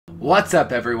What's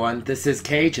up, everyone? This is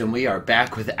Kaige, and we are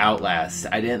back with Outlast.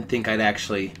 I didn't think I'd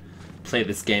actually play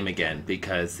this game again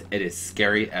because it is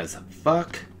scary as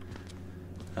fuck.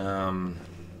 There's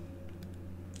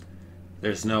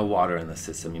no water in the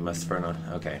system. You must burn on.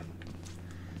 Okay.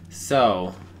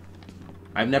 So,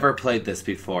 I've never played this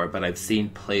before, but I've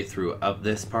seen playthrough of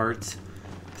this part,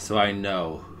 so I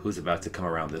know who's about to come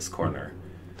around this corner.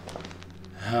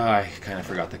 I kind of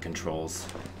forgot the controls.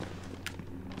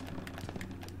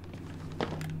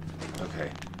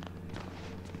 Okay.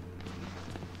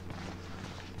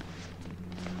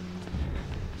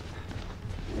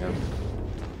 Yep.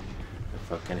 I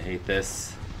fucking hate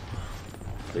this.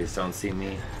 Please don't see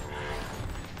me.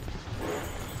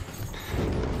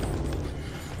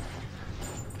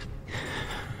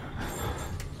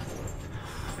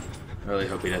 I really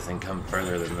hope he doesn't come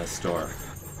further than this door.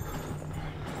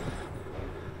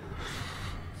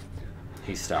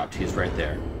 He stopped. He's right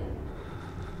there.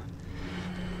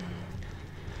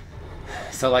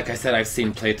 So like I said, I've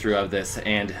seen playthrough of this,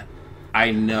 and I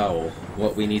know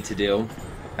what we need to do.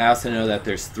 I also know that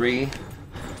there's 3.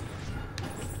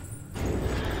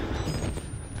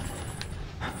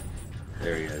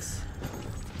 There he is.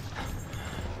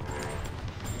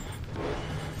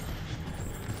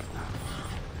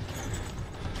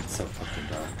 It's so fucking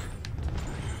dark.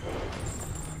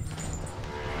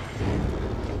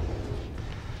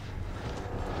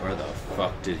 Where the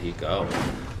fuck did he go?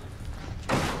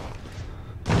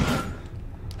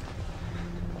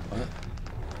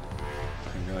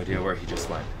 No idea where he just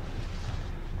went.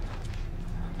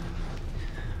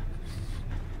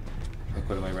 Look,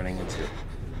 what am I running into?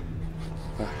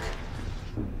 Fuck.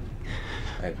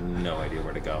 I have no idea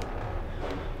where to go.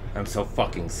 I'm so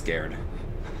fucking scared.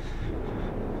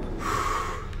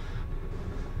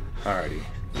 Alrighty.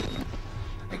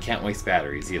 I can't waste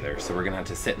batteries either, so we're gonna have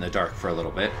to sit in the dark for a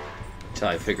little bit until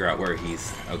I figure out where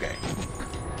he's... Okay.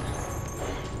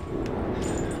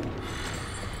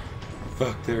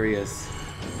 Fuck, there he is.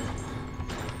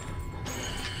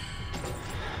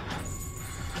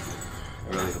 I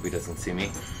really hope he doesn't see me.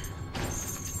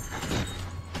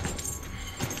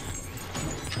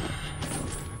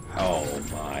 Oh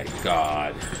my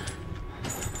god.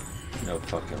 No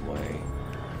fucking way.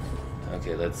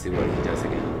 Okay, let's see what he does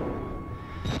again.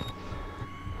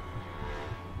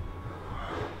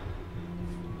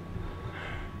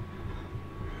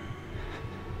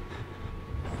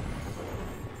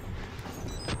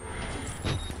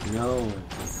 No.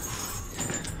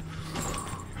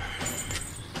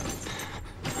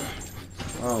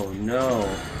 Oh no.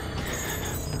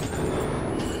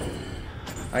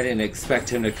 I didn't expect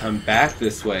him to come back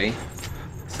this way.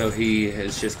 So he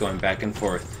is just going back and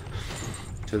forth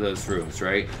to those rooms,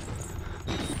 right?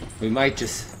 We might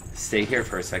just stay here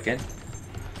for a second.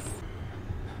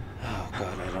 Oh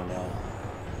god, I don't know.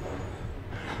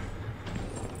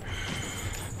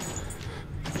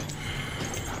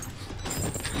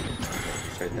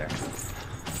 It's right there.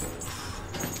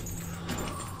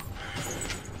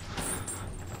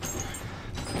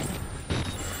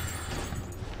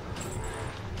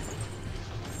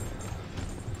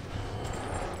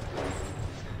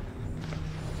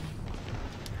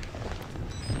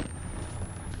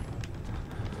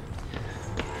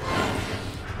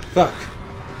 Fuck.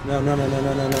 No, no, no, no,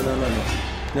 no, no, no, no, no, no.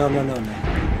 No, no, no, no.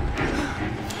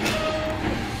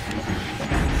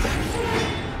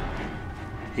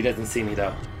 He doesn't see me,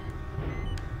 though.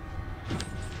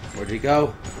 Where'd he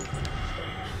go?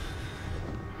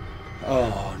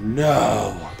 Oh,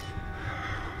 no.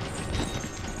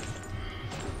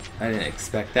 I didn't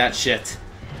expect that shit.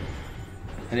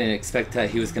 I didn't expect that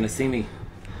he was gonna see me.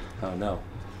 Oh, no.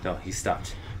 No, he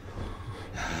stopped.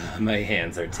 My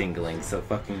hands are tingling so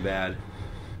fucking bad.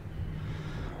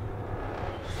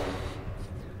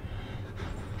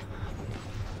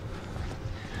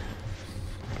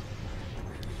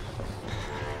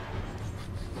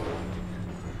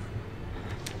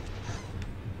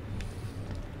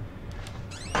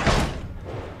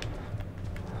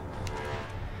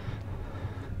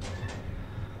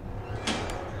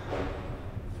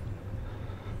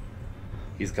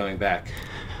 He's coming back.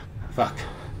 Fuck.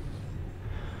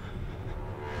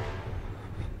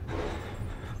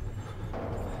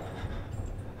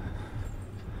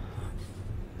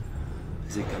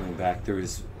 Is he coming back through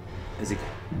his... Is he...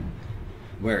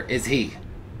 Where is he?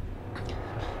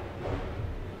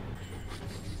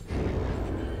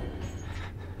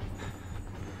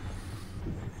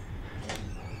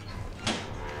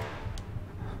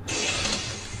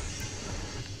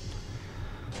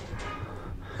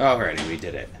 Alrighty, we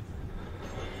did it.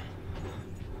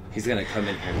 He's gonna come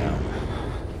in here now.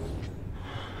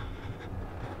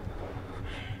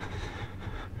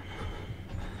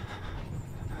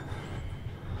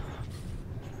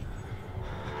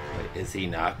 Is he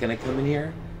not gonna come in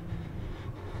here?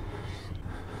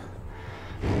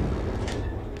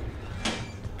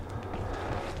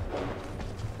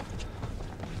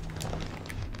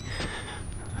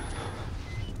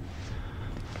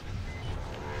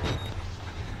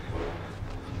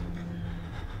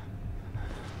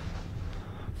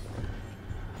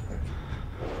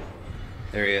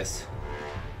 There he is.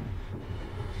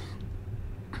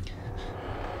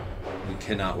 We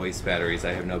cannot waste batteries.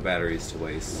 I have no batteries to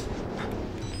waste.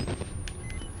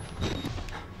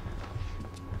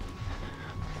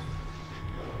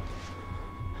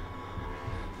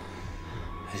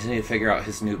 I just need to figure out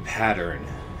his new pattern.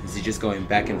 Is he just going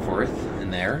back and forth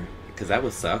in there? Because that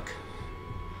would suck.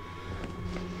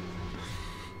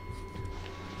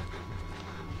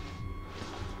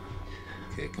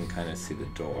 Okay, I can kind of see the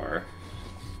door.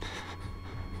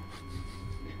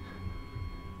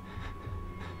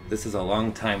 This is a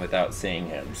long time without seeing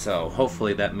him, so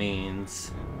hopefully that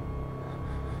means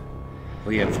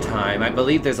we have time. I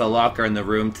believe there's a locker in the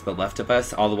room to the left of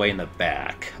us, all the way in the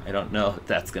back. I don't know if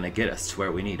that's going to get us to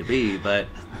where we need to be, but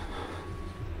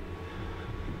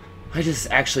I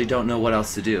just actually don't know what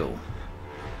else to do.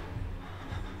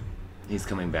 He's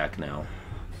coming back now.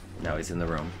 Now he's in the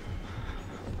room.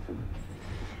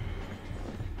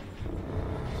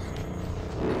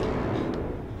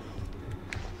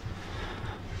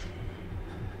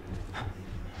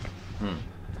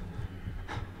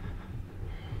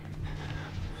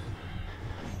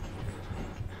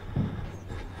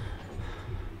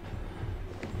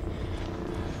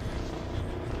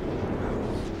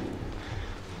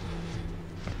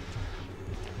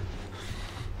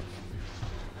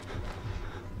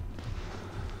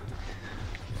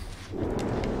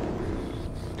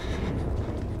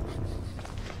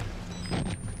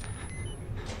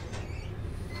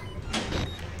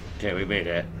 Okay, we made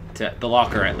it. To the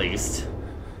locker, at least.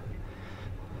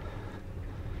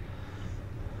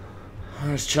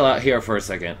 Let's chill out here for a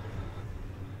second.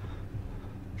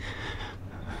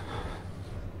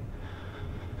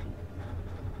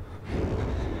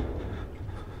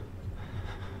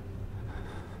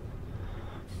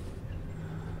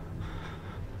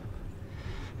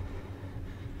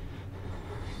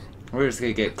 We're just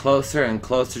gonna get closer and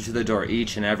closer to the door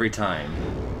each and every time.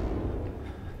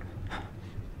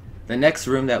 The next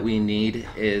room that we need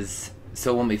is,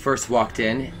 so when we first walked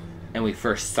in and we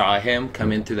first saw him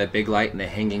come in through that big light and the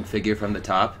hanging figure from the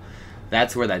top,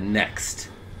 that's where the next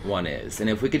one is. And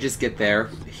if we could just get there,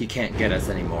 he can't get us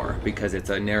anymore because it's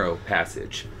a narrow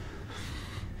passage.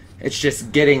 It's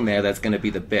just getting there that's going to be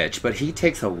the bitch. But he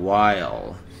takes a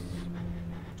while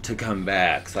to come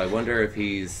back, so I wonder if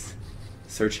he's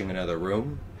searching another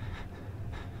room.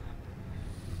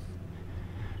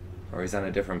 Or he's on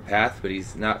a different path, but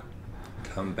he's not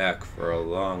come back for a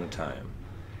long time.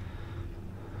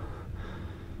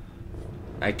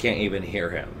 I can't even hear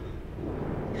him.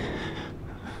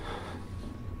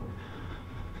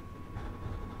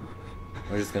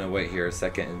 We're just gonna wait here a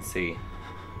second and see.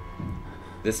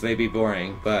 This may be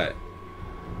boring, but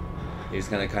you're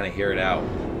just gonna kind of hear it out.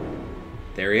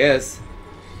 There he is.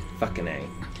 Fucking A.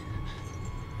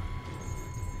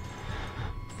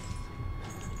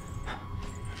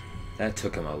 That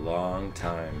took him a long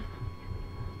time.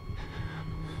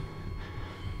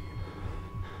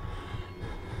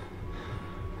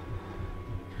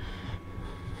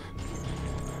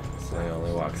 So he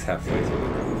only walks halfway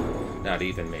through. Not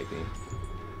even, maybe.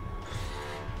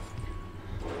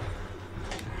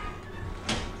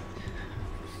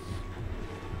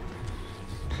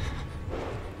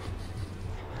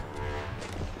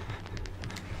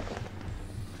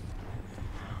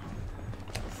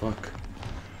 Fuck.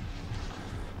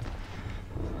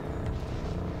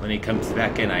 When he comes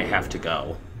back in, I have to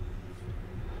go.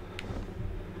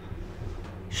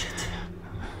 Shit.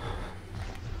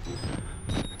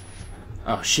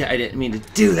 Oh shit, I didn't mean to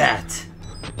do that!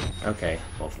 Okay,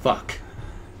 well fuck.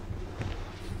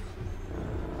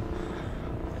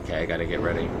 Okay, I gotta get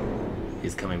ready.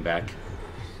 He's coming back.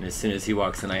 And as soon as he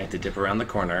walks in, I have to dip around the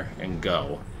corner and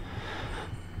go.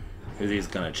 Because he's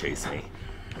gonna chase me.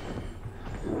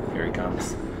 Here he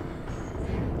comes.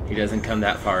 He doesn't come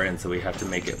that far in, so we have to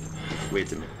make it.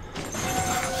 Wait a minute.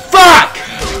 Fuck!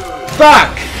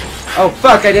 Fuck! Oh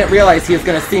fuck, I didn't realize he was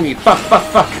gonna see me. Fuck, fuck,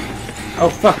 fuck. Oh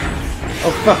fuck. Oh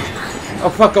fuck. Oh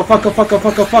fuck, oh fuck, oh fuck, oh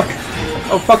fuck, oh fuck.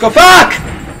 Oh fuck, oh fuck!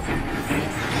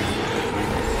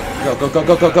 Go, go, go,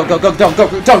 go, go, go, go,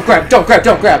 go, don't grab, don't grab,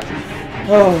 don't grab!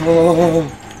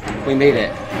 Oh, we made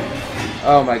it.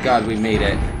 Oh my god, we made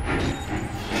it.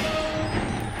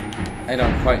 I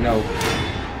don't quite know.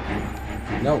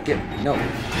 No, no.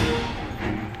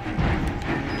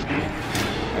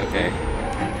 Okay.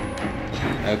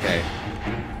 Okay.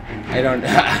 I don't...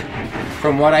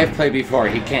 From what I've played before,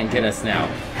 he can't get us now.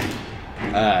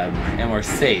 And we're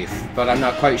safe, but I'm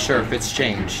not quite sure if it's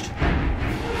changed.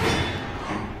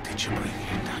 Did you bring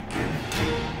him back?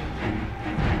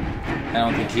 I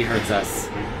don't think he hurts us.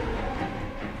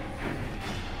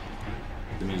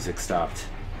 The music stopped.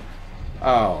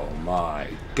 Oh my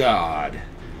god.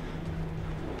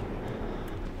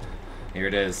 Here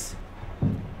it is.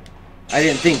 I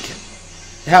didn't think...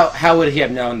 How would he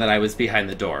have known that I was behind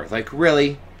the door? Like,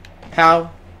 really?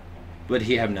 How would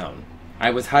he have known?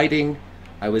 I was hiding.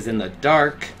 I was in the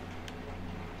dark.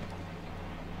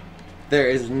 There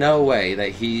is no way that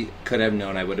he could have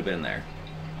known I would have been there.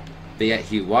 But yet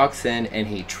he walks in and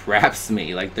he traps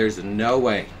me. Like, there's no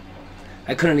way.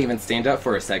 I couldn't even stand up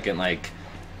for a second. Like,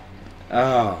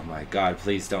 oh my god,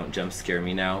 please don't jump scare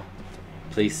me now.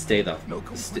 Please stay the... No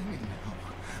complaining now.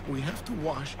 We have to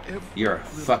wash every... You're a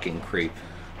fucking creep.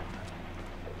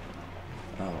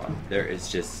 Oh, there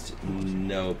is just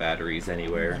no batteries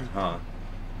anywhere, huh?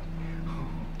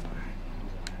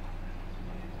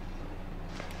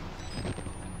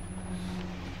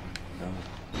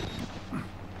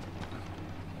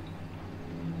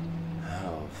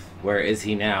 Oh, where is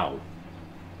he now?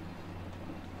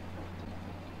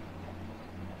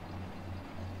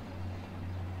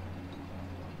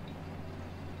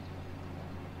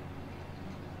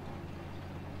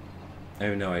 I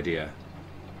have no idea.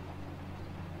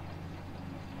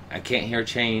 I can't hear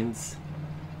chains.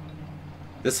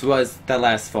 This was the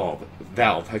last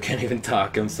valve. I can't even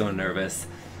talk. I'm so nervous.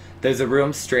 There's a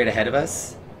room straight ahead of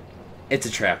us. It's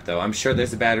a trap, though. I'm sure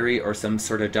there's a battery or some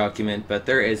sort of document, but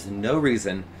there is no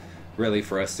reason, really,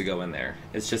 for us to go in there.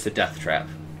 It's just a death trap.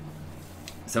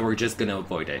 So we're just going to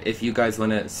avoid it. If you guys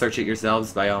want to search it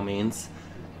yourselves, by all means,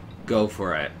 go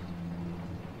for it.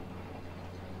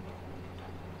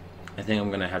 I think I'm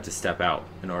going to have to step out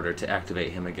in order to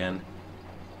activate him again.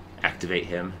 Activate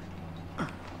him.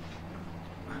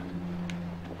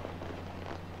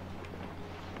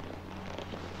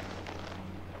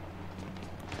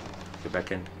 Get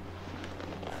back in.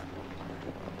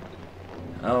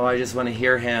 Oh, I just want to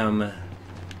hear him.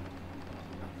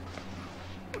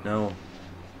 No.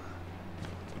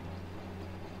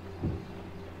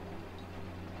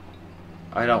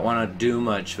 I don't want to do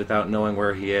much without knowing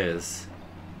where he is.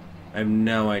 I have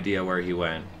no idea where he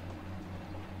went.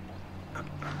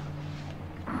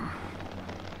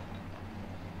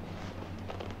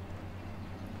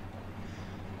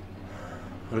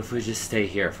 What if we just stay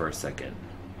here for a second?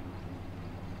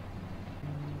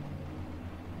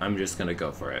 I'm just gonna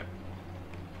go for it.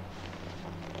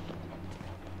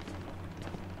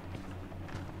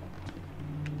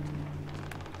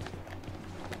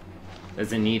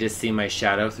 Does it need to see my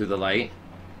shadow through the light?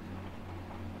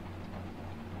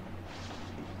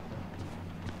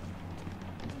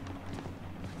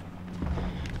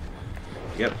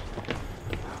 Yep.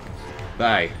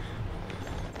 Bye.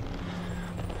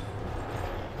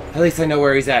 At least I know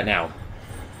where he's at now.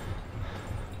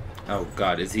 Oh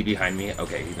god, is he behind me?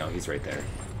 Okay, no, he's right there.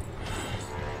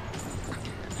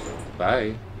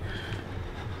 Bye.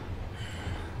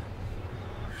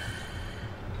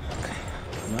 Okay,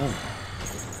 no.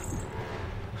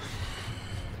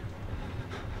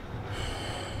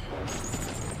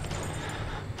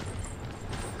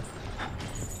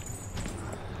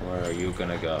 Where are you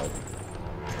gonna go?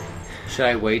 Should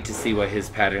I wait to see what his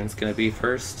pattern's gonna be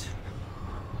first?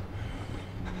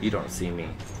 You don't see me.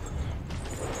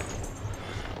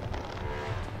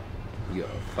 You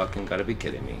fucking gotta be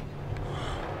kidding me.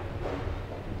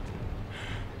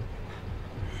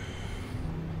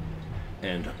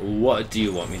 And what do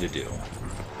you want me to do?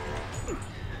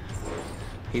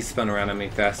 He spun around on me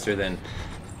faster than...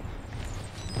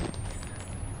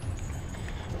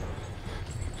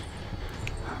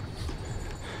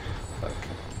 Fuck.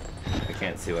 I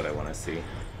can't see what I want to see.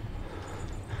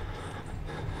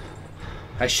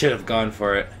 I should have gone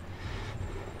for it.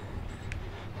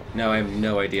 No, I have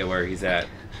no idea where he's at.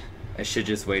 I should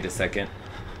just wait a second.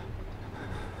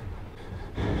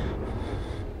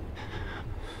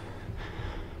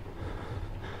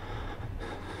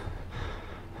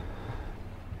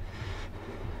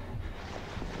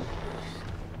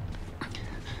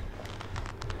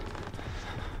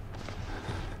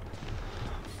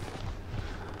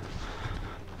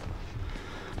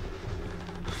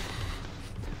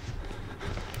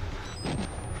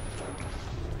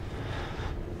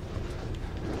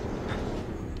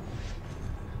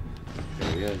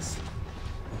 Is.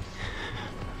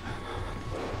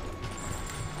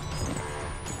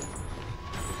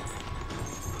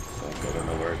 Fuck, I don't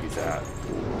know where he's at.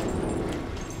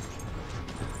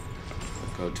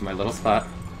 to my little spot.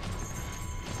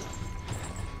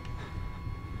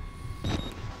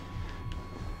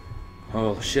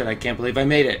 Oh shit, I can't believe I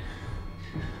made it.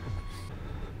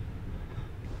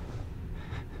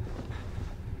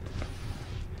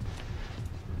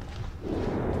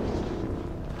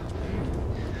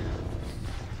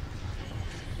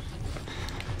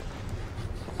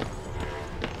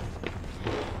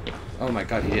 Oh my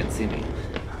god, he didn't see me.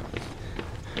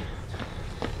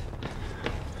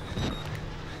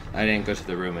 I didn't go to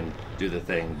the room and do the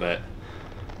thing, but...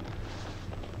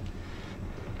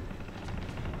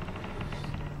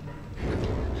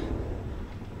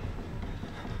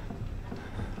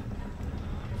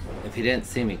 if he didn't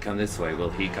see me come this way, will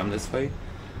he come this way?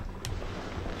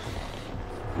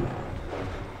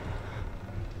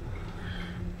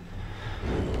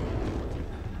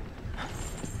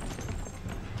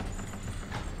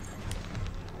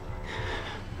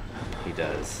 He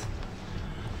does.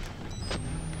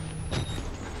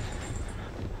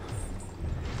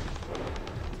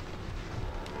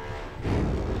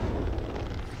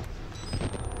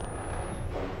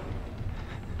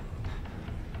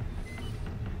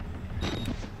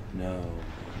 No.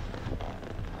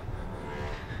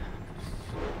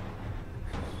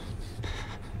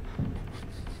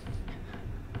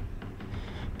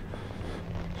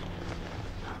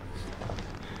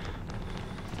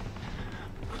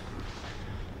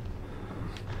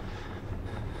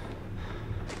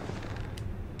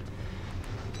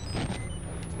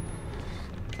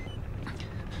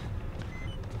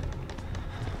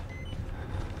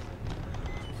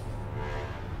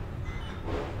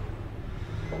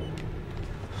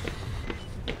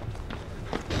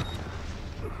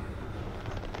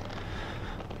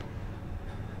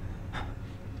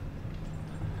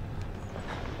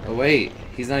 Oh wait,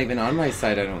 he's not even on my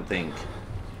side, I don't think.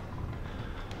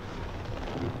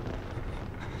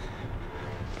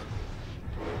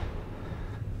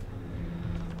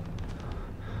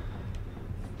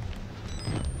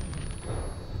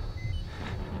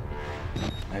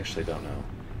 I actually don't know.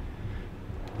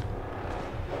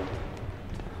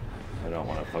 I don't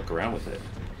want to fuck around with it.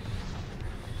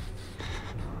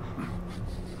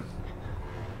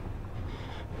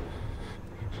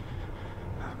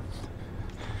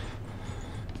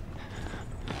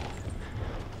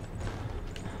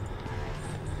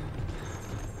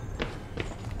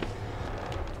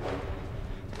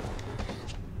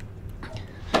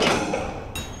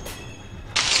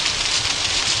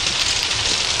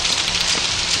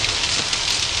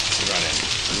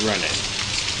 Running.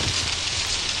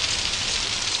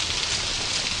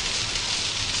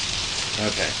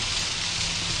 Okay.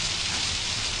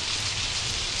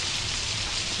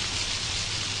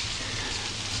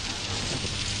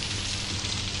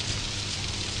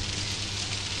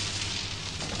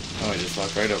 Oh, I just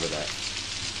walked right over that.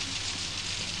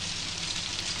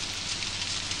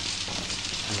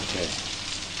 Okay.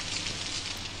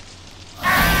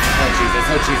 Oh Jesus,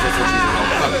 oh Jesus, oh Jesus,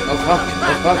 oh fuck, oh fuck,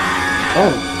 oh fuck.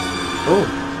 Oh! Oh!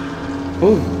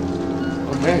 Oh!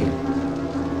 Okay.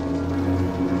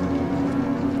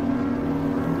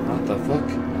 What the fuck?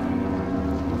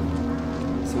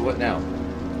 So what now?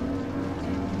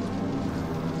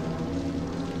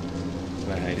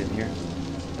 Can I hide in here?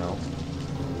 No.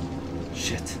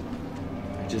 Shit.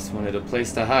 I just wanted a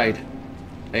place to hide.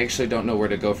 I actually don't know where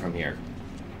to go from here.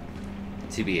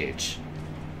 TBH.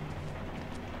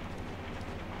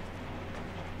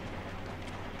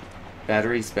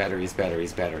 Batteries, batteries,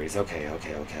 batteries, batteries. Okay,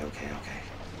 okay, okay, okay, okay.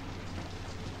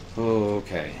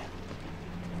 Okay.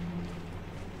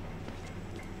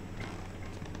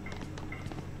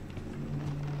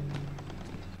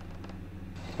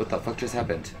 What the fuck just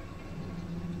happened?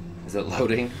 Is it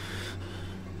loading?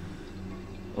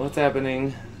 What's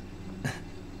happening?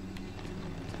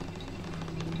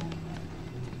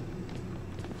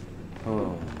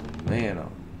 Oh, man.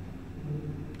 Oh.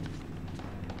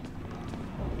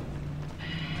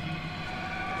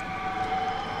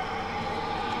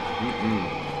 Mm-mm.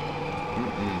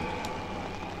 Mm-mm.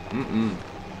 Mm-mm.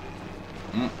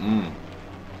 Mm-mm.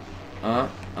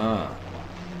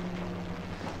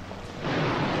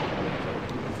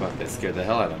 Fuck, that scared the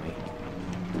hell out of me.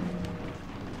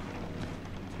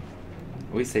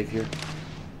 Are we safe here?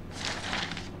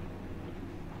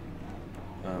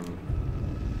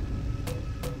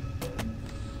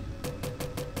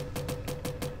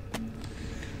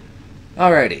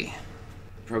 Alrighty.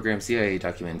 Program CIA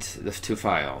document to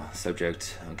file.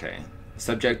 Subject, okay.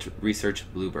 Subject,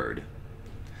 research, Bluebird.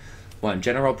 1.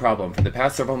 General problem. For the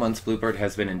past several months, Bluebird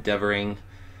has been endeavoring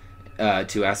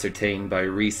to ascertain by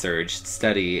research,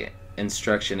 study,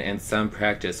 instruction and some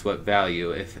practice what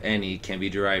value, if any, can be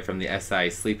derived from the SI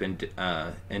sleep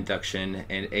induction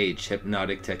and H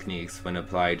hypnotic techniques when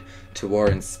applied to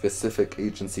warrant specific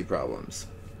agency problems.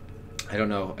 I don't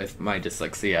know if my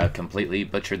dyslexia completely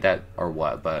butchered that or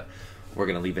what, but we're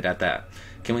going to leave it at that.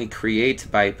 Can we create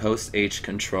by post-H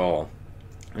control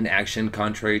an action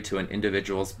contrary to an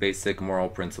individual's basic moral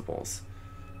principles?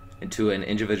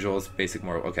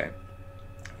 Okay.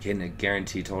 Can it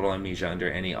guarantee total amnesia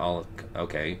under any all...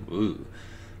 Okay. Ooh.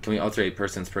 Can we alter a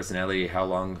person's personality? How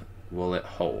long will it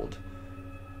hold?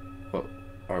 What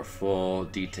are full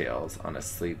details on a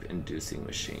sleep-inducing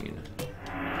machine?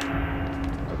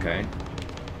 Okay.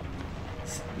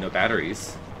 No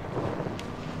batteries.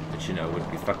 Which, you know,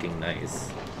 would be fucking nice.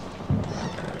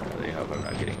 I really hope I'm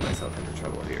not getting myself into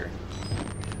trouble here.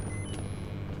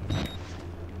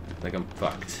 Like I'm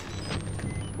fucked.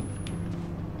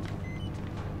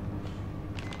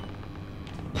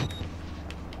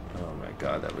 Oh my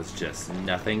god, that was just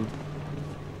nothing.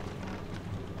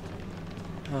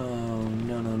 Oh,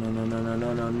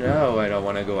 no, I don't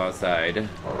want to go outside.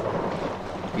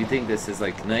 You think this is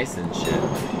like nice and shit.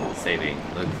 Saving.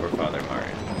 Look for Father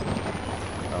Martin.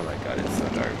 Oh my god, it's so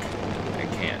dark.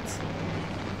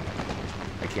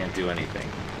 I can't do anything.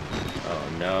 Oh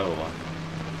no.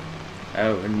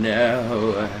 Oh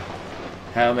no.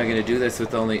 How am I gonna do this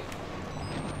with only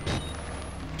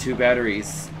 2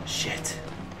 batteries? Shit.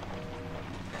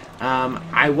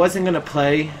 I wasn't gonna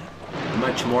play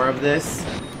much more of this.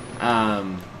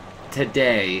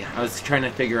 Today, I was trying to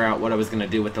figure out what I was going to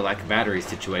do with the lack of battery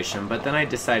situation, but then I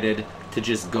decided to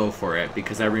just go for it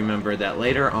because I remember that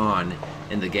later on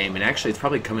in the game, and actually it's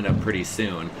probably coming up pretty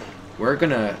soon, we're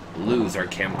going to lose our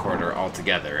camcorder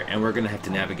altogether, and we're going to have to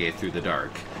navigate through the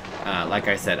dark. Like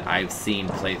I said, I've seen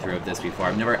playthrough of this before.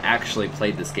 I've never actually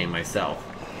played this game myself,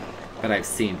 but I've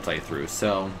seen playthrough,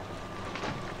 so...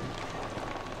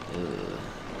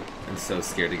 I'm so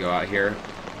scared to go out here.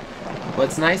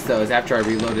 What's nice though is after I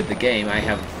reloaded the game, I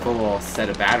have a full set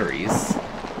of batteries.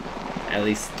 At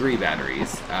least 3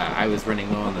 batteries. I was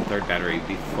running low on the 3rd battery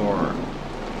before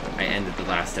I ended the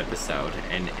last episode,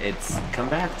 and it's come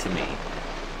back to me.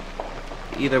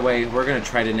 Either way, we're going to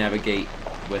try to navigate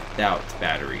without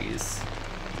batteries.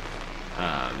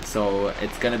 So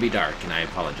it's going to be dark, and I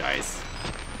apologize.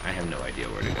 I have no idea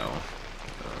where to go.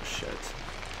 Oh shit.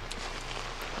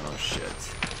 Oh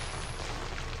shit.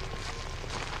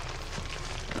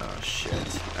 Oh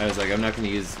shit. I was like, I'm not going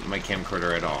to use my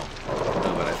camcorder at all.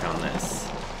 Oh, but I found this.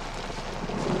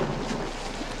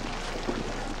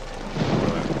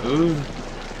 Ooh.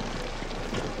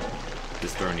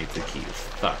 This door needs a key.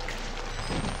 Fuck.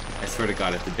 I swear to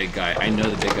God, if the big guy... I know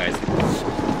the big guy's...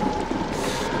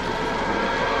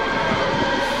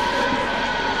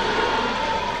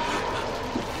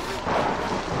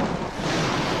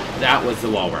 That was the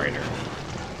wall rider.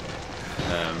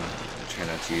 Try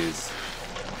not to use...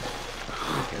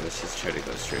 Okay, let's just try to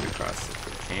go straight across if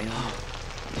we can.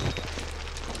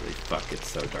 Holy fuck, it's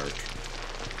so dark.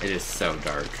 It is so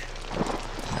dark.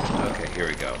 Okay, here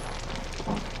we go.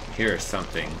 Here's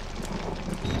something.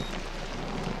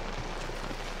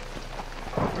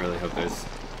 I really hope there's...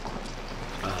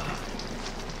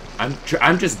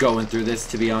 I'm just going through this,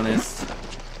 to be honest.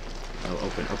 Oh,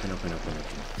 open.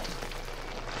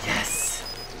 Yes!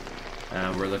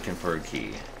 We're looking for a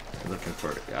key. We're looking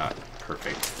for...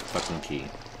 perfect. Fucking key.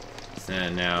 So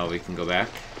now we can go back.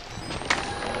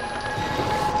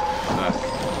 Fuck.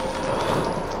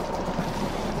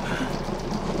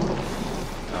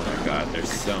 Oh my god, there's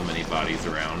so many bodies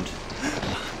around.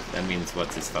 That means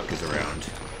what's his fuck is around.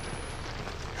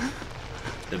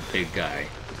 The big guy.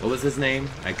 What was his name?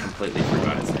 I completely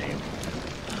forgot his name.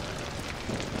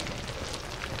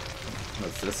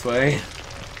 What's this way?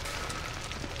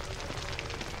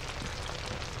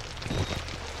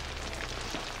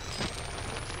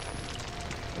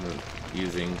 I'm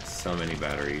using so many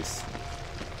batteries.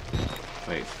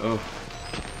 Wait, oh.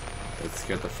 That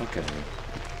scared the fuck out of me.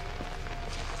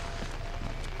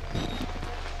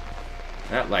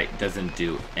 That light doesn't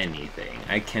do anything.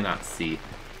 I cannot see.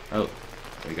 Oh,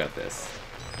 we got this.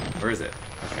 Where is it?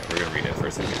 Okay, we're gonna read it for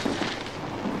a second.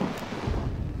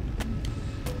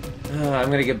 I'm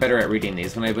gonna get better at reading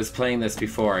these. When I was playing this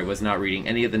before, I was not reading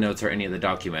any of the notes or any of the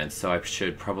documents, so I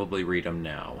should probably read them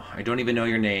now. I don't even know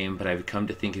your name, but I've come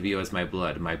to think of you as my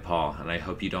blood, my paw, and I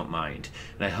hope you don't mind.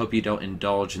 And I hope you don't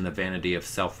indulge in the vanity of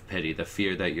self-pity, the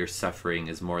fear that your suffering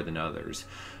is more than others.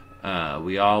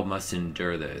 We all must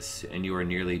endure this, and you are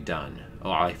nearly done.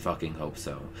 Oh, I fucking hope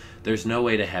so. There's no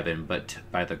way to heaven but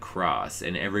by the cross,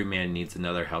 and every man needs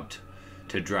another help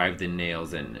to drive the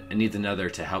nails in. It needs another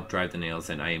to help drive the nails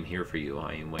in. I am here for you.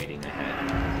 I am waiting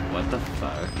ahead. What the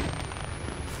fuck?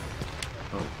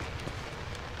 Oh.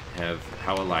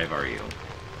 How alive are you?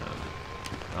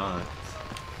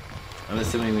 I'm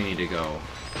assuming we need to go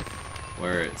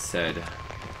where it said...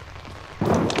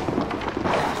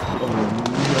 Oh no!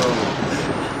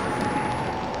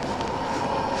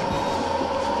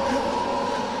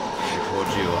 I told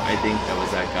you, I think that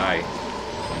was that guy.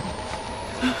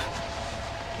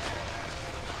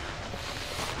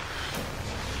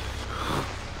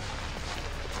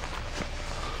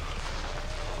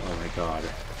 Oh my god.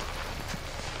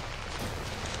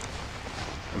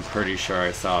 I'm pretty sure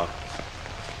I saw...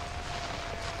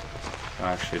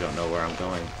 I actually don't know where I'm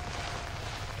going.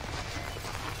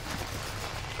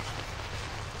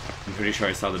 I'm pretty sure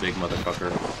I saw the big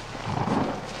motherfucker.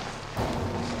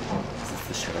 Is this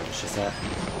the shit I was just at?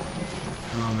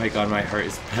 Oh my god, my heart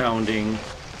is pounding.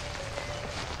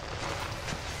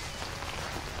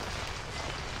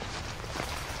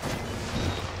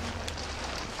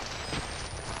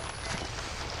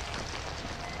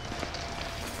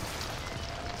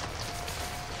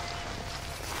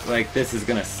 Like, this is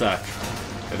gonna suck.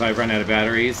 If I run out of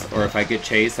batteries, or if I get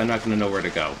chased, I'm not gonna know where to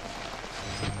go.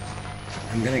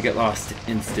 I'm gonna get lost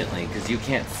instantly, because you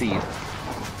can't see.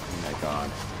 Oh my god.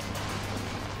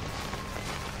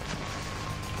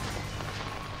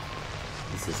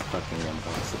 This is fucking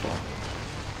impossible.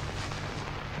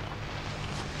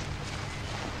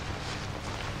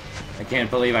 I can't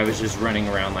believe I was just running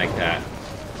around like that.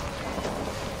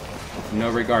 No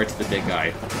regard to the big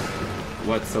guy.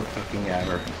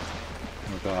 Whatsoever.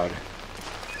 Oh god.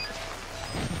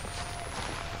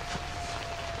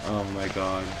 Oh my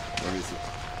god. Where is it?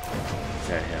 Is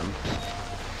that him?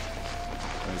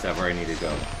 Or is that where I need to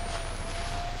go?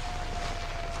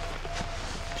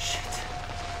 Shit.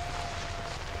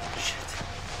 Shit.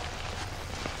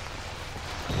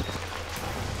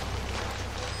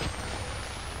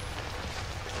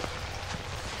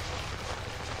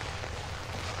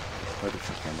 Where the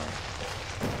fuck am I?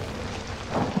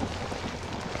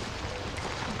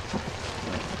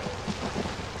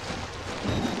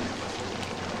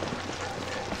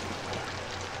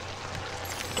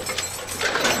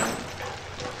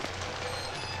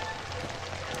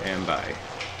 And bye.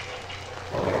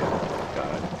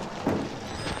 God.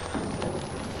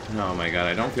 Oh my god,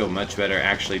 I don't feel much better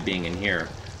actually being in here,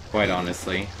 quite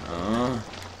honestly. I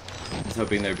was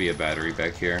hoping there'd be a battery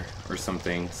back here, or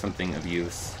something of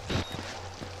use.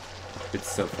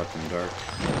 It's so fucking dark.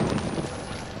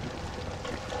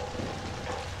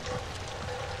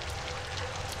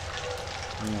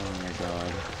 Oh my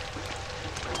god.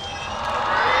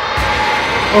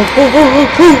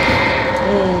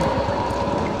 Oh.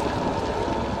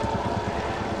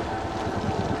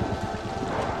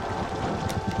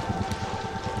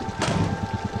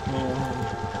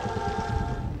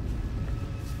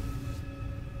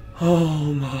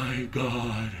 Oh my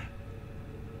god.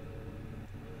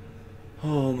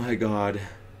 Oh my god.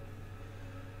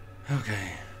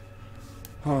 Okay.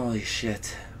 Holy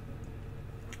shit.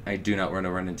 I do not want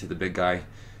to run into the big guy.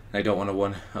 I don't want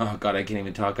to oh god, I can't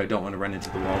even talk. I don't want to run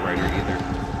into the wall rider either.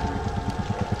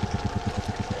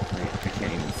 I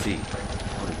can't even see.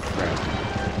 Holy crap.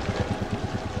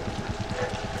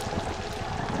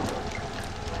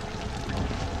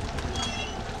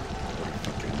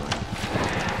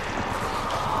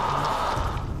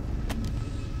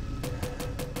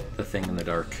 The thing in the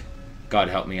dark. God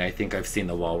help me, I think I've seen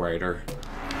the wall rider.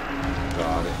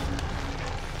 God.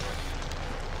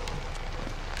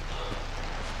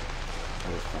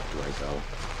 Where the fuck do I go?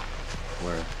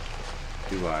 Where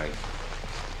do I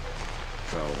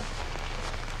go?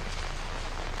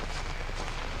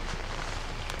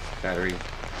 Battery.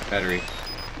 Battery.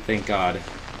 Thank God.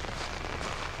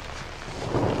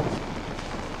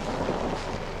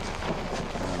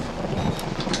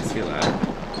 I see a ladder.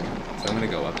 So I'm gonna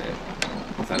go up it.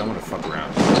 Because I don't want to fuck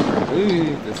around.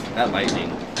 Ooh, that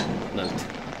lightning looked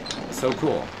so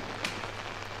cool.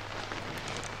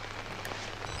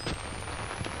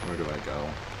 Where do I go?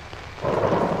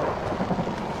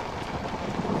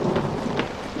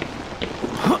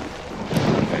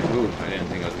 Okay, ooh, I didn't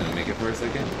think I was gonna make it for a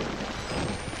second.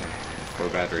 Okay, 4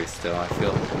 batteries still. I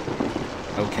feel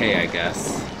okay, I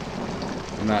guess.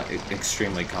 I'm not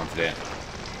extremely confident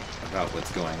about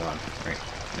what's going on right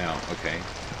now. Okay.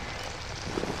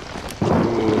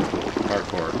 Ooh,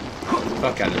 parkour.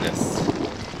 Fuck out of this.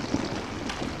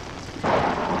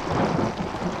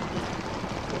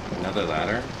 Another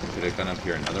ladder? Could have gone up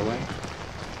here another way?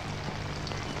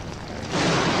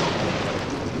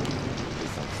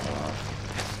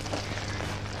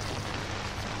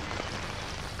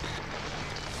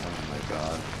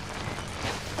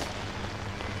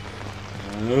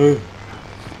 I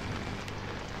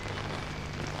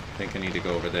think I need to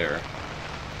go over there.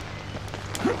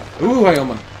 Ooh,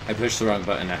 I pushed the wrong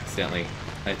button accidentally.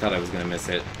 I thought I was gonna miss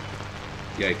it.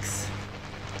 Yikes.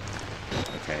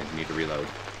 Okay, I need to reload.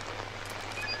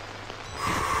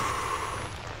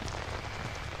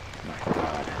 My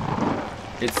god.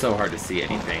 It's so hard to see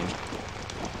anything.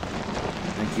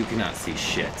 Like, you cannot see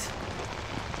shit.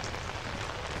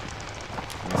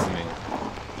 I'm assuming.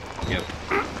 Yep.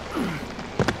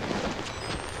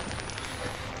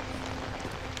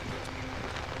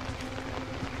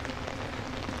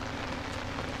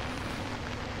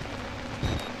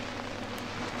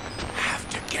 Have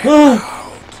to get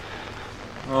out.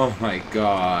 Oh my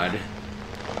god.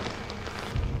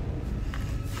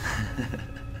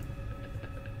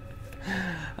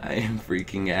 I am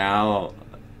freaking out.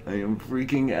 I am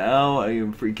freaking out. I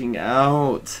am freaking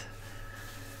out.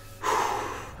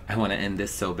 I want to end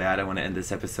this so bad. I want to end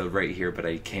this episode right here, but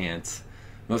I can't.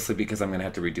 Mostly because I'm going to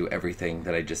have to redo everything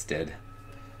that I just did.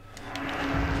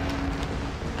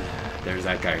 There's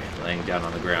that guy laying down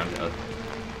on the ground. Don't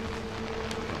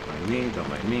mind me, don't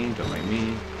mind me, don't mind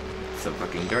me. It's so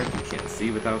fucking dark, you can't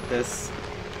see without this.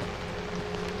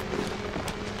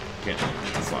 Can't,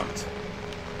 it's locked.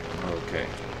 Okay.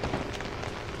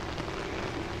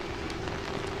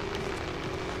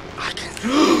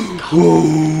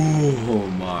 Oh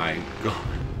my god.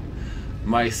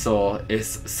 My soul is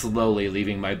slowly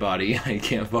leaving my body. I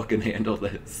can't fucking handle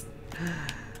this.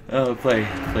 Oh, play.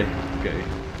 Okay.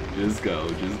 Just go.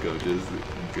 Do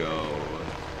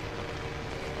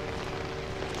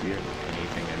you have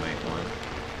anything I might want?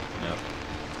 No.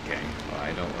 Okay. Well,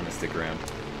 I don't want to stick around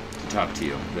to talk to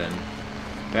you then.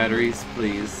 Batteries,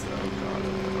 please. Oh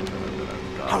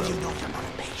god. How do you know you're not a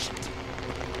patient?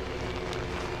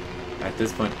 At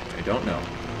this point, I don't know.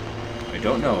 I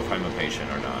don't know if I'm a patient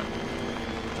or not.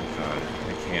 Oh god,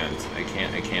 I can't.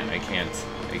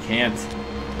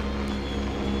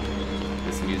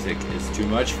 This music is too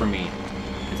much for me.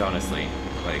 It's honestly,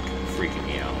 like, freaking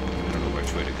me out. I don't know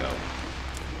which way to go.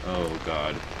 Oh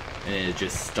god. And it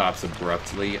just stops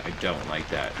abruptly. I don't like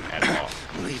that at all.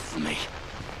 Leave me.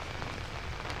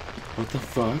 What the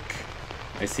fuck?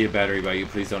 I see a battery by you.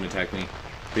 Please don't attack me.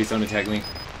 Please don't attack me.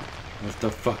 What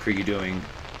the fuck are you doing?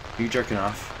 Are you jerking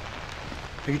off?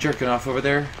 Are you jerking off over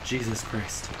there? Jesus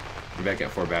Christ. We're back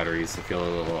at 4 batteries. I feel a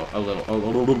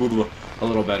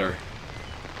little better.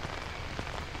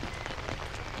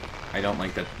 I don't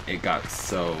like that it got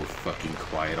so fucking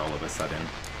quiet all of a sudden.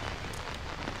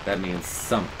 That means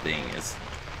something is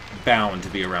bound to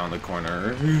be around the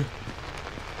corner.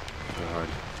 God.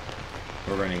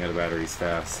 We're running out of batteries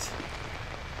fast.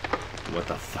 What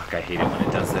the fuck? I hate it when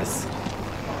it does this.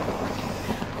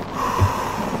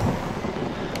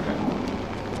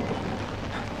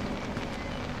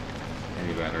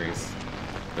 Any batteries?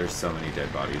 There's so many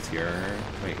dead bodies here.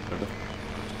 Wait, what the...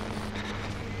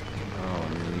 Oh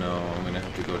no, I'm gonna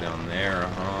have to go down there,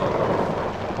 huh?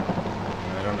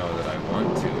 I don't know that I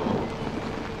want to.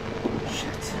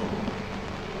 Shit.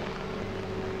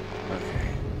 Okay.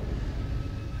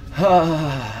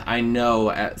 I know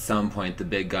at some point the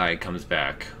big guy comes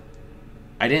back.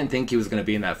 I didn't think he was going to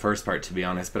be in that first part, to be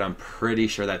honest, but I'm pretty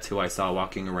sure that's who I saw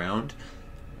walking around.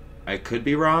 I could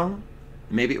be wrong.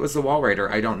 Maybe it was the Wall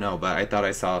Rider. I don't know, but I thought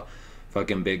I saw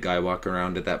fucking big guy walk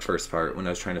around at that first part when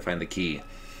I was trying to find the key.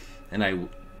 And I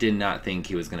did not think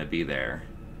he was going to be there.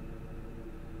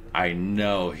 I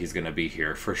know he's going to be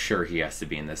here. For sure he has to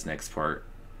be in this next part.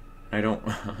 I don't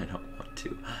want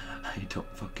to. I don't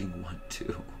fucking want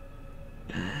to.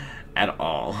 At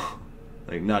all.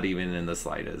 Like, not even in the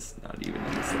slightest. Not even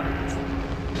in the slightest.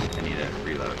 I need to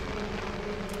reload.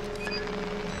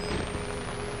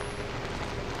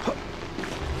 Fuck.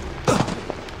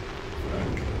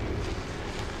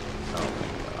 Oh my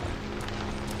god.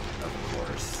 Of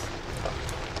course.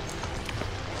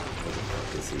 Where the fuck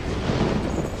is he?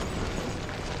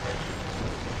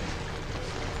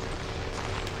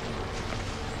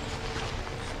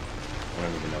 I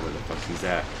don't even know where the fuck he's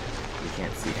at. You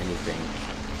can't see anything.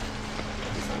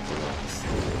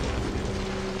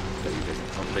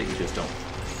 That you just don't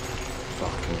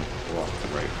fucking walk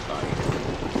right by him.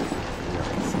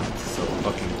 It's so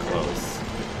fucking close.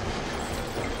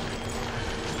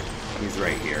 He's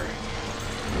right here.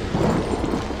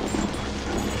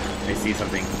 I see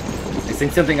something. I see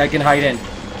something I can hide in.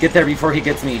 Get there before he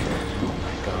gets me. Oh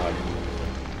my god.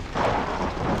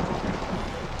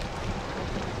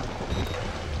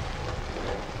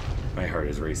 My heart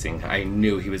is racing. I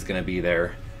knew he was gonna be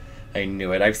there. I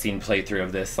knew it. I've seen playthrough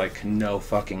of this like no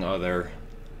fucking other.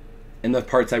 And the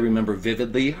parts I remember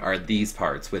vividly are these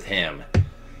parts with him.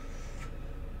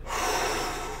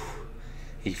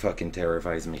 He fucking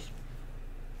terrifies me.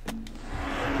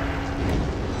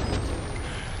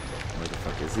 Where the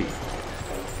fuck is he?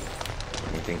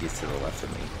 I think he's to the left of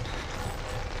me.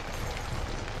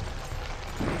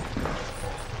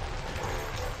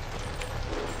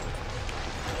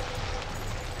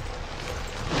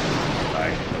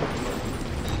 Bye.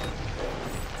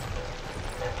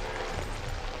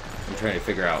 I'm trying to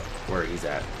figure out where he's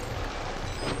at.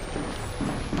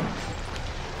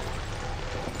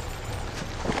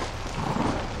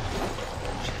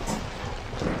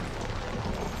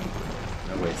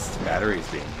 Batteries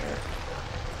being here.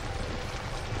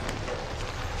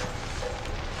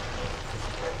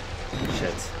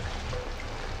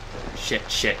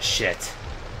 Shit.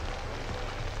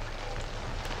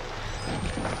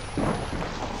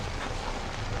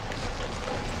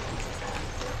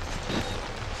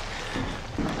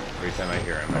 Every time I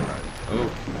hear him, I run. Oh,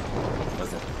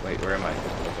 wasn't. Wait, where am I?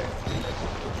 Okay.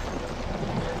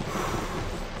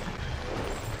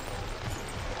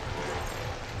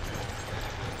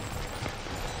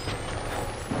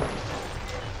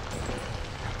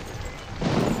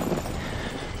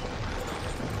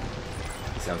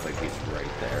 Sounds like he's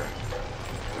right there.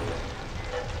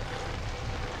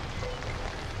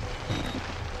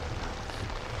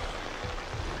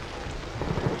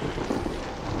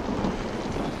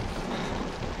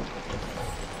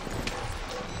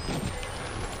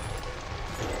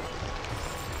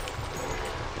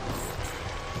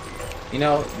 You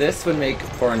know, this would make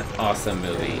for an awesome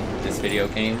movie, this video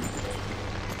game.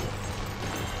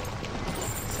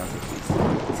 Sounds like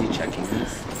is he checking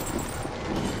these?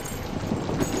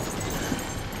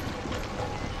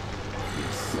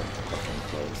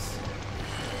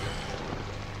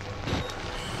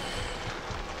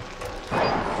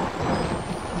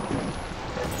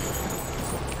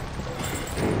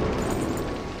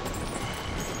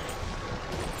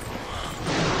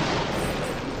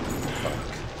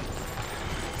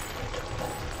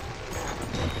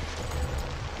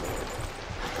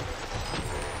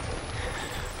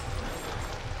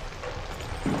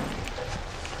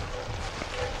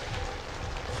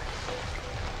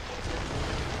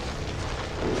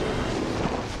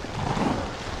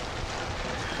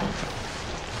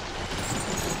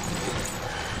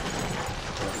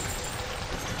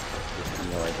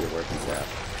 Where he's at.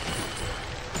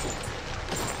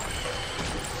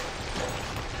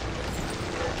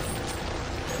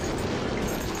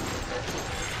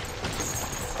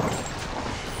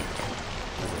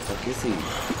 Where the fuck is he?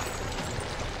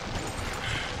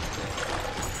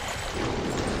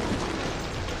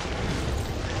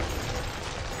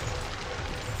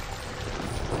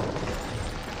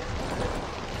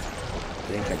 I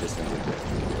think I just need it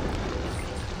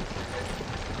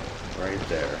right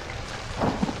there.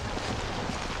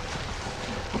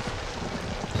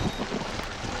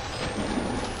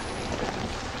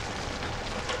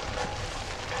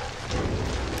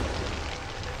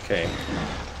 Okay,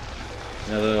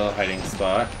 another little hiding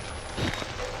spot.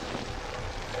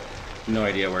 No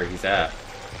idea where he's at.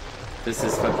 This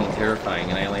is fucking terrifying,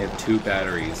 and I only have 2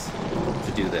 batteries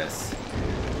to do this.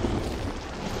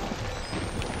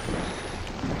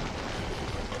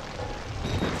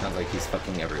 Sounds like he's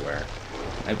fucking everywhere.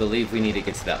 I believe we need to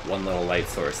get to that one little light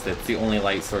source. That's the only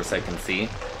light source I can see.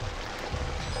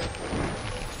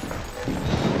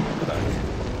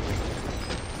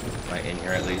 Am I in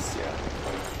here at least? Yeah.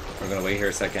 We're gonna wait here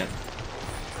a second.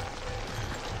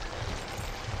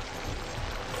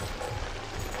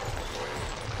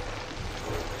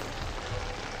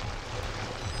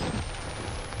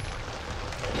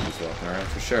 He's walking around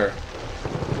for sure.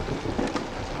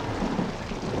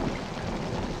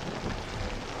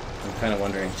 I'm kind of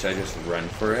wondering, should I just run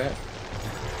for it?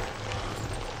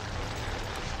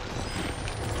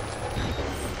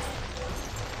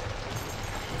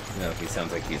 No, he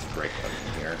sounds like he's right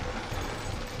fucking here.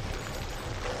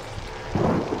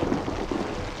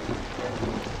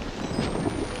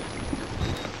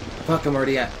 Fuck, I'm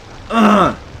already at...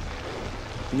 Ugh!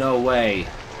 No way.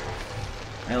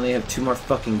 I only have 2 more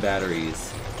fucking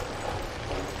batteries.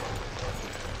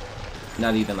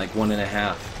 Not even, like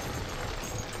 1.5.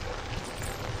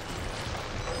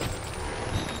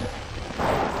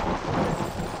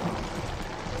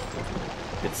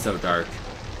 It's so dark.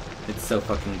 It's so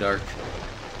fucking dark.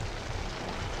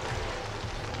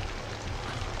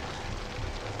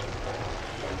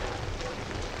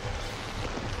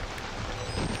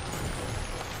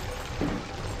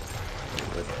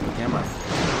 Where the fuck am I?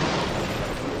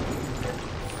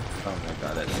 Oh my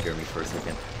god, that scared me for a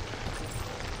second.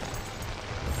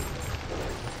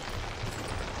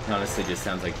 It honestly just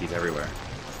sounds like he's everywhere.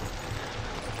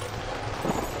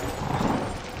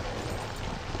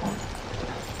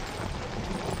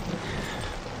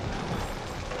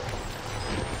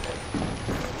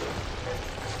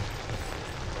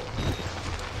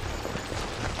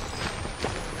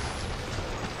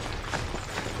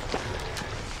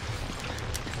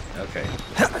 Okay.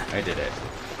 I did it.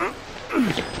 Oh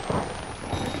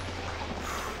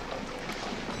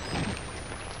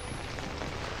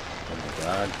my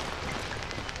god.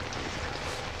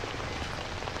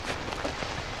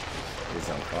 Please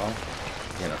don't fall.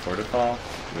 Can't afford to fall.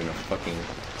 We have no fucking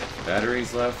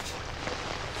batteries left.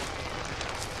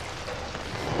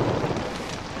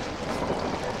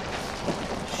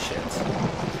 Shit. I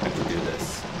have to do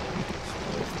this.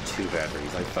 With 2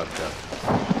 batteries. I fucked up.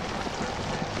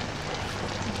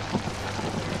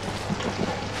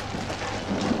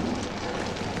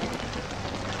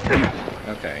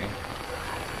 Okay.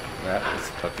 That was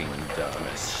fucking dumb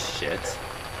as shit.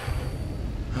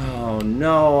 Oh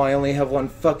no, I only have 1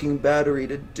 fucking battery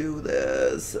to do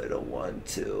this. I don't want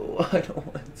to. I don't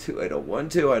want to. I don't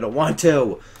want to. I don't want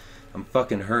to. I'm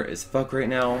fucking hurt as fuck right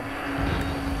now.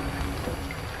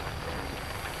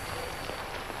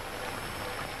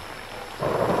 I'm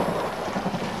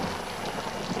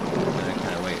gonna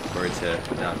kind of wait for it to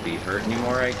not be hurt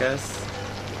anymore, I guess.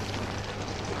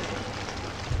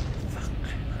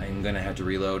 I'm gonna have to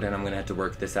reload, and I'm gonna have to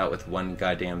work this out with 1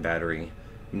 goddamn battery.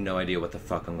 No idea what the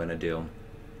fuck I'm gonna do.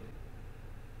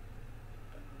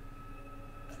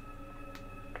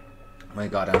 My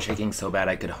god, I'm shaking so bad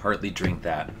I could hardly drink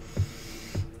that.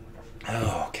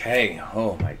 Okay,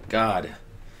 oh my god.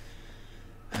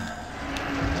 I'm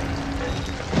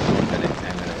gonna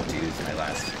have to use my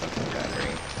last fucking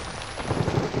battery.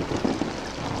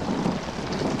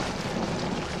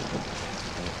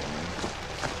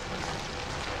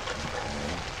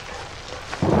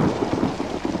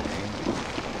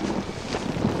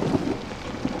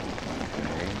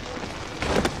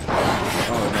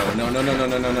 No.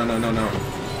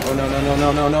 Oh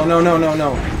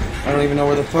no. I don't even know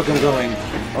where the fuck I'm going.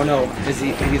 Oh no, he's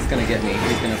gonna get me.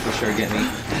 He's gonna for sure get me.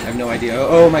 I have no idea.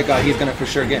 Oh my god, he's gonna for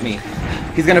sure get me.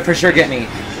 He's gonna for sure get me.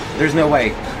 There's no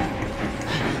way.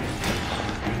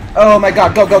 Oh my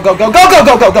god, go. Woo!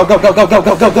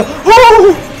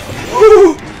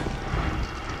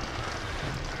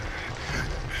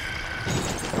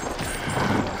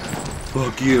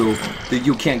 Fuck you.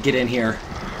 You can't get in here.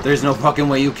 There's no fucking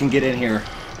way you can get in here.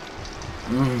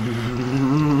 Oh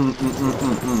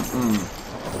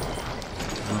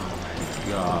my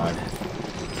god.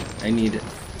 I need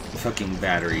fucking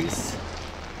batteries.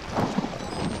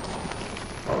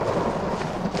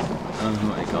 Oh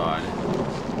my god.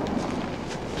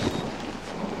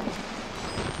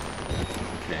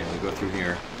 Okay, we go through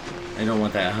here. I don't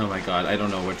want that. Oh my god, I don't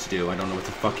know what to do. I don't know what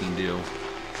to fucking do.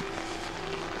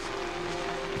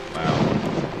 Wow.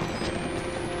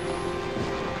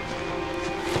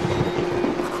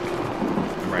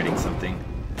 Something.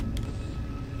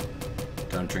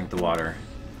 Don't drink the water.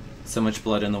 So much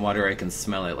blood in the water I can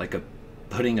smell it, like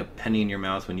putting a penny in your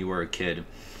mouth when you were a kid.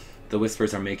 The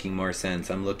whispers are making more sense.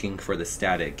 I'm looking for the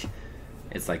static.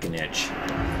 It's like an itch.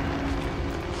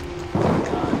 Oh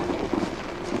god.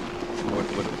 What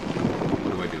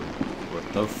do I do? What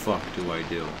the fuck do I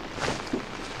do?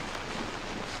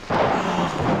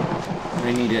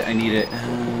 I need it.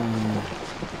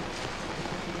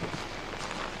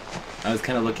 I was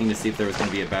kind of looking to see if there was going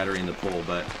to be a battery in the pool,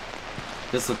 but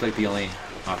this looked like the only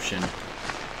option.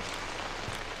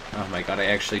 Oh my god, I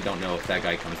actually don't know if that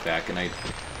guy comes back, and okay,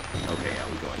 yeah,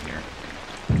 we go in here.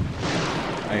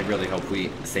 I really hope we...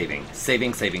 Saving,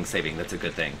 that's a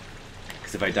good thing.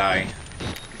 Because if I die,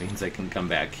 it means I can come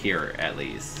back here, at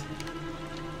least.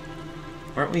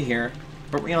 Weren't we here?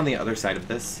 Weren't we on the other side of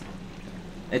this?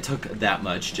 It took that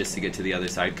much just to get to the other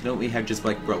side. Couldn't we have just,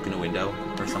 like, broken a window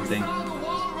or something?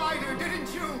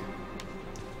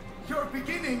 You're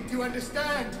beginning to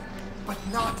understand, but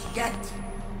not yet.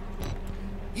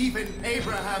 Even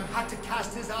Abraham had to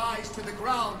cast his eyes to the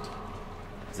ground.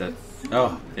 Is that...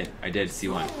 Oh, I did see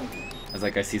one. I was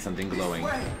like, I see something glowing.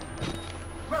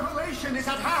 Revelation is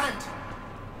at hand.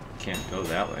 Can't go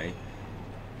that way.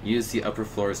 Use the upper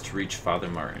floors to reach Father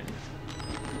Martin.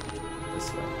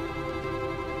 This way.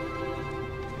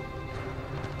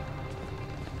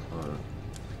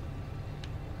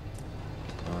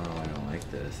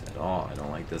 This at all. I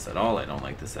don't like this at all. I don't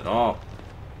like this at all.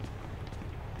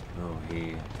 Oh,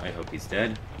 I hope he's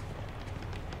dead.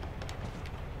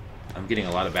 I'm getting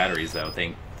a lot of batteries, though.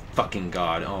 Thank fucking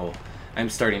God. Oh, I'm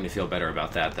starting to feel better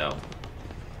about that, though.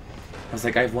 I was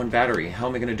like, I have 1 battery. How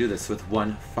am I going to do this with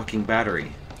 1 fucking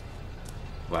battery?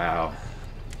 Wow.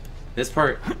 This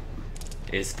part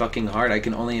is fucking hard. I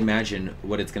can only imagine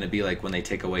what it's going to be like when they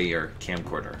take away your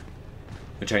camcorder.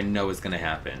 Which I know is going to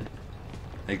happen.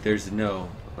 Like, there's no...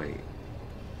 Wait.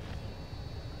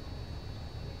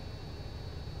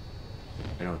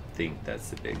 I don't think that's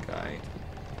the big guy.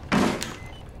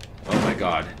 Oh my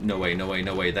god. No way, no way,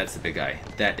 no way. That's a big guy.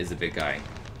 That is a big guy.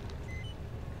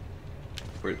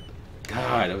 Where...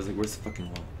 God, I was like, where's the fucking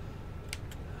wall?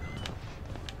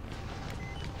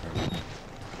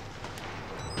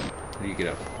 How do you get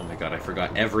up? Oh my god, I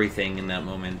forgot everything in that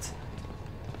moment.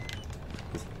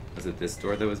 Was it this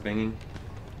door that was banging?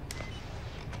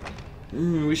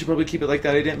 We should probably keep it like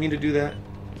that. I didn't mean to do that.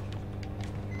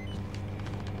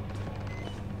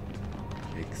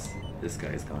 Yikes. This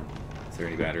guy's gone. Is there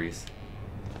any batteries?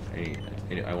 I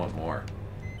want more.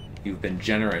 You've been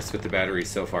generous with the batteries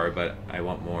so far, but I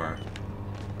want more.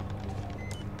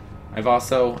 I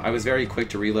was very quick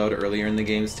to reload earlier in the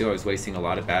games too. I was wasting a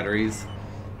lot of batteries.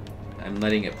 I'm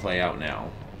letting it play out now.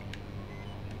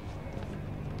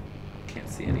 Can't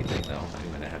see anything though.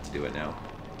 I'm gonna have to do it now.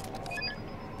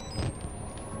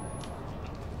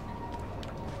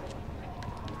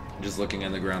 I'm just looking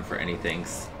on the ground for anything.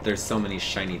 There's so many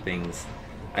shiny things.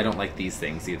 I don't like these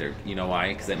things either. You know why?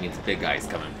 Because that means big guy's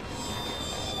coming.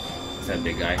 Was that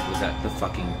big guy? Was that the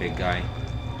fucking big guy?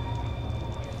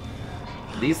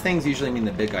 These things usually mean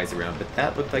the big guy's around, but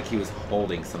that looked like he was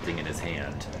holding something in his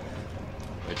hand,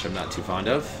 which I'm not too fond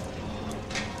of.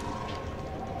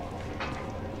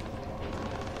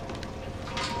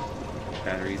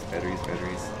 Batteries, batteries,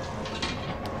 batteries.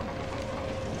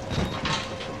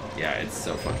 Yeah, it's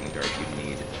so fucking dark. You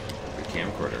need your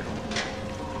camcorder.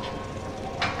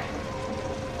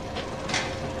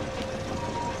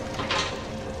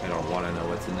 I don't want to know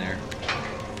what's in there.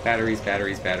 Batteries,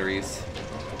 batteries, batteries.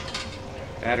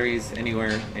 Batteries,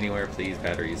 anywhere, anywhere, please,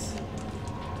 batteries.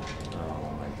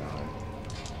 Oh my god.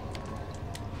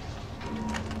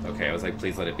 Okay, I was like,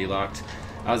 please let it be locked.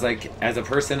 I was like, as a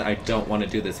person, I don't want to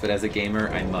do this, but as a gamer,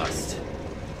 I must.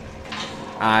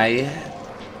 I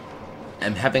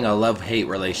am having a love-hate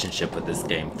relationship with this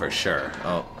game, for sure.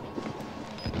 Oh.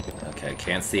 Okay, I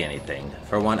can't see anything.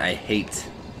 For one, I hate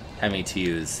having to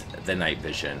use the night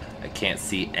vision. I can't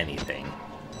see anything.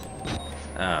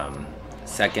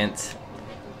 Second,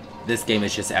 this game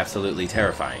is just absolutely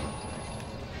terrifying.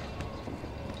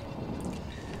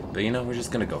 But you know, we're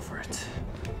just gonna go for it.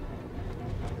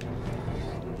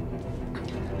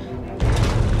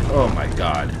 Oh my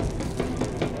god.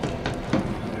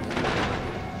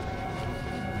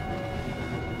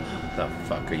 The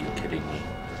fuck, are you kidding me?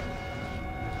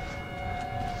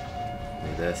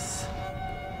 Give me this.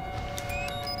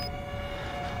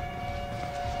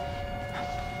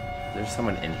 There's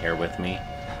someone in here with me.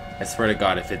 I swear to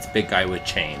god, if it's big guy with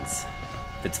chains.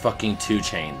 If it's fucking 2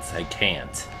 chains, I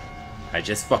can't. I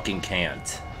just fucking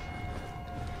can't.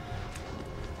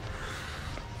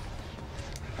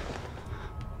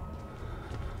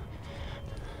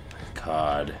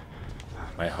 God.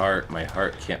 My heart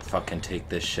can't fucking take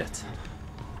this shit.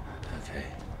 Okay.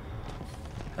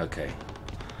 Okay.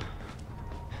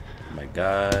 Oh my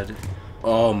god.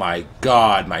 Oh my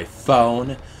god, my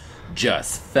phone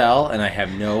just fell, and I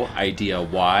have no idea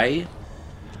why,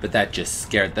 but that just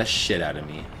scared the shit out of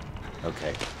me.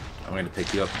 Okay, I'm gonna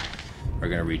pick you up. We're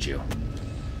gonna read you,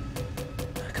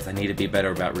 because I need to be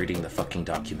better about reading the fucking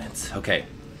documents. Okay,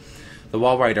 the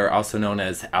Wall Rider, also known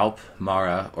as Alp,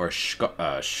 Mara, or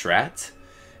Shrat,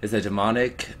 is a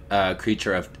demonic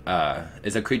creature of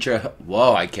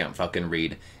whoa, I can't fucking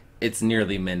read. It's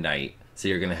nearly midnight, so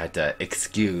you're gonna have to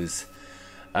excuse.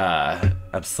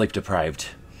 I'm sleep deprived.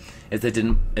 Is a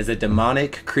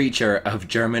demonic creature of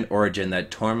German origin that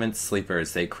torments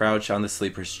sleepers. They crouch on the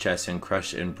sleeper's chest and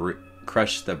crush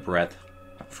the breath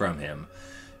from him.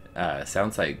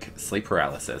 Sounds like sleep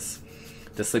paralysis.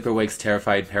 The sleeper wakes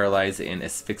terrified, paralyzed, and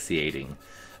asphyxiating.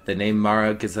 The name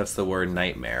Mara gives us the word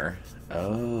nightmare.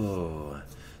 Oh.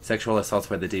 Sexual assaults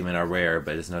by the demon are rare,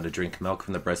 but is known to drink milk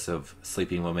from the breasts of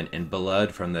sleeping women and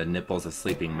blood from the nipples of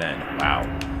sleeping men.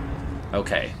 Wow.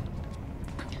 Okay.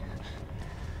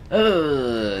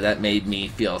 That made me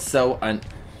feel so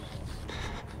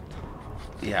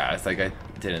yeah, it's like I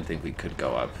didn't think we could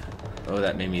go up. Oh,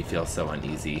 that made me feel so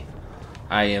uneasy.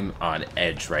 I am on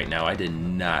edge right now. I did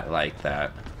not like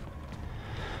that.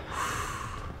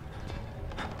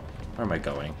 Where am I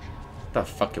going? Where the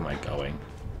fuck am I going?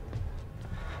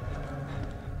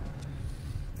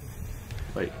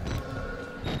 Wait.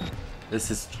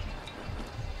 This is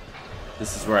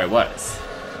where I was.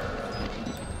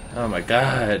 Oh my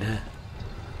god.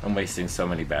 I'm wasting so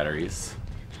many batteries.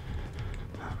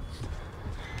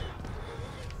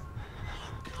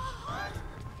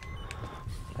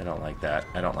 I don't like that.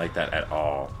 I don't like that at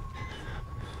all.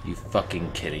 You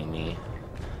fucking kidding me?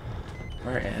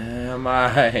 Where am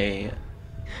I?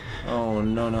 Oh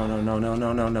no no no no no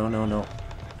no no no no no.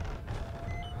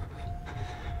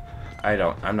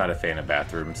 I'm not a fan of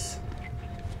bathrooms.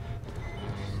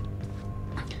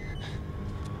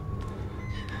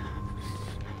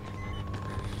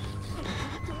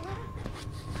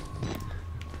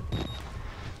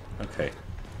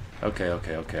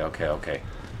 Okay.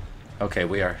 Okay,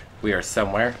 we are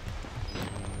somewhere.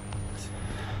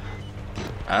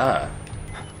 Ah.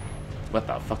 What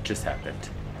the fuck just happened?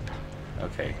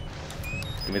 Okay.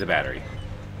 Give me the battery.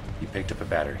 You picked up a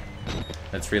battery.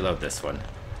 Let's reload this one.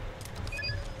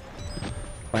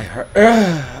 My heart...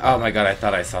 Oh my god, I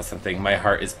thought I saw something. My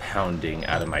heart is pounding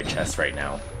out of my chest right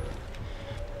now.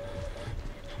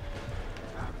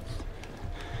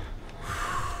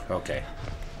 Okay.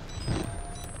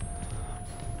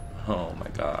 Oh my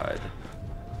god.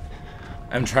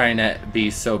 I'm trying to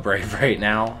be so brave right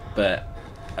now, but...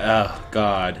 Oh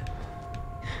god.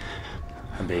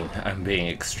 I'm being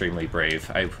extremely brave.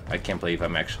 I can't believe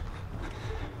I'm actually...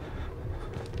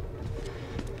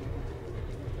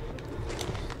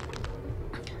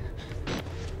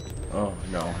 Oh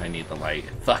no, I need the light.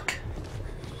 Fuck.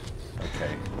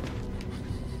 Okay.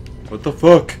 What the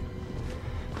fuck?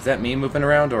 Is that me moving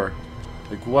around or...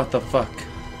 Like, what the fuck?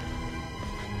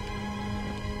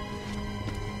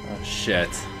 Oh shit.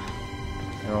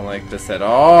 I don't like this at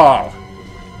all!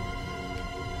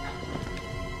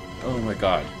 Oh my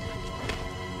god.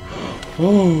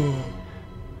 Oh.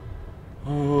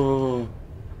 Oh.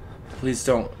 Please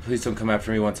don't come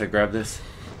after me once I grab this.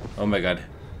 Oh my god.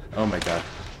 Oh my god.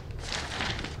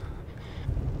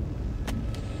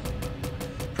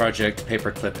 Project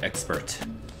Paperclip Expert.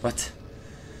 What?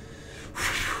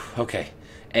 Okay.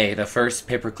 A. The first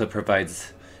paperclip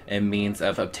provides a means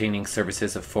of obtaining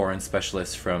services of foreign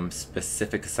specialists from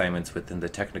specific assignments within the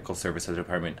Technical Services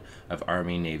Department of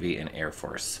Army, Navy, and Air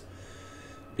Force.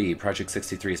 B. Project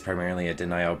 63 is primarily a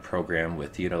denial program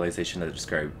with the utilization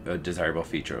of desirable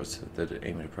features. The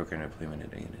aim of the program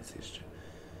implemented in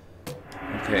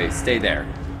Okay, stay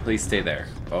there. Please stay there.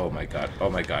 Oh my god. Oh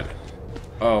my god.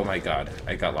 Oh my god.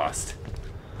 I got lost.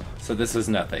 So this was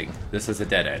nothing. This was a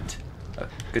dead end.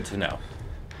 Good to know.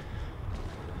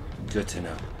 Good to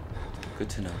know. Good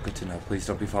to know. Good to know. Please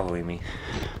don't be following me.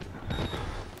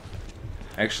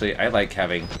 Actually, I like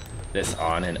having this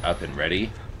on and up and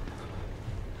ready.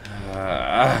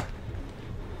 I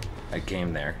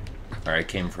came there. Or I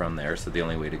came from there, so the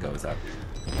only way to go is up.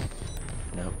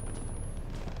 Nope.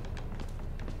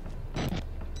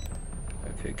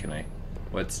 Okay, can I...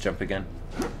 Let's jump again.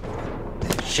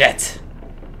 Shit!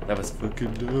 That was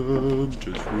fucking dumb.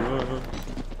 Just run.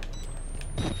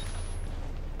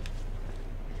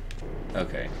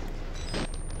 Okay.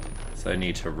 So I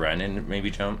need to run and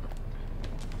maybe jump?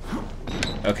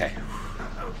 Okay.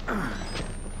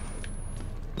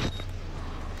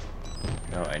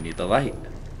 No, I need the light.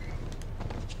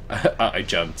 I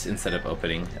jumped instead of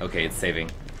opening. Okay, it's saving.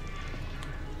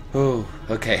 Oh,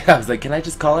 okay. I was like, can I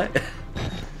just call it?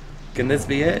 Can this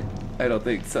be it? I don't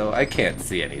think so. I can't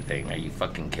see anything. Are you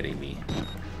fucking kidding me?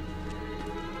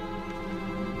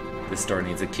 This door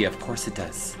needs a key. Of course it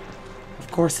does. Of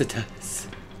course it does.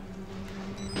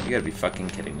 You gotta be fucking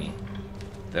kidding me.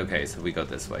 Okay, so we go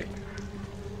this way.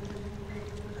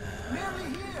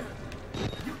 Nearly here.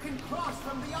 You can cross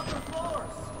from the upper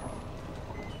floors.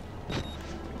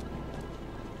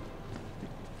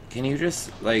 Can you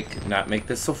just, like, not make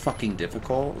this so fucking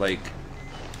difficult? Like...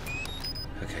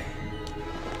 Okay.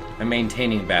 I'm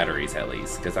maintaining batteries, at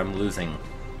least, because I'm losing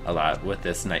a lot with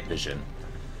this night vision.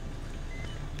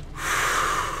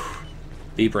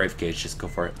 Be brave, Kaige. Just go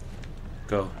for it.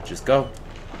 Go. Just go.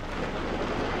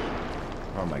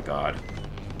 Oh my god.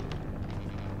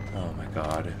 Oh my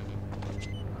god.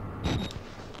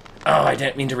 Oh, I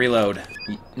didn't mean to reload.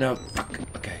 No, fuck.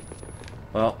 Okay.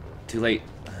 Well, too late.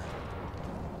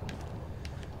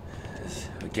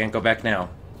 We can't go back now.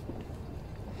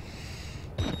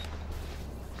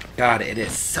 God, it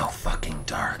is so fucking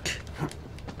dark.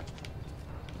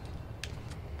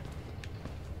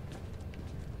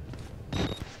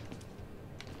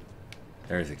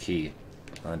 There's a key.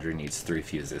 Laundry needs 3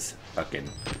 fuses. Fucking...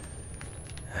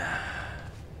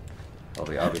 Well,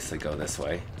 we obviously go this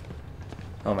way.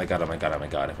 Oh my god, oh my god, oh my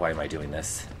god. Why am I doing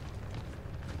this?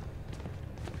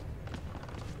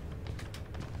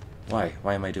 Why?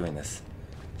 Why am I doing this?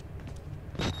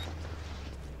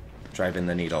 Drive in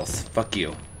the needles. Fuck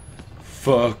you.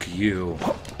 Fuck you.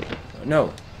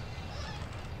 No.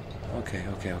 Okay,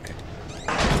 okay, okay.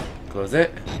 Close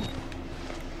it.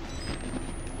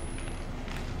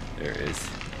 There it is.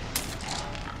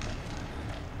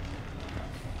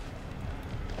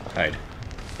 Hide.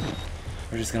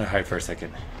 We're just gonna hide for a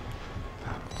second.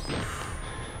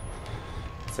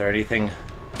 Is there anything?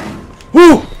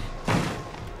 Woo!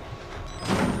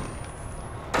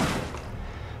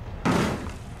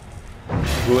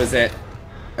 Who is it?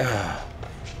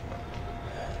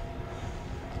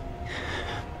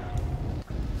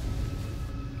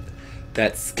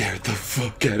 That scared the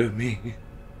fuck out of me.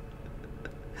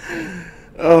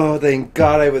 Oh, thank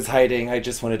God I was hiding. I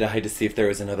just wanted to hide to see if there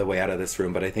was another way out of this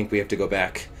room, but I think we have to go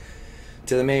back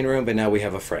to the main room, but now we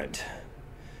have a friend.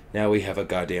 Now we have a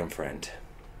goddamn friend.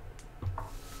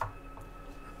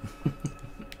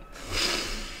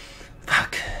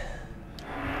 Fuck.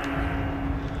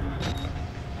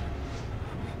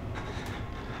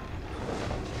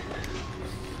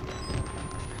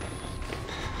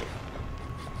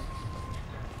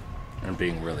 I'm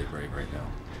being really brave right now.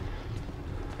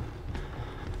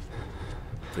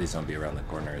 Please don't be around the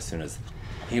corner as soon as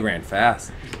he ran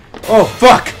fast. Oh,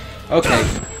 fuck! Okay.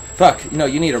 Fuck. No,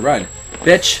 you need to run.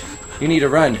 Bitch! You need to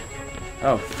run.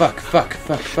 Oh, fuck, fuck,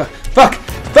 fuck, fuck, fuck!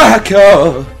 Fuck!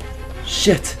 Oh!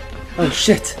 Shit! Oh,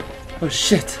 shit! Oh,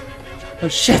 shit! Oh,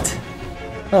 shit!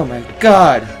 Oh, my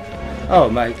God! Oh,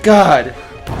 my God!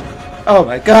 Oh,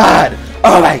 my God!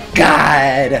 Oh, my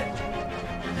God!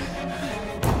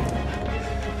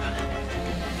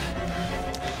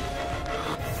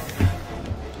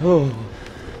 Oh.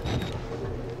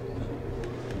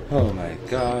 Oh my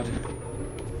God.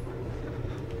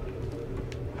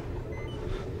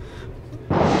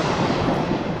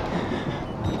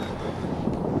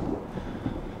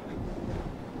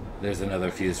 There's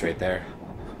another fuse right there.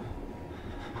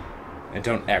 I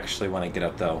don't actually want to get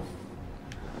up though.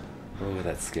 Oh,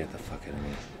 that scared the fuck out of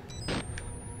me.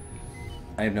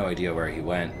 I have no idea where he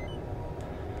went.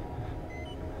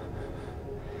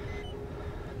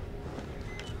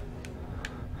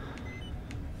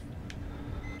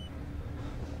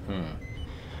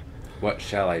 What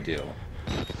shall I do?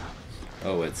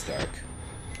 Oh, it's dark.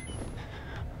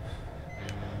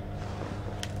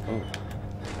 Oh.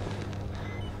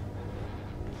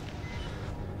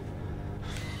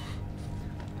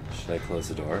 Should I close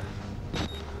the door?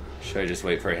 Should I just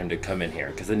wait for him to come in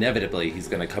here? Because inevitably he's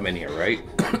gonna come in here, right?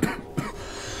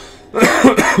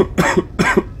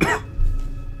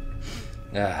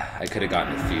 I could have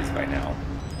gotten the fuse by now.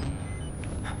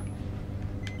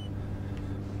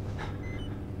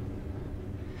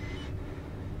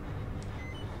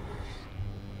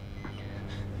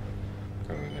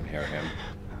 Hear him.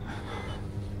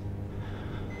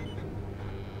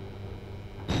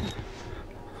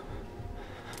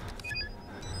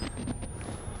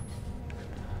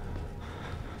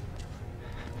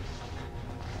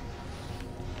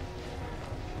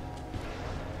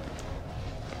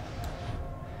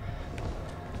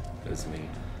 That's me.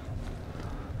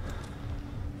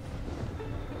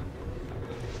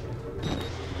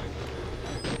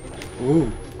 Ooh.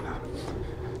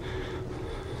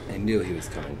 I knew he was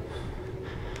coming.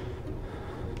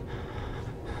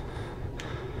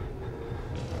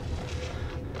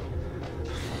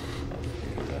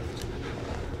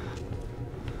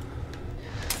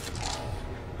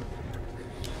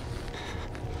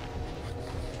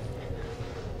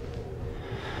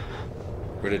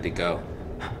 Where did he go?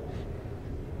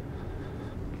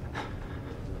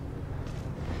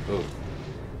 Oh.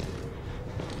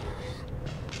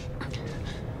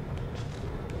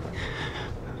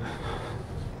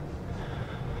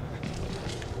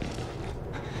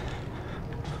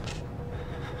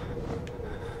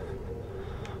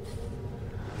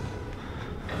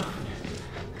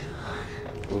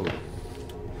 Ooh.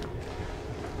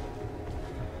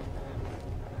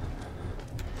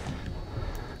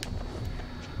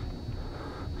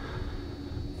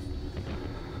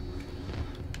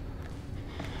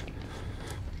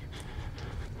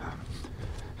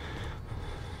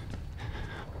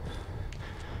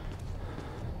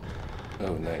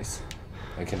 Oh, nice.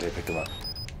 Why can't I pick them up?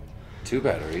 2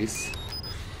 batteries.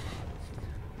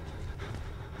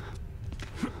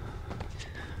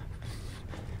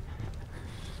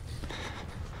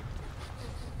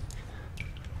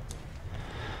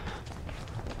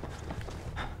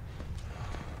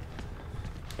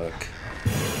 Fuck.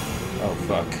 Oh,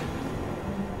 fuck.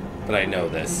 But I know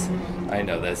this. I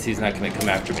know this. He's not gonna come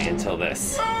after me until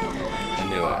this. I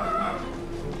knew it.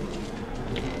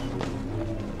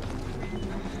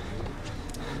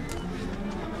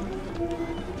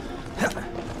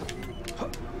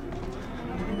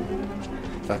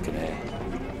 Fucking A.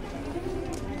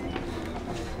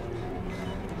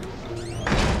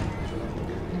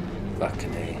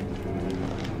 Fucking A.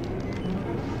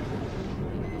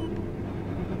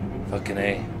 Fucking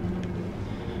A.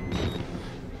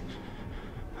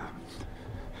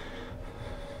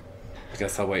 I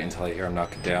guess I'll wait until I hear him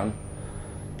knock it down.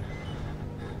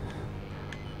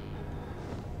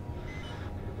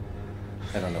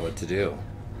 I don't know what to do.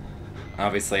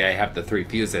 Obviously, I have the 3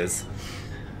 fuses.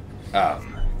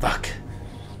 Fuck.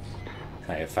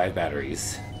 I have 5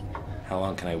 batteries. How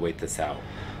long can I wait this out?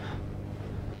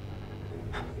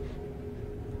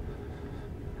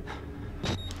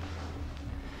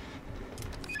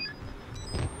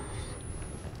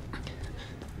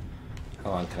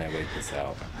 How long can I wait this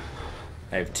out?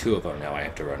 I have 2 of them now I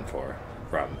have to run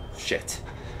from. Shit.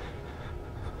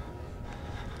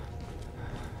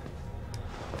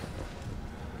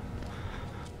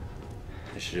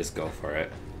 I should just go for it.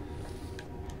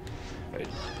 Wait.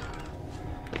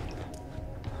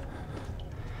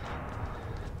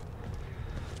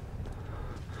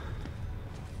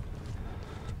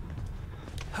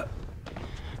 I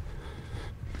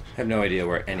have no idea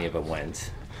where any of them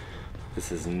went. This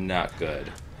is not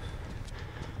good.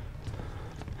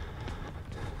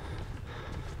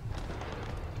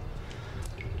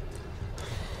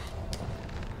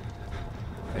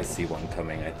 I see one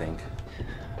coming, I think.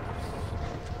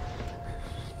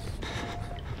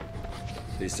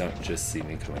 Please don't just see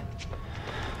me coming.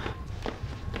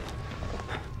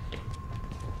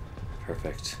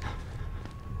 Perfect.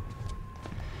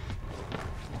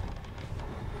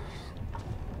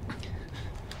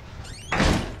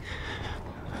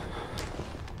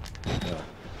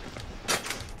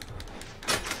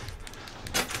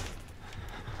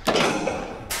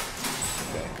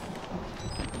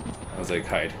 Like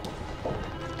hide.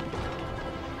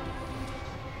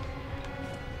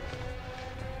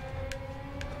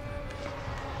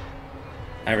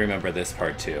 I remember this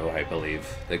part too, I believe.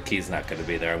 The key's not going to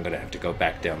be there. I'm going to have to go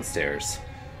back downstairs.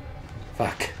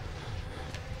 Fuck.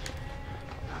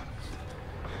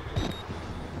 I'm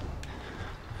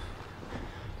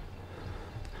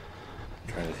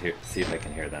trying to see if I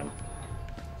can hear them.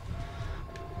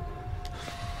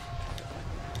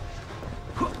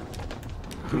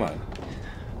 Come on.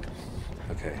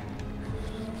 Okay.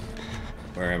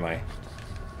 Where am I?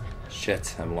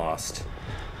 Shit, I'm lost.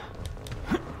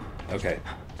 Okay.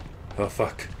 Oh,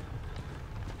 fuck.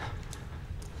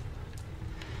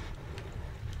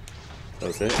 That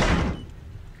was it?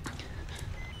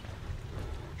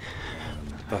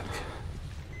 Fuck.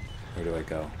 Where do I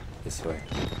go? This way.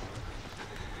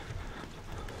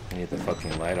 I need the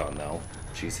fucking light on, though.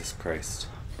 Jesus Christ.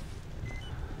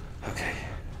 Okay.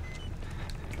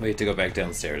 We have to go back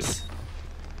downstairs.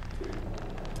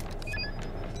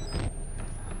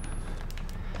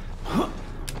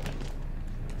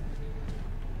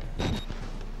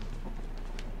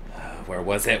 Where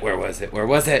was it? Where was it? Where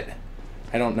was it?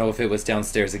 I don't know if it was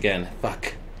downstairs again.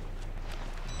 Fuck.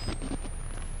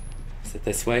 Is it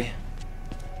this way?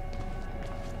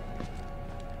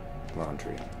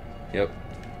 Laundry. Yep.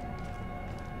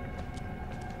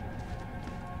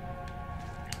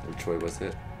 Which way was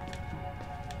it?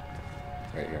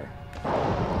 Right here.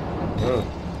 Oh.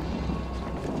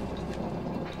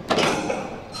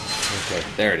 Okay,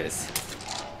 there it is.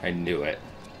 I knew it.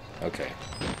 Okay.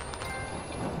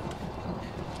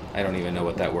 I don't even know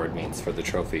what that word means for the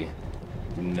trophy.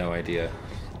 No idea.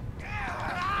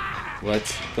 What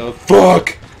the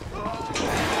fuck?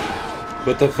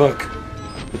 What the fuck?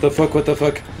 What the fuck? What the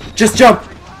fuck? Just jump!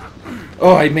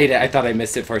 Oh, I made it. I thought I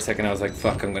missed it for a second. I was like,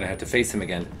 fuck, I'm gonna have to face him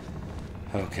again.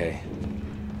 Okay.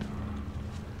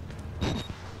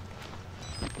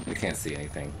 I can't see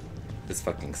anything. This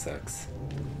fucking sucks.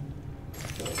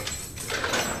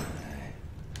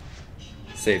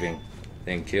 Saving.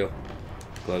 Thank you.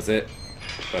 Close it.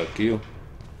 Fuck you.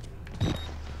 How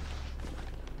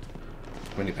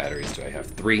many batteries do I have?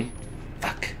 3?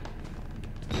 Fuck.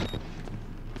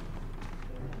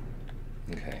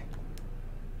 Okay.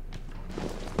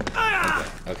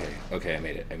 Okay, I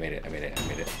made it. I made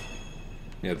it.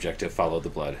 New objective, follow the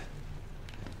blood.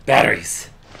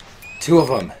 Batteries! 2 of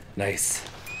them. Nice.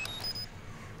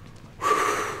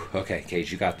 Okay,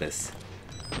 Kaige, you got this.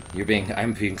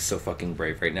 I'm being so fucking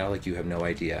brave right now, like you have no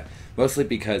idea. Mostly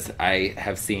because I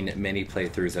have seen many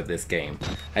playthroughs of this game.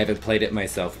 I haven't played it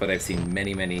myself, but I've seen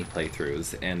many, many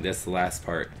playthroughs, and this last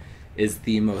part is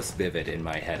the most vivid in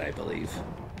my head, I believe.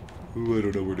 Ooh, I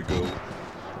don't know where to go.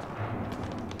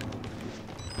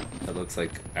 That looks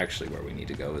like actually where we need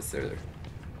to go. Is there...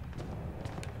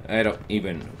 I don't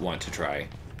even want to try.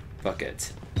 Fuck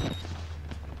it.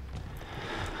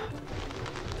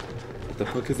 What the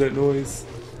fuck is that noise?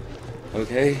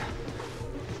 Okay.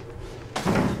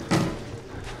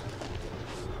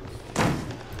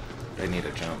 I need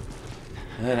a jump.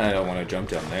 And I don't want to jump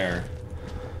down there.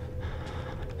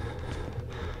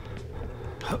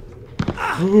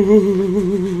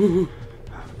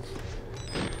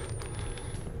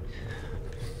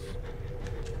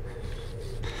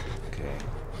 Okay.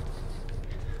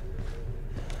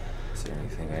 Is there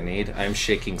anything I need? I'm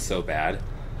shaking so bad.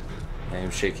 I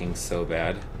am shaking so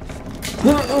bad.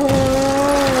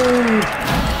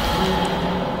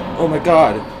 Oh my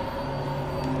god.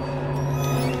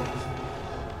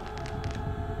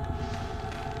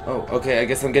 Oh, okay, I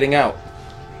guess I'm getting out.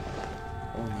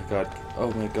 Oh my god.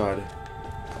 Oh my god.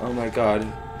 Oh my god.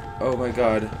 Oh my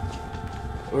god.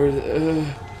 Where? Ooh.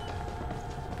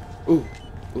 Ooh,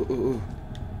 ooh, ooh.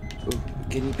 Ooh.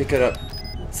 Can you pick it up?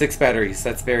 6 batteries.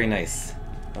 That's very nice.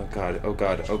 Oh god. Oh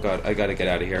god. Oh god. I gotta get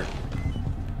out of here.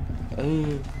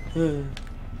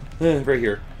 Right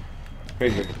here.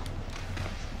 Right here.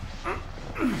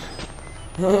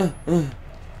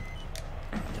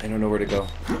 I don't know where to go.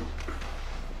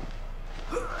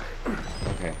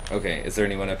 Okay. Okay. Is there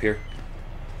anyone up here?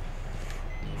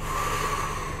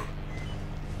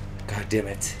 God damn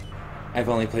it. I've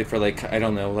only played for like, I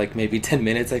don't know, like maybe 10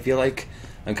 minutes, I feel like.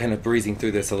 I'm kind of breezing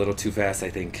through this a little too fast, I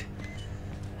think.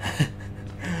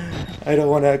 I don't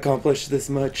want to accomplish this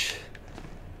much.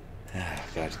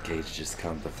 God, Kaige, just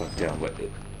calm the fuck down. What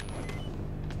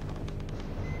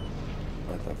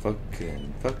the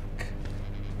fucking fuck?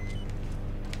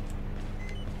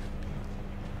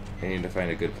 I need to find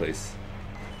a good place.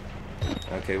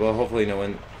 Okay, well, hopefully no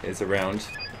one is around.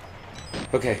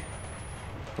 Okay.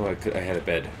 Oh, I had a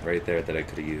bed right there that I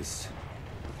could have used.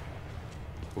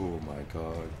 Oh my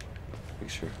god. Make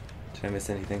sure. Did I miss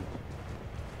anything?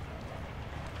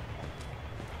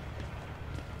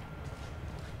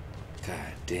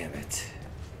 God damn it.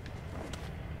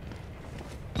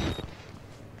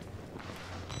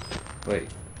 Wait.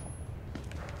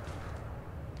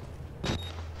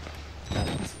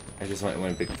 I just went in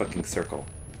one big fucking circle.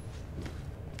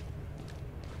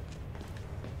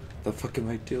 The fuck am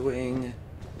I doing?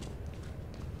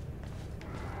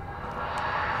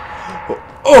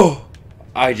 Oh!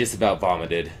 I just about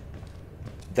vomited.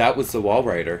 That was the wall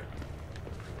rider.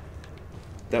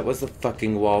 That was the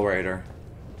fucking wall rider.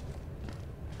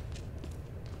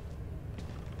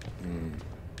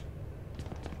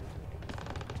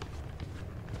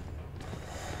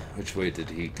 Which way did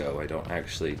he go? I don't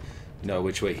actually know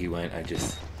which way he went. I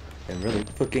just am really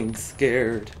fucking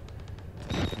scared.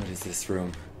 What is this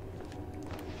room?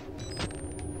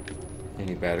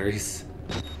 Any batteries?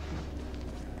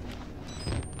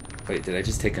 Wait, did I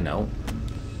just take a note?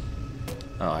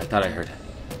 Oh, I thought I heard.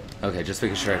 Okay, just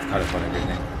making sure I've caught up on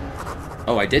everything.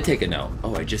 Oh, I did take a note.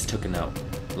 Oh, I just took a note.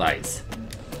 Lies.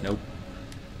 Nope.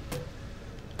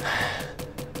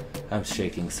 I'm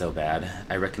shaking so bad.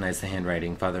 I recognize the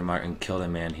handwriting. Father Martin killed a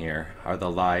man here. Are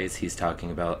the lies he's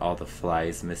talking about all the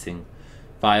files missing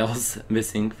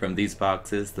from these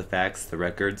boxes, the facts, the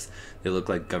records? They look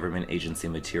like government agency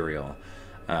material.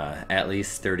 At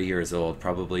least 30 years old,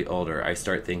 probably older. I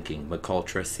start thinking,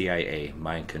 McUltra, CIA,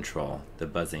 mind control. The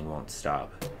buzzing won't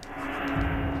stop.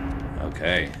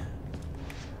 Okay.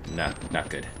 Not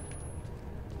good.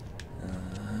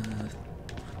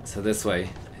 So this way,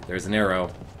 there's an arrow.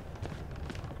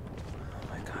 Oh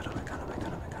my god, oh my god, oh my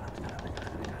god, oh my god, oh my god,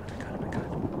 oh my god, oh my god, oh my god,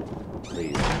 oh my god.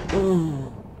 Please. Oh.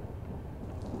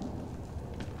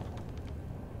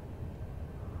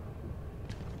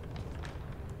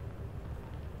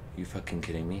 You fucking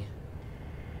kidding me?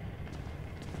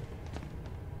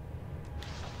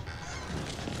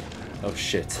 Oh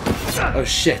shit. Oh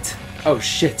shit. Oh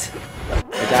shit. I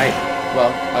died.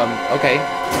 Well, okay.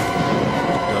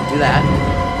 Don't do that.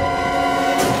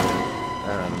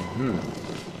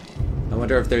 I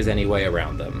wonder if there's any way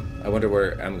around them. I wonder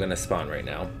where I'm gonna spawn right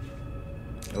now.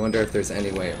 I wonder if there's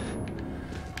any way.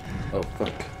 Oh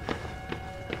fuck.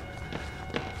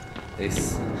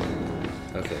 Ace.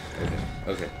 Okay.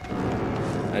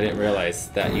 I didn't realize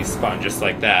that you spawn just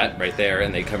like that, right there,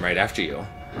 and they come right after you.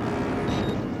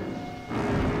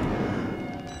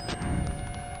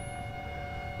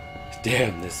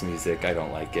 Damn, this music, I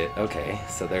don't like it. Okay,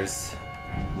 so there's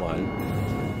one.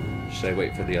 Should I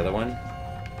wait for the other one?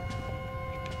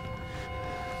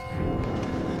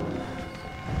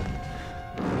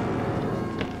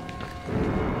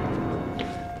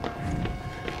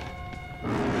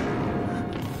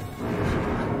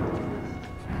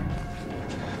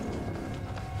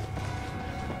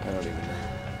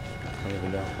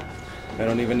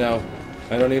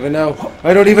 I don't even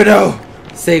know.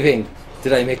 Saving.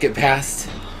 Did I make it past?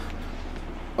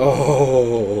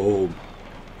 Oh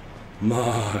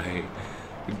my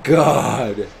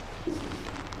god.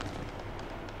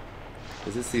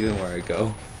 Is this even where I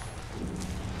go?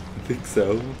 I think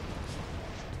so.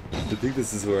 I think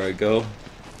this is where I go.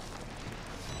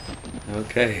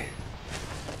 Okay.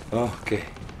 Okay.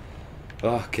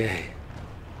 Oh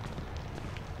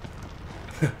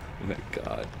my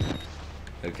god.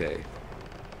 Okay.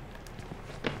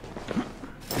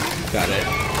 Got it.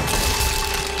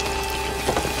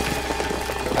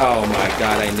 Oh my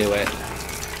god, I knew it.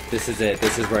 This is it.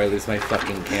 This is where I lose my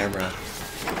fucking camera.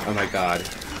 Oh my god.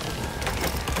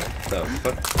 The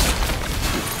fuck?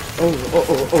 Oh.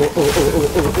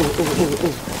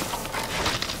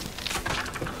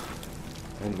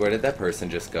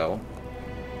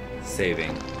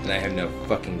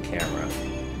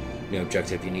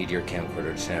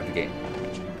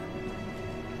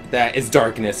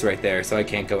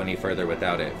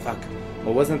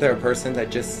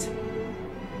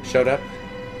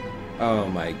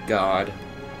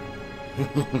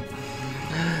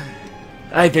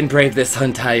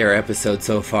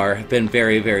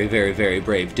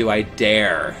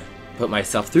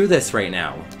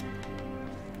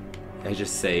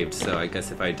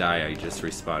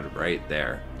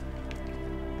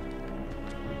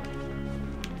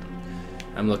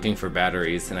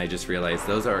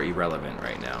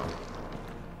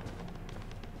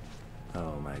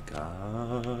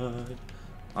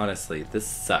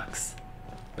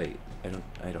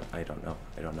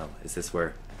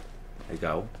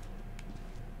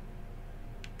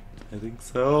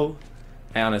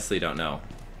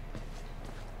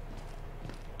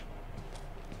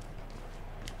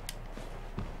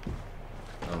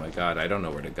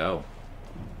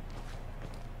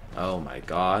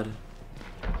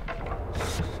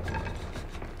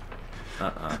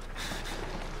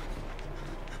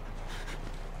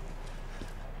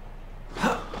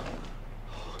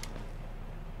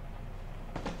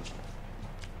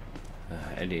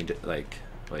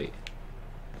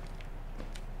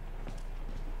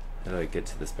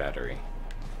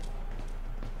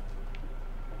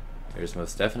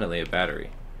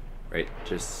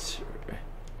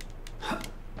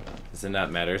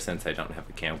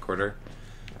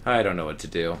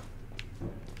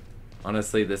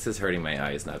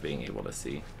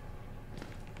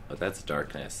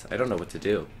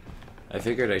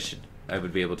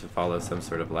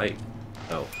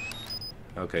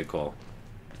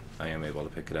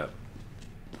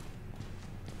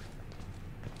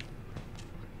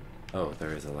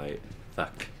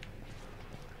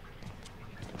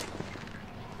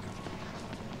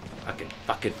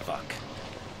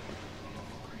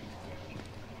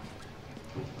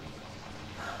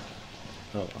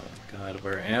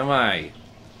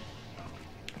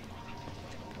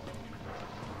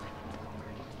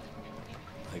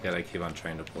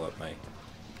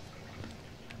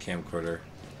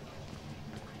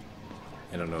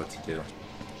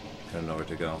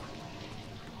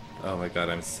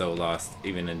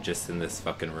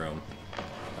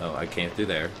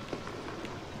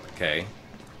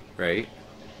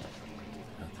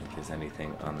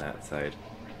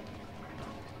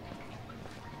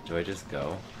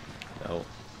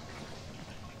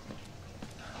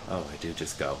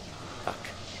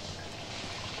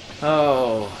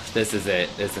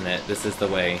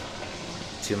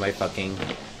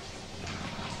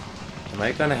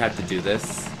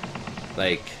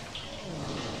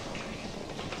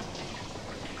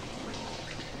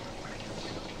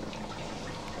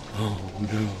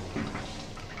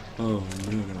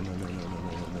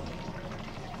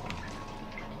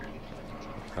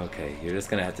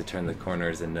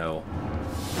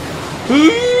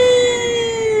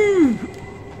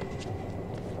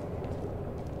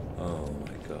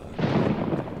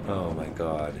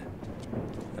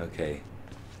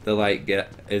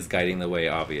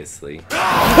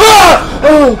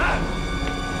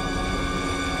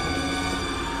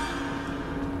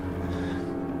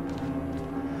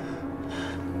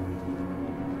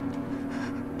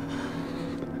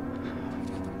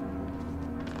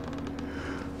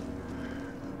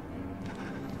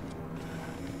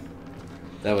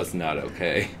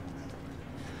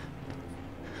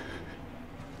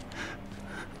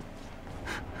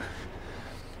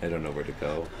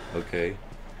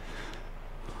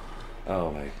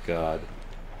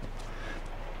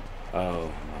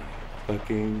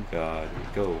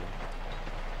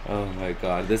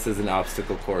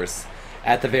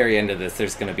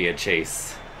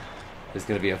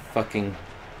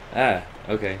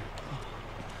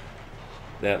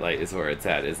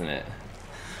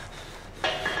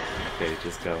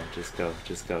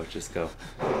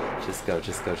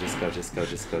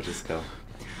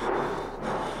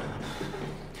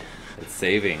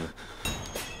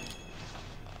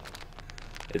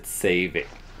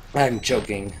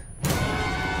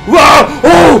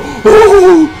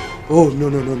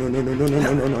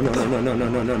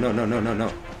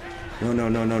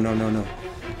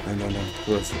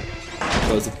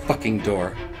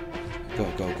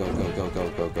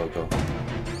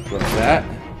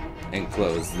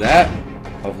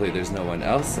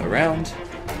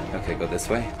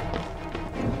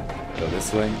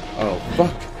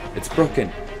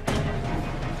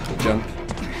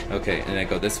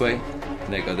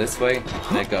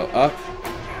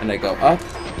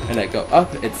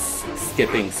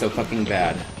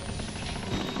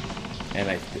 And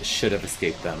I should have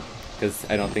escaped them, because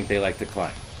I don't think they like to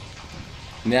climb.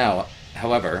 Now,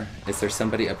 however, is there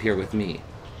somebody up here with me?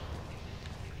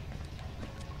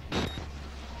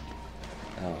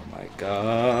 Oh my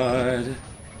god.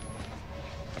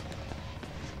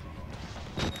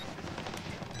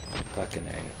 Fucking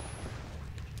A.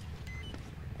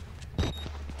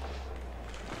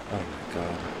 Oh my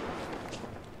god.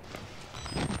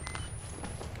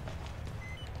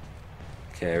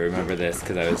 Okay, I remember this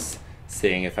because I was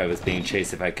seeing if I was being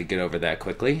chased, if I could get over that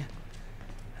quickly.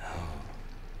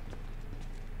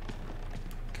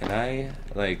 Can I,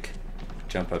 like,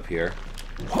 jump up here?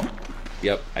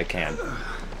 Yep, I can.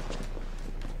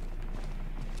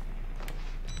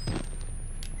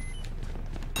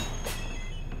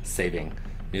 Saving.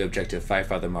 New objective, find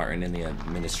Father Martin in the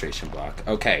administration block.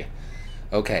 Okay.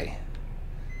 Okay.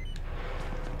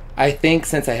 I think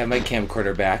since I have my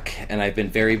camcorder back, and I've been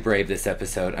very brave this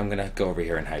episode, I'm gonna go over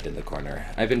here and hide in the corner.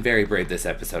 I've been very brave this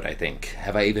episode, I think.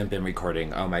 Have I even been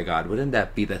recording? Oh my god, wouldn't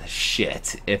that be the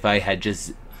shit if I had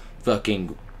just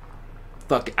fucking...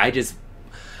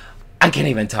 I can't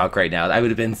even talk right now. I would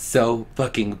have been so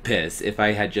fucking pissed if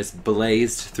I had just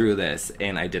blazed through this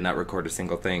and I did not record a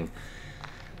single thing.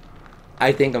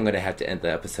 I think I'm going to have to end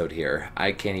the episode here.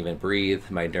 I can't even breathe.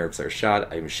 My nerves are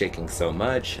shot. I'm shaking so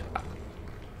much.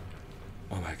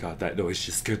 Oh my god, that noise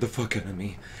just scared the fuck out of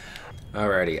me.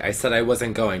 Alrighty, I said I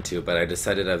wasn't going to, but I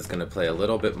decided I was going to play a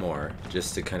little bit more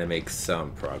just to kind of make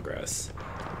some progress.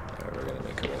 Alright, we're going to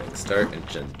make a running start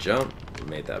and jump. We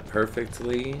made that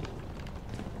perfectly.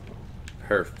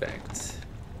 Perfect.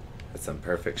 That's some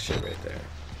perfect shit right there.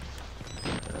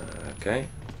 Okay.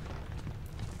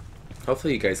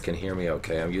 Hopefully you guys can hear me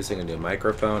okay. I'm using a new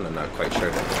microphone. I'm not quite sure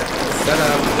the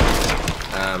setup.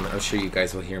 I'm sure you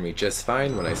guys will hear me just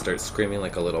fine when I start screaming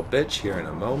like a little bitch here in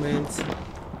a moment.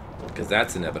 Because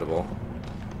that's inevitable.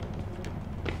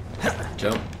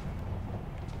 Jump.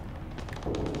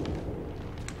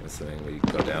 Assuming we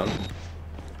go down.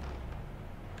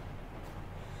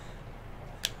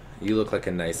 You look like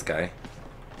a nice guy.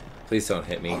 Please don't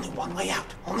hit me. Only one way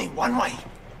out. Only one way.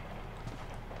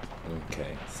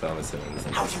 Okay, so I'm assuming he's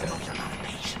a How nice do you guy. know you're not a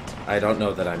patient? I don't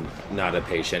know that I'm not a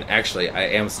patient. Actually, I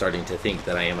am starting to think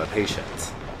that I am a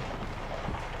patient.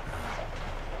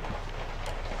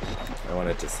 I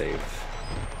wanted to save,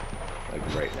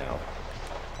 like, right now.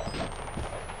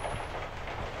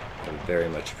 I very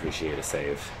much appreciate a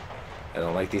save. I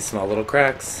don't like these small little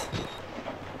cracks.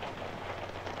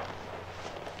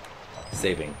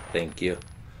 Saving, thank you.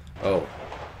 Oh,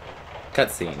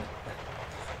 cutscene.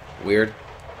 Weird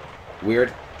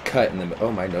cut in the...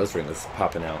 Oh, my nose ring is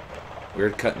popping out.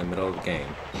 Weird cut in the middle of the game.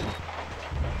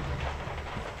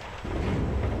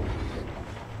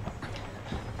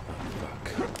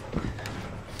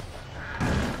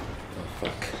 Oh,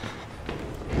 fuck.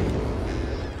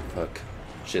 Fuck.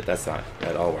 Shit, that's not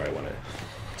at all where I wanted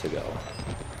to go.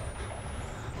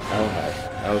 Oh, hi.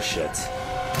 Oh, shit.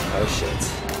 Oh,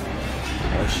 shit.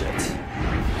 Oh, shit.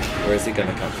 Where is he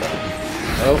gonna come from?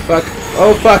 Oh, fuck.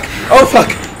 Oh, fuck. Oh, fuck.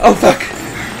 Oh, fuck.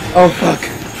 Oh, fuck.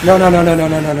 No, no, no, no, no,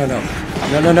 no, no, no, no.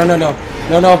 No, no, no, no, no.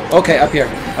 No, no. Okay, up here.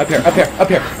 Up here, up here, up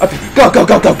here, up here. Go, go,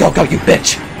 go, go, go, go, you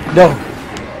bitch. No.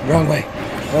 Wrong way.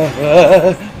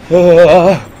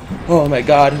 Oh, my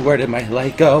God. Where did my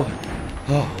light go?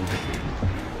 Oh.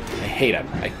 I hate him.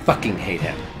 I fucking hate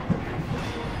him.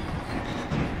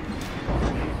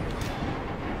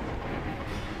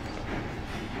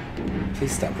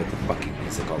 Please stop with the fucking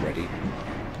music already.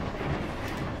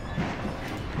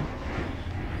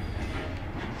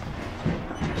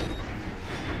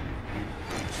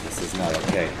 This is not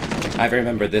okay. I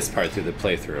remember this part through the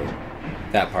playthrough.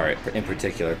 That part, in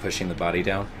particular, pushing the body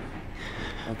down.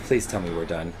 Oh, please tell me we're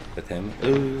done with him.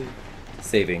 Ooh.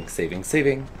 Saving, saving,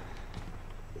 saving.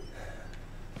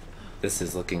 This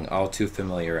is looking all too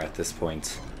familiar at this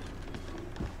point.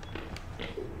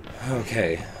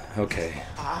 Okay, okay.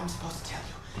 I'm supposed to tell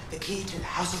you, the key to the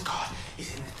house of God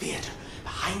is in the theater,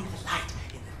 behind the light.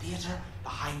 In the theater,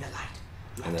 behind the light.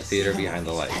 You In have the to theater see the behind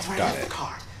the movies. light. That's where Got I left it. the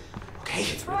card. Okay?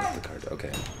 That's where I left the card.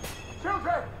 Okay.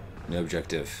 Children, New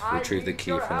objective. I Retrieve the need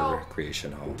key your from the help.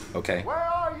 recreation hall. Okay. where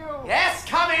are you? Yes,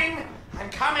 coming! I'm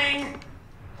coming!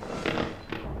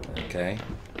 Okay.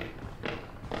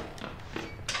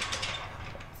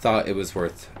 Thought it was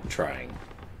worth trying.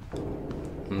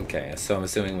 Okay, so I'm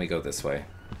assuming we go this way.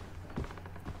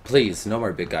 Please, no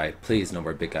more big guy. Please, no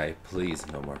more big guy. Please,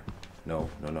 no more. No,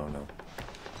 no, no, no.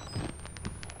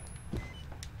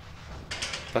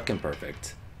 Fucking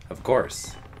perfect. Of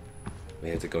course. We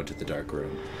have to go to the dark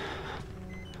room.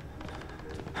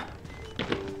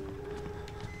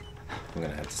 I'm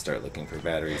gonna have to start looking for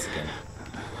batteries again.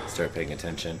 Start paying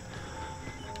attention.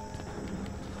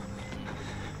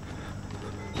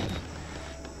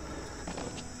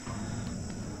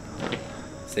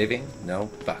 Saving? No?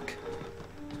 Fuck.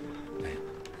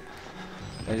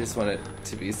 I just want it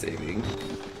to be saving.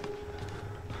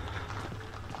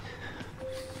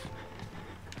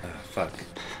 Fuck.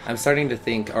 I'm starting to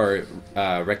think or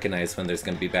recognize when there's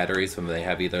going to be batteries when they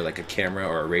have either like a camera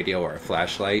or a radio or a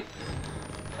flashlight.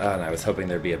 And I was hoping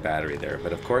there'd be a battery there,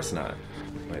 but of course not.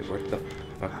 Wait, where the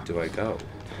fuck do I go?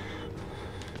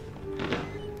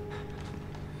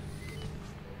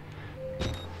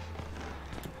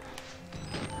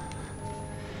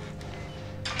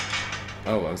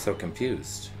 Oh, I'm so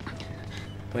confused.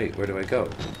 Wait, where do I go?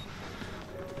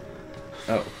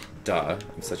 Oh, duh.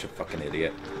 I'm such a fucking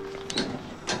idiot.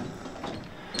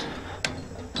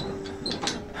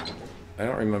 I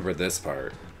don't remember this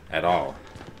part at all.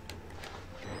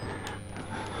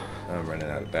 I'm running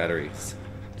out of batteries.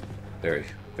 Very,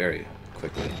 very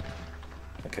quickly.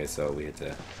 Okay, so we had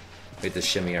to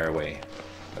shimmy our way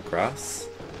across.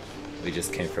 We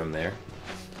just came from there.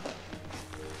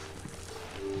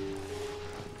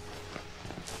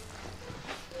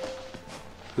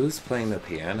 Who's playing the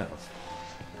piano?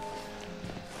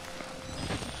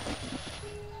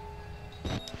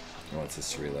 He wants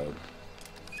us to reload.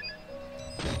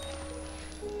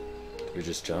 Did we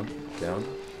just jump down?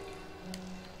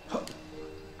 Oh.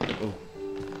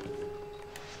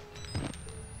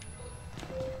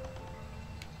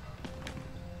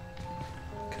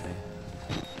 Okay.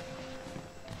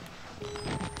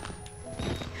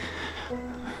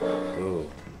 Oh.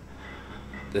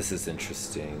 This is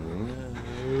interesting.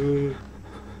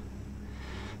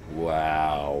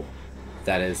 Wow.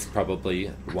 That is probably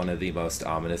one of the most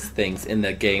ominous things in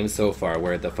the game so far.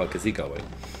 Where the fuck is he going?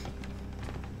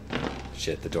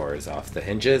 Shit, the door is off the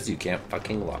hinges. You can't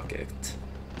fucking lock it.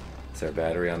 Is there a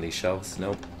battery on these shelves?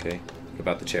 Nope. Okay. What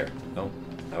about the chair? Nope.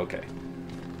 Okay.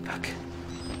 Fuck.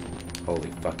 Holy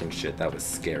fucking shit, that was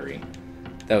scary.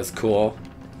 That was cool.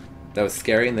 That was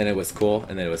scary, and then it was cool,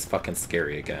 and then it was fucking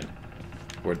scary again.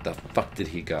 Where the fuck did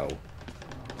he go?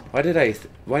 Why did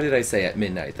I say at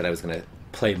midnight that I was gonna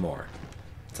play more?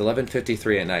 It's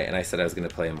 11:53 at night, and I said I was gonna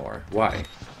play more. Why?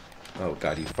 Oh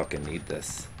god, you fucking need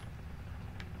this.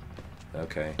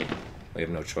 Okay. We have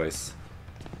no choice.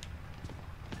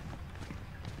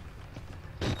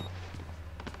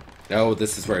 Oh,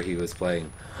 this is where he was playing.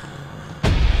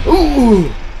 Ooh!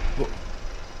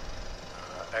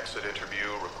 Exit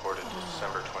interview recorded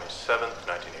December 27th,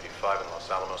 1985 in Los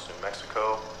Alamos, New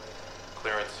Mexico.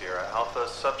 Clearance Sierra Alpha.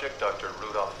 Subject Dr.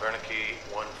 Rudolph Wernicke,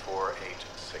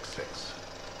 14866.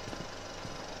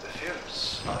 The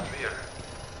films are real.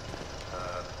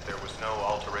 There was no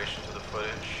alteration to the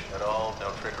footage at all?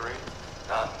 No trickery?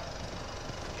 None.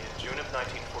 In June of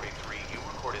 1943, you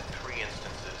recorded 3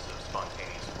 instances of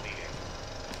spontaneous bleeding.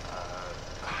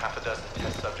 Half a dozen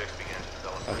test subjects began to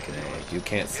develop Fucking brain A, tumors. you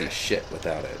can't see shit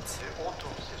without it. The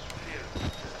autopsies revealed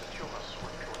that the tumors were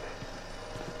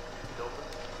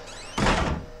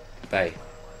clonate. Bye.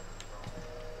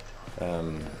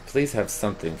 Please have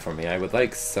something for me. I would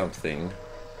like something.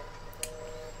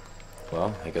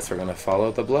 Well, I guess we're gonna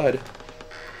follow the blood.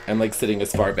 I'm like sitting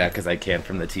as far back as I can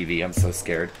from the TV. I'm so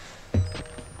scared.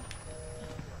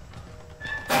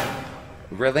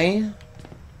 Really?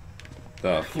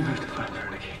 The You need to find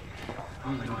Wernicke.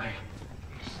 Only way.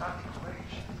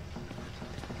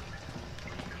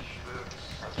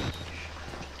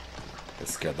 That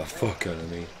scared the fuck out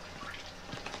of me.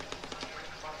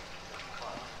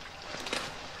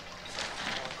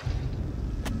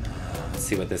 Let's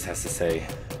see what this has to say.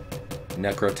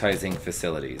 Necrotizing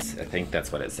facilities. I think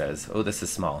that's what it says. Oh, this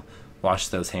is small. Wash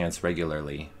those hands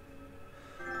regularly.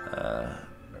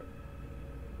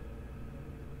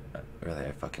 Really,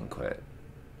 I fucking quit.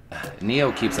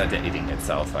 Neo keeps updating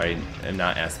itself. I am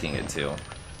not asking it to.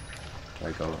 Do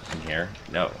I go in here?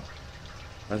 No.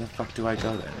 Where the fuck do I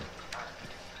go then?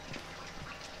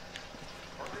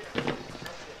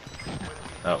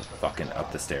 Oh, fucking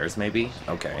up the stairs maybe?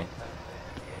 Okay.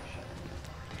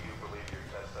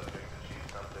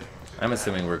 I'm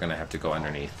assuming we're gonna have to go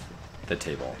underneath the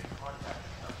table.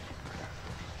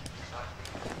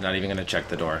 Not even gonna check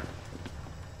the door.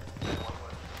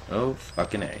 Oh,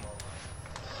 fucking A.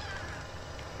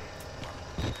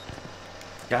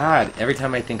 God, every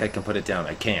time I think I can put it down,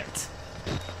 I can't.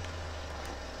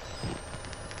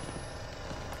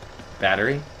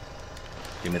 Battery?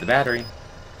 Give me the battery.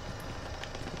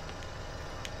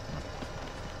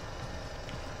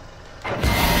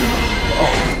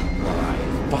 Oh my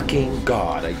fucking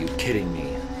god, are you kidding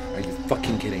me? Are you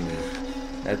fucking kidding me?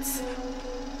 That's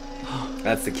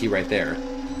the key right there.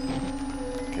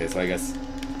 Okay, Okay, so I guess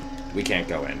we can't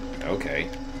go in. Okay.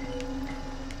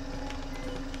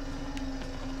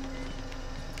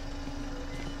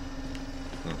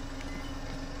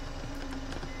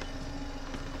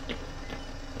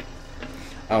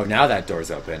 Oh, now that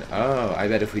door's open. Oh, I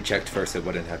bet if we checked first it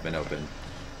wouldn't have been open.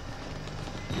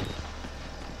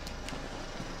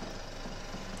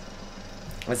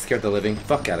 That scared the living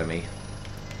fuck out of me.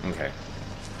 Okay.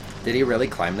 Did he really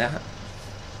climb that?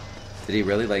 Did he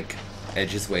really, like,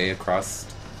 edge his way across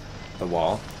the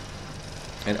wall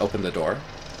and open the door?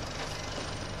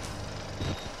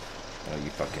 Oh, you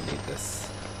fucking need this.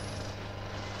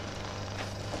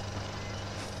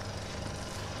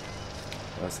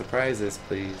 No surprises,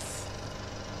 please.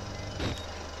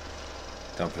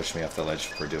 Don't push me off the ledge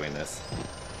for doing this.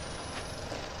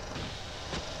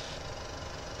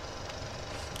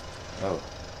 Oh.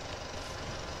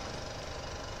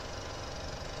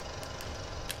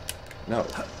 No.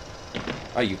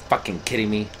 Are you fucking kidding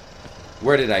me?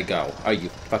 Where did I go? Are you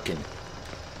fucking...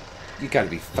 You gotta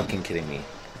be fucking kidding me.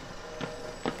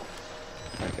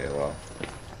 Okay, well.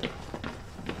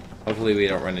 Hopefully we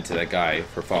don't run into that guy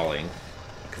for falling.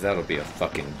 Because that'll be a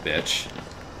fucking bitch.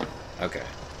 Okay.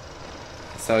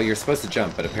 So you're supposed to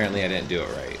jump, but apparently I didn't do it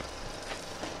right.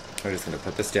 I'm just gonna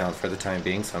put this down for the time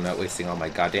being so I'm not wasting all my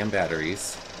goddamn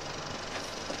batteries.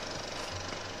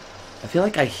 I feel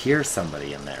like I hear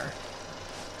somebody in there.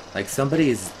 Like somebody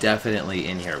is definitely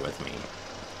in here with me.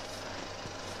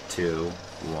 2,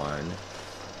 1,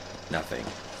 nothing.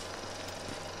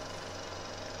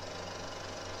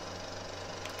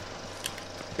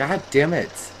 God damn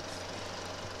it.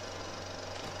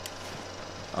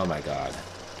 Oh my god.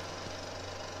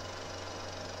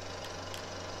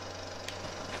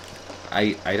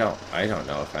 I don't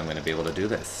know if I'm gonna be able to do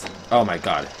this. Oh my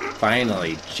god.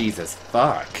 Finally. Jesus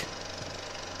fuck.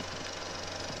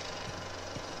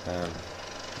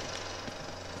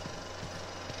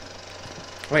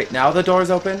 Wait, now the door's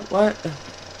open? What?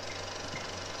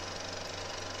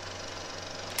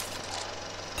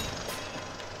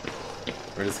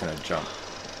 We're just gonna jump.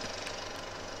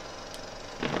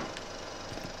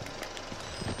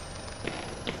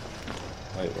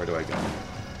 Wait, where do I go?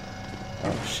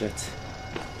 Oh shit.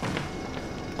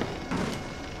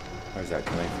 Where's that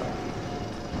coming from?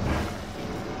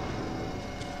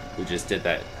 Who just did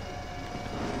that?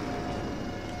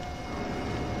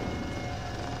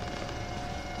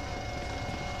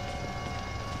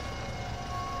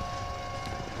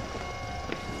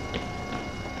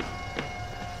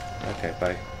 Okay,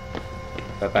 bye.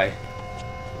 Bye-bye.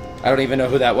 I don't even know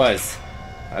who that was.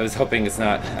 I was hoping it's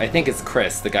not... I think it's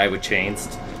Chris, the guy with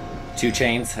chains. 2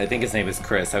 chains. I think his name is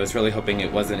Chris. I was really hoping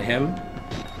it wasn't him.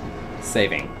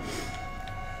 Saving.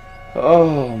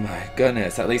 Oh my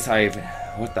goodness. At least I've...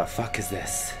 What the fuck is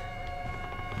this?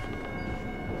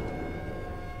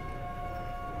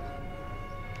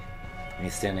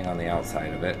 He's standing on the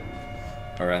outside of it.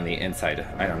 Or on the inside.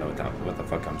 I don't know what the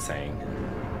fuck I'm saying.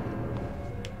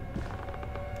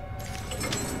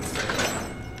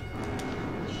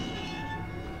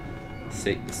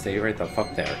 Stay right the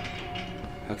fuck there.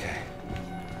 Okay.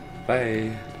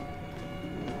 Bye.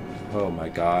 Oh my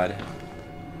god.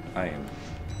 I am...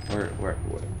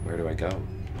 Where do I go?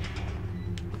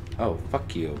 Oh,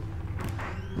 fuck you.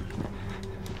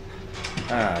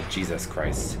 Ah, Jesus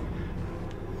Christ.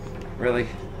 Really?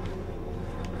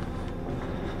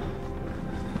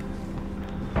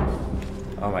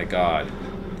 Oh my god.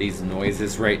 These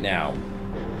noises right now.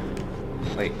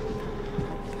 Wait.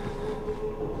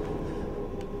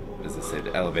 Does it say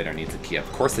the elevator needs a key? Of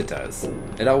course it does.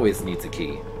 It always needs a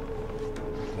key.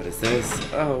 What is this?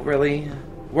 Oh, really?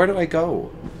 Where do I go?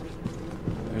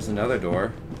 There's another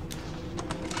door.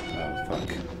 Oh, fuck.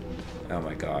 Oh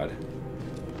my god.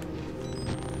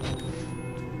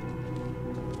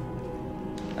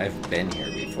 I've been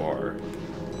here before.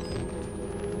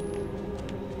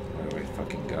 Where do I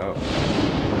fucking go?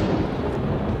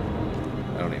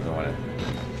 I don't even want to...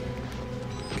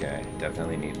 Okay,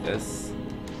 definitely need this.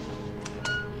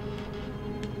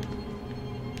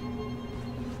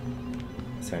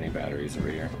 Is there any batteries over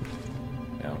here?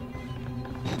 No.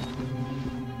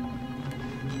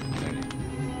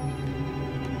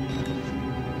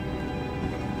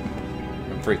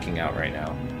 I'm freaking out right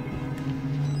now.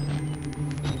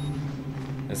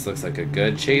 This looks like a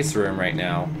good chase room right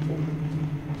now.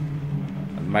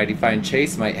 A mighty fine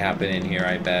chase might happen in here,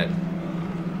 I bet.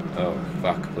 Oh,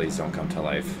 fuck, please don't come to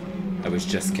life. I was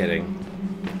just kidding.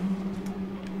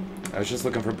 I was just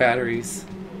looking for batteries.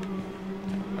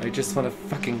 I just want a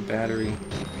fucking battery.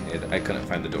 I couldn't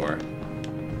find the door.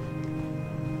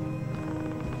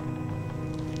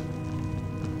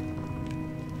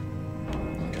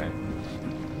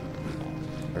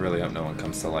 really hope no one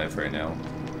comes to life right now.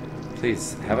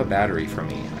 Please, have a battery for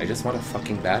me. I just want a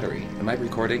fucking battery. Am I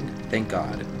recording? Thank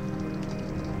God.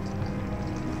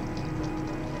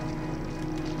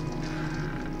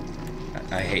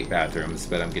 I hate bathrooms,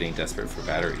 but I'm getting desperate for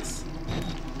batteries.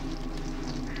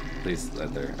 Please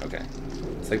let there. Okay.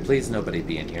 It's like, please nobody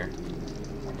be in here.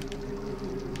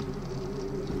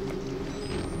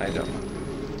 I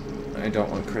don't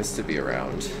want Chris to be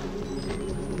around.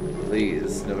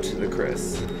 Please, no to the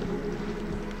Chris.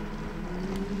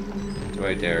 Do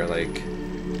I dare, like,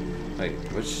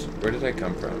 where did I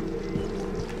come from?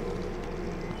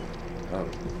 Oh.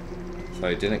 So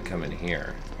I didn't come in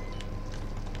here.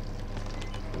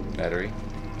 Battery?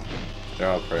 They're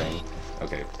all praying.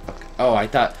 Okay, fuck. Oh, I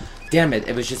thought, damn it,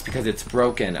 it was just because it's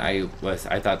broken. I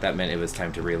thought that meant it was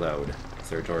time to reload. Is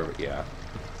there a door? Yeah.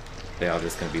 They all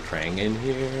just gonna be praying in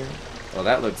here? Well,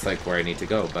 that looks like where I need to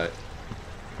go, but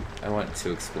I want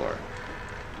to explore.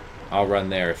 I'll run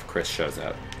there if Chris shows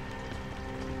up.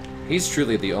 He's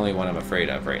truly the only one I'm afraid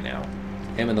of right now.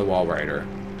 Him and the wall rider.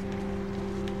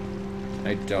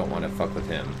 I don't want to fuck with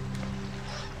him.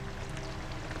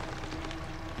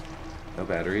 No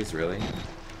batteries, really?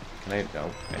 Can I? No,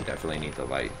 I definitely need the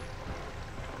light.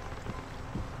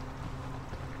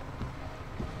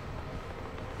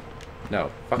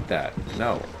 No, fuck that.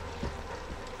 No.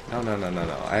 No, no, no, no,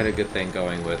 no. I had a good thing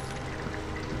going with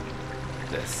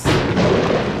this.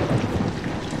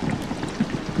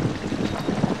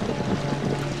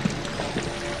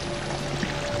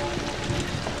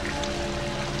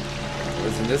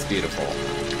 Isn't this beautiful?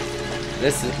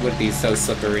 This would be so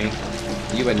slippery.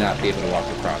 You would not be able to walk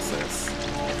across this.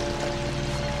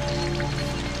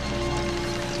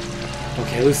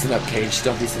 Okay, loosen up, Kaige.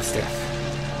 Don't be so stiff.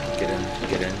 Get in,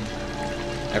 get in.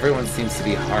 Everyone seems to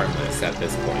be harmless at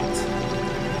this point.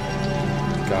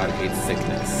 God hates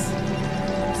sickness.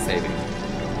 Saving.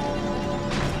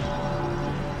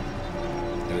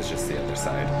 It was just the other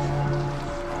side.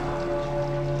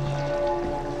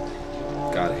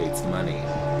 God hates money.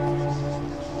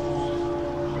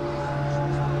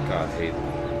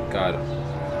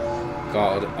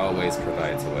 God always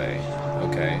provides a way.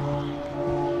 Okay.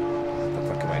 What the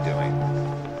fuck am I doing?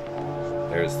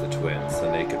 There's the twins,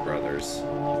 the naked brothers.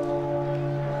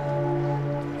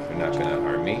 They're not gonna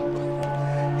harm me.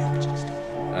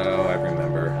 Oh, I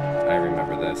remember. I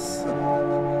remember this.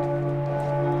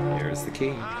 Here's the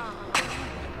key.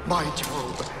 My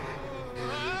Job,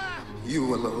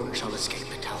 you alone shall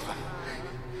escape it, Alpha.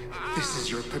 This is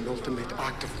your penultimate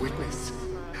act of witness.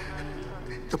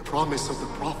 The promise of the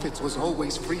prophets was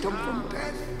always freedom from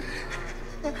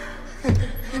death.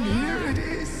 And here it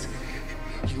is.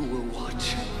 You will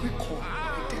watch and record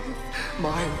my death,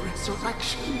 my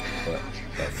resurrection. What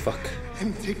the fuck?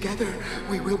 And together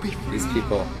we will be free. These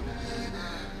people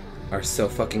are so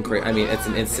fucking crazy. I mean, it's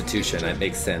an institution, that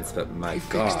makes sense, but my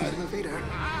God.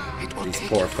 These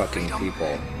poor fucking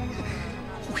people.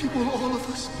 We will all of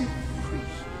us be free.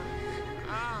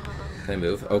 Can I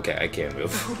move? Okay, I can't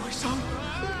move. Oh, my son.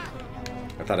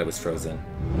 I thought I was frozen.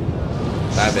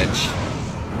 Bye, bitch.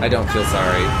 I don't feel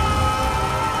sorry.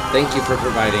 Thank you for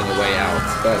providing a way out,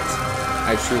 but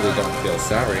I truly don't feel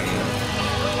sorry.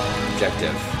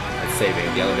 Objective. That's saving.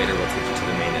 The elevator will take you to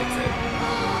the main exit.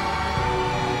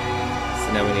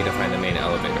 So now we need to find the main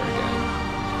elevator again.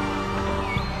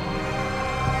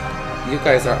 You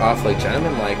guys are awfully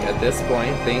gentlemanlike at this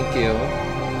point. Thank you.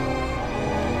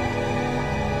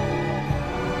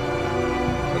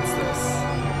 What's this?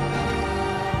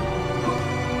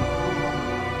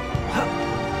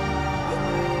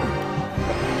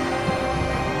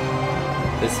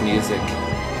 This music.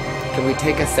 Can we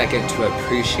take a second to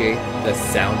appreciate the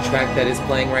soundtrack that is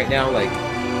playing right now? Like,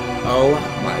 oh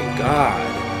my God.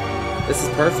 This is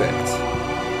perfect.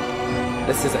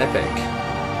 This is epic.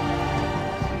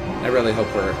 I really hope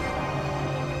we're...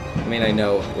 I mean, I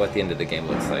know what the end of the game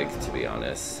looks like, to be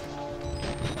honest.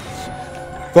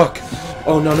 Fuck!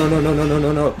 Oh, no, no, no, no, no, no,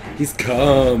 no, no! He's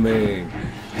coming!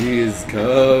 He is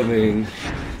coming!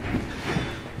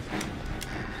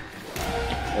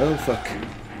 Oh, fuck.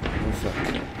 Oh, fuck.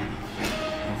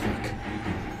 Oh, fuck.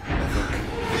 Oh, fuck.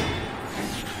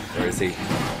 Where is he?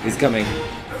 He's coming.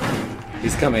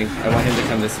 He's coming. I want him to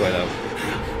come this way, though.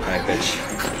 Alright, bitch.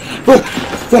 Fuck!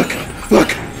 Fuck!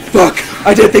 Fuck! Fuck!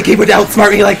 I didn't think he would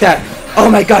outsmart me like that! Oh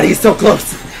my God, he's so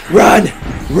close! Run!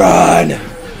 Run!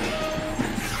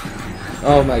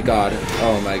 Oh my God.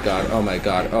 Oh my God. Oh my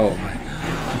God. Oh my...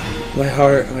 My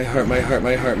heart. My heart. My heart.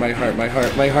 My heart. My heart. My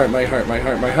heart. My heart. My heart. My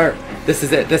heart. My heart. This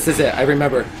is it. This is it. I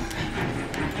remember.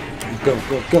 Go.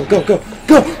 Go. Go. Go. Go.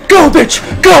 Go. Go, bitch!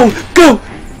 Go! Go!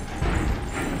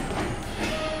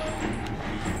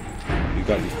 You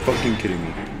gotta be kidding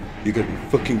me. You gotta be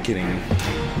fucking kidding me.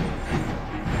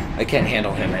 I can't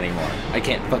handle him anymore. I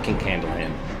can't fucking handle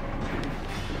him.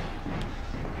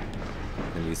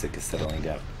 The music is settling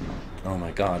down. Oh my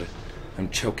god. I'm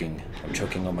choking. I'm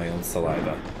choking on my own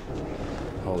saliva.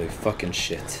 Holy fucking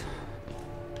shit.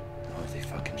 Holy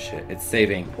fucking shit. It's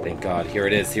saving. Thank god. Here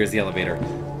it is. Here's the elevator.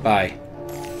 Bye.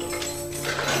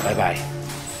 Bye-bye.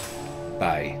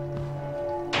 Bye.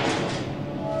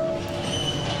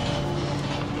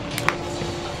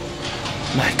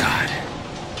 My god.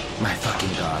 My fucking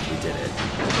god, we did it.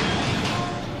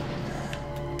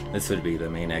 This would be the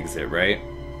main exit, right?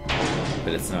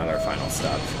 But it's not our final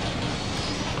stop.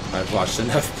 I've watched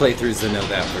enough playthroughs to know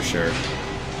that for sure.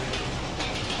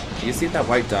 You see that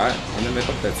white dot in the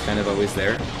middle that's kind of always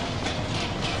there?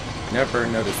 Never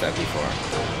noticed that before.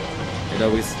 It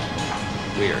always...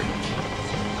 weird.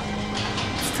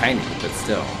 It's tiny, but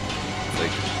still. It's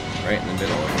like right in the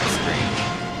middle of the screen.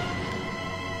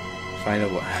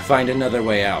 Find another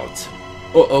way out.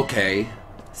 Oh, okay.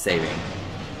 Saving.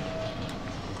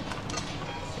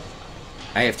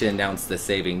 I have to announce the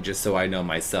saving just so I know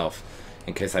myself,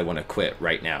 in case I want to quit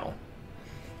right now.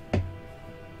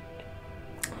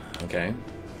 Okay.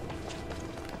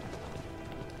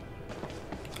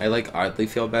 I like oddly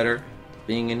feel better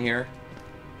being in here.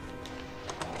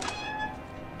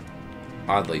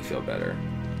 Oddly feel better.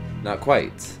 Not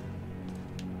quite.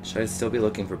 Should I still be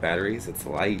looking for batteries? It's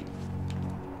light.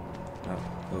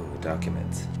 Oh, a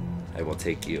document. I will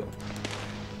take you.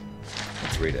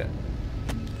 Let's read it.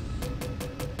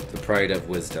 The Pride of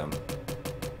Wisdom.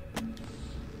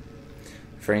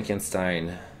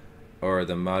 Frankenstein, or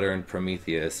The Modern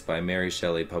Prometheus, by Mary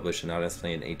Shelley, published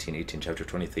anonymously in 1818, chapter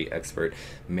 23, expert.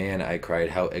 Man, I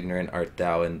cried, how ignorant art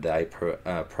thou in thy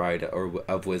pride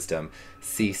of wisdom.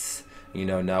 Cease, you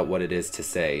know not what it is to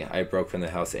say. I broke from the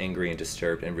house angry and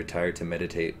disturbed, and retired to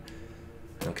meditate.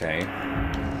 Okay.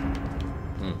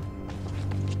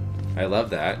 I love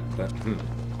that, but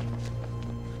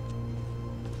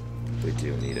we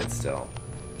do need it still.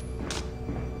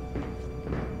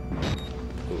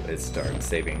 Ooh, it's dark.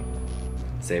 Saving.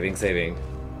 Saving, saving.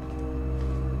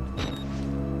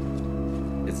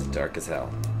 It's dark as hell.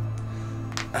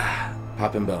 Ah,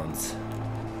 popping bones.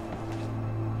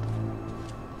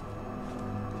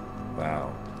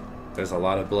 Wow. There's a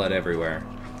lot of blood everywhere.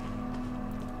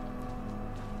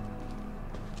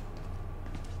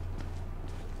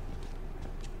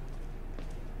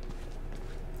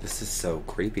 This is so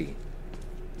creepy.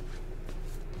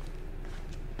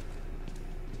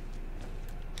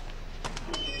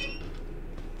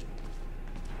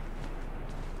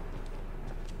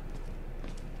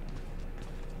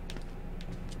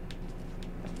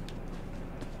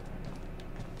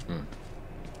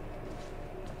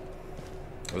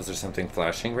 Was there something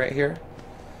flashing right here?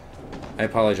 I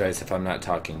apologize if I'm not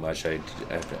talking much. I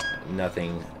have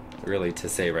nothing really to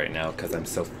say right now because I'm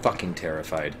so fucking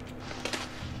terrified.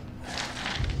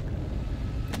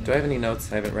 Do I have any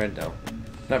notes I haven't read? No.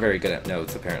 Not very good at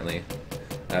notes, apparently.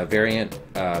 Variant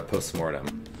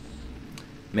postmortem.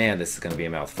 Man, this is going to be a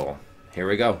mouthful. Here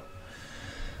we go.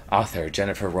 Author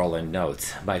Jennifer Rowland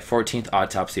notes, my 14th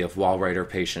autopsy of Walrider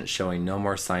patient showing no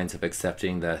more signs of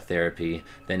accepting the therapy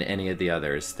than any of the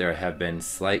others. There have been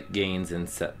slight gains in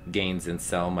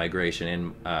cell migration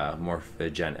and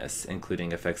morphogenesis,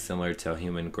 including effects similar to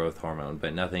human growth hormone,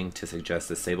 but nothing to suggest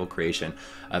the stable creation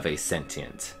of a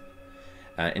sentient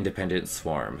independent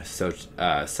swarm. So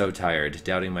tired,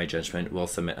 doubting my judgment, will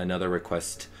submit another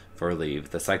request for leave.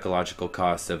 The psychological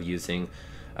cost of using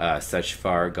such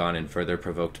far gone and further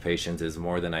provoked patients is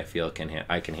more than I feel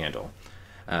I can handle.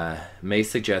 May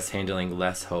suggest handling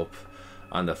less hope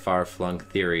on the far-flung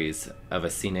theories of a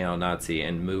senile Nazi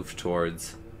and move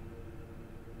towards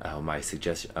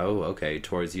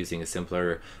towards using a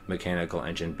simpler mechanical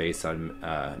engine based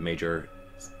on major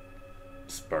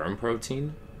sperm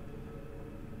protein.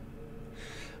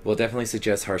 Will definitely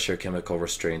suggest harsher chemical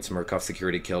restraints. Murkoff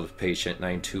security killed patient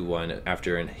 921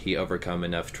 after he overcome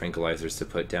enough tranquilizers to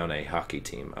put down a hockey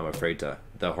team. I'm afraid the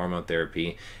hormone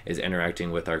therapy is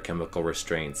interacting with our chemical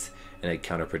restraints in a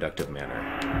counterproductive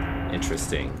manner.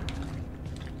 Interesting.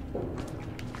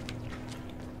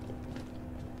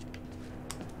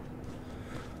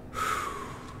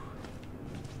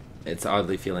 It's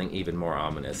oddly feeling even more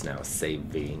ominous now.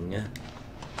 Saving.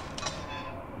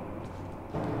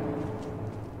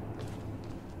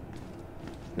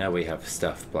 Now we have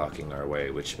stuff blocking our way,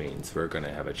 which means we're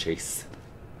gonna have a chase.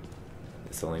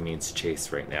 This only means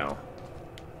chase right now.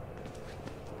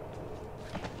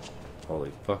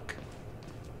 Holy fuck.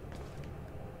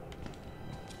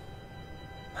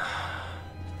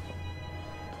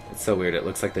 It's so weird. It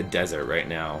looks like the desert right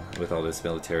now with all this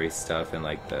military stuff and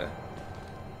like the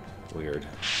weird.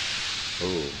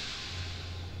 Ooh.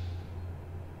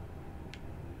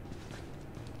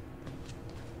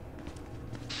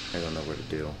 I don't know what to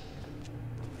do.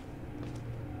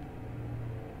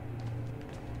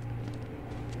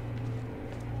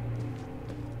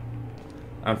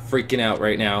 I'm freaking out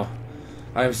right now.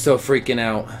 I'm so freaking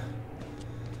out.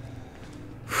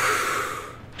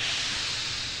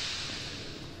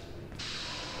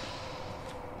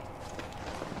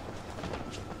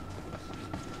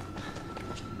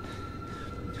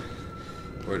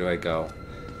 Where do I go?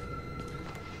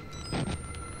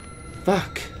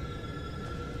 Fuck.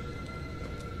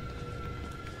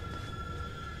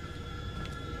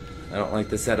 I don't like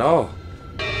this at all.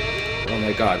 Oh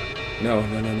my god. No,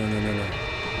 no, no, no, no, no, no.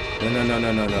 No, no, no,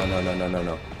 no, no, no, no, no, no, no,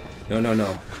 no. No, no,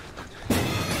 no.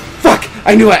 Fuck!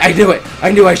 I knew it! I knew it!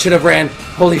 I knew I should have ran!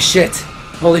 Holy shit!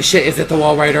 Holy shit, is it the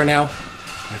wall rider now?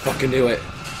 I fucking knew it.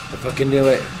 I fucking knew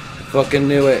it. I fucking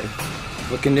knew it. I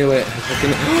fucking knew it. I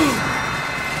fucking...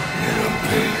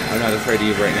 I'm not afraid of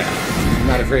you right now. I'm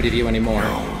not afraid of you anymore.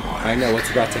 I know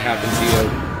what's about to happen to you.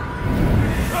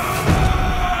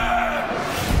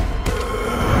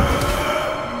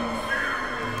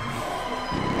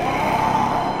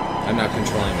 I'm not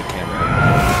controlling the camera.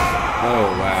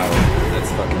 Oh, wow.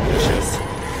 That's fucking vicious.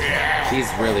 He's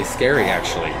really scary,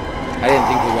 actually. I didn't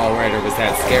think the wall rider was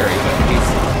that scary, but he's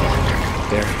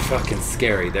very fucking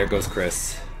scary. There goes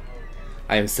Chris.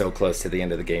 I am so close to the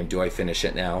end of the game. Do I finish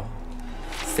it now?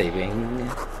 Saving.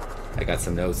 I got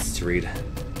some notes to read.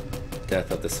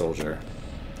 Death of the soldier.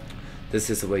 This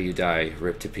is the way you die,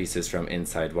 ripped to pieces from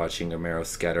inside, watching your marrow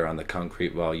scatter on the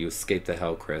concrete while you escape the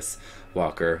hell, Chris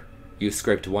Walker. You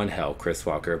scraped one hell, Chris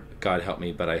Walker. God help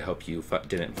me, but I hope you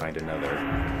didn't find another.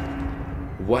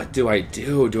 What do I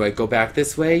do? Do I go back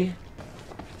this way?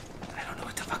 I don't know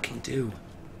what to fucking do.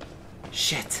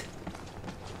 Shit.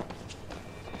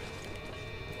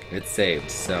 It's saved,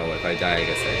 so if I die, I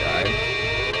guess I die.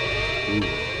 Ooh.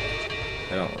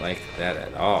 I don't like that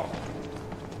at all.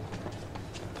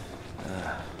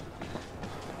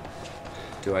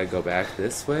 Do I go back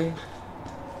this way?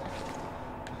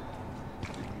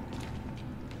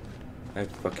 I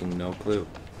have fucking no clue.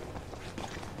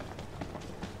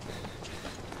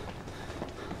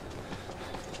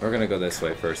 We're gonna go this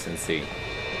way first and see.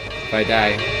 If I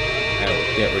die,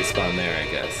 I'll get respawn there, I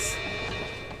guess.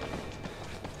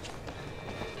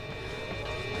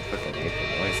 I fucking hate the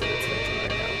noise that it's making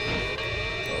right now.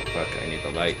 Oh fuck, I need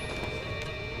the light.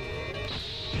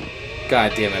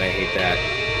 God damn it, I hate that.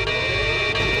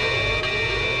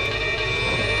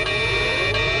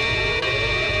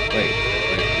 Wait,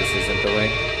 this isn't the way?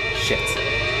 Shit.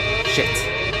 Shit.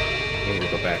 I need to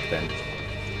go back then.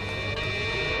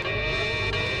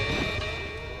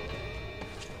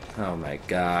 Oh my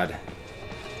god.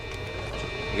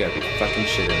 You gotta be fucking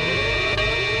shitting me.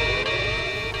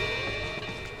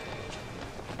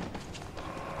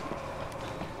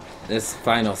 This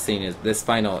final scene is, this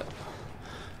final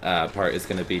part is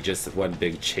gonna be just one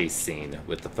big chase scene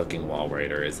with the fucking wall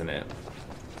rider, isn't it?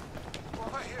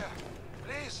 Over here,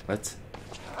 please. What?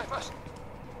 I must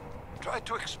try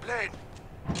to explain.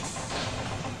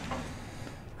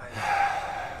 I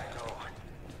know.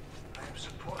 I am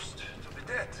supposed to be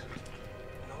dead.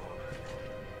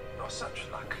 No such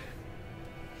luck.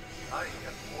 I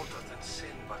am older than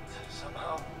sin, but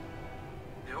somehow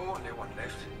the only one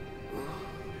left.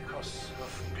 Because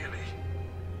of Billy.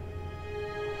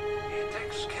 He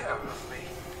takes care of me.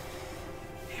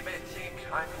 He may think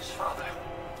I'm his father.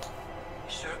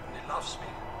 He certainly loves me,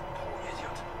 poor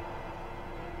idiot.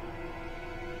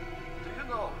 Do you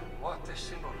know what this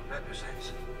symbol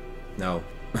represents? No,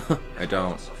 I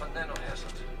don't. Of a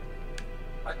nanohazard.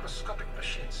 Microscopic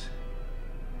machines.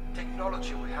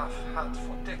 Technology we have had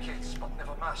for decades but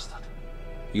never mastered.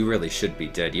 You really should be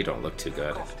dead. You don't look too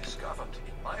good. I've discovered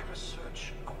in my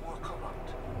research a workaround.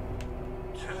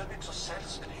 Turning the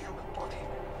cells in the human body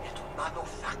into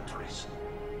nanofactories.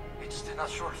 It's the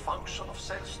natural function of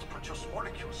cells to produce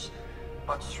molecules,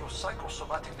 but through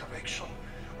psychosomatic direction,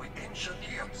 we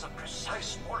engineered the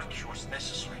precise molecules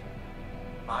necessary.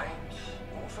 Mind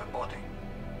over body.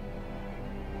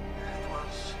 It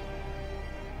was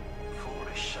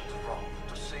foolish and wrong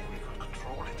to think we could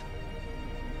control it.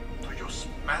 To use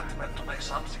madmen to make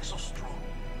something so strong.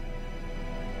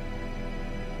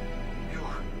 You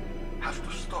have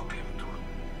to stop him to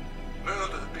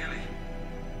murder Billy.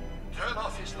 Turn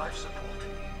off his life support,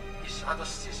 his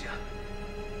anesthesia.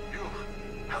 You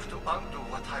have to undo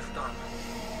what I've done.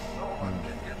 No one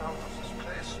can get out of this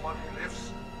place while he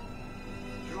lives.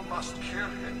 You must kill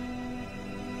him.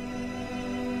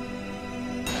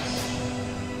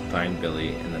 Find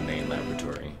Billy in the main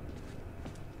laboratory.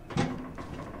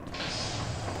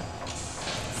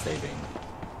 Saving.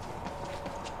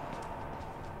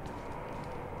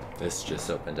 This just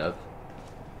opened up.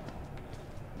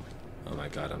 Oh my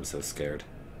god, I'm so scared.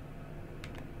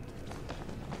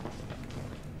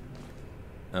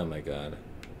 Oh my god.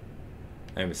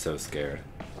 I'm so scared.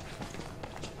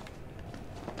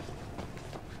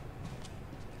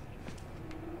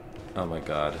 Oh my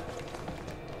god.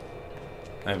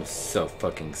 I'm so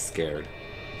fucking scared.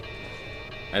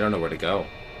 I don't know where to go.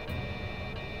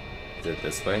 Is it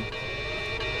this way?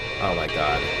 Oh my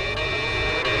god.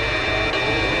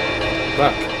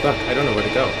 Fuck, fuck, I don't know where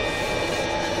to go.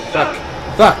 Fuck,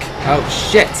 fuck, oh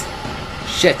shit.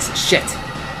 Shit, shit.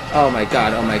 Oh my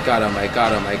god, oh my god, oh my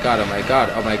god, oh my god, oh my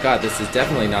god, oh my god, this is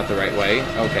definitely not the right way.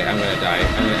 Okay, I'm gonna die.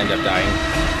 I'm gonna end up dying.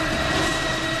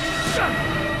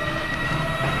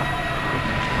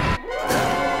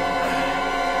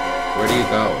 Where do you go?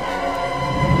 I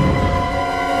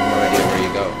have no idea where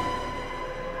you go.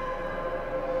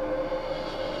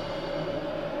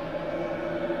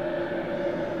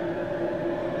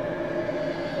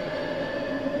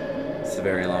 It's a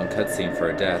very long cutscene for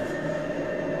a death.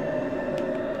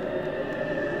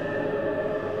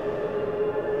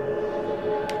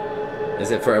 Is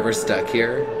it forever stuck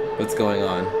here? What's going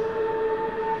on?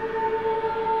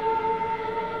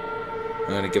 I'm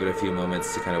gonna give it a few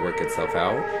moments to kind of work itself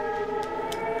out.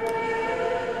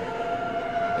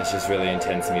 It's just really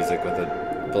intense music with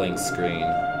a blank screen.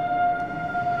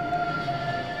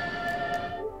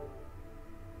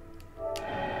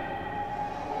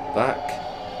 Fuck.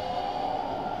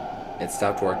 It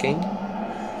stopped working?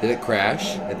 Did it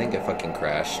crash? I think it fucking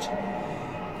crashed.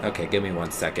 Okay, give me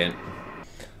 1 second.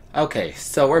 Okay,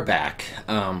 so we're back.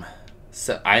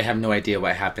 So I have no idea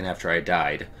what happened after I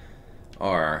died.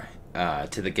 Or,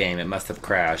 to the game, it must have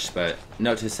crashed, but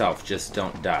note to self, just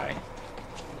don't die.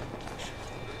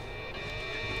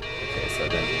 Okay, so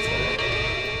then he's gonna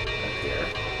appear.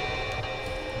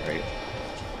 Right.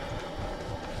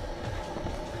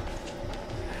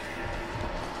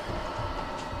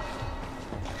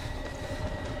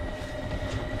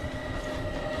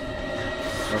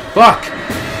 Oh, fuck!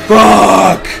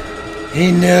 Fuck! He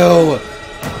knew!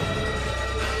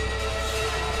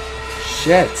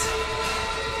 Shit.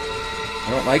 I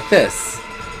don't like this.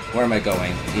 Where am I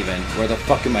going, even? Where the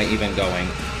fuck am I even going?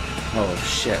 Oh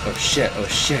shit, oh shit, oh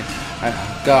shit.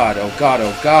 Oh god, oh god,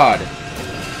 oh god.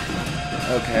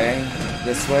 Okay,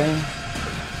 this way?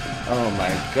 Oh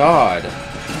my god.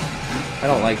 I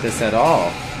don't like this at all.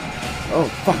 Oh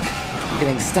fuck, I'm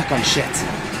getting stuck on shit.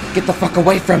 Get the fuck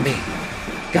away from me.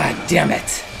 God damn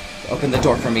it. Open the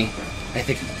door for me. I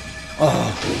think...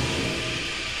 Oh.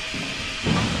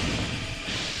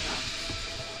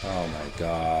 Oh my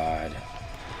god.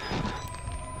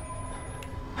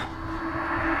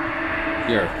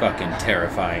 You're fucking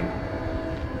terrifying.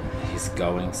 He's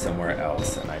going somewhere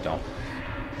else and I don't...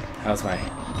 How's my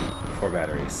 4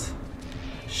 batteries?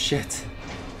 Shit.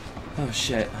 Oh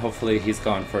shit. Hopefully he's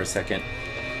gone for a second.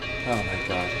 Oh my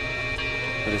god.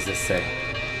 What does this say?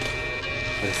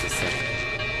 What does this say?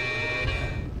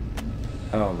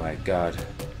 Oh my god.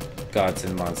 Gods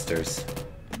and monsters.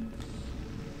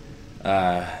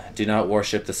 Do not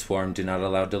worship the swarm. Do not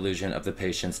allow delusion of the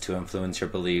patients to influence your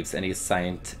beliefs. Any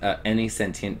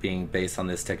sentient being based on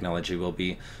this technology will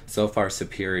be so far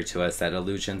superior to us that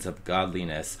illusions of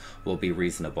godliness will be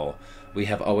reasonable. We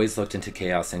have always looked into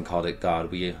chaos and called it God.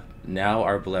 We now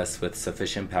are blessed with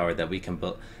sufficient power that we can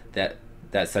that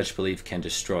such belief can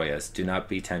destroy us. Do not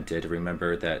be tempted.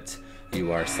 Remember that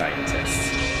you are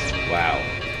scientists. Wow.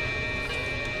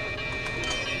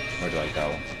 Where do I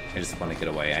go? I just want to get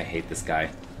away. I hate this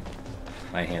guy.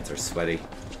 My hands are sweaty.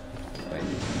 Wait.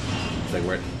 It's like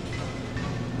where...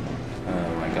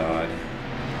 Oh my god.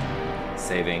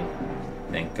 Saving.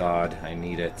 Thank god. I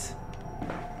need it.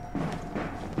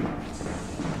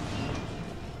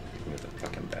 Give me the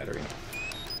fucking battery.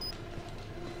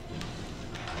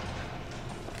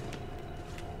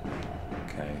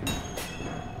 Okay.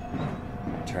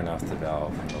 Turn off the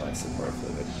valve and the life support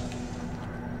fluid.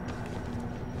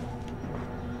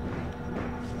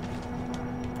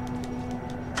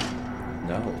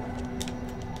 No.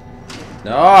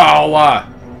 No!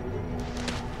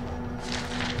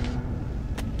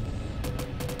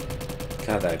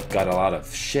 God, I've got a lot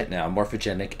of shit now.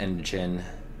 Morphogenic engine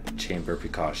chamber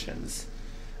precautions.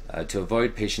 To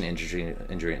avoid patient injury.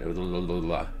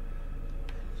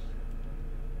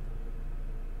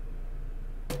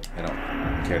 I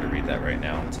don't care to read that right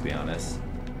now, to be honest.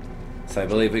 So I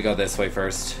believe we go this way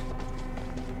first.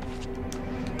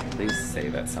 Please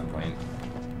save at some point.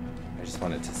 I just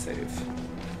wanted to save.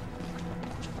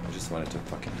 just wanted to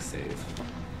fucking save.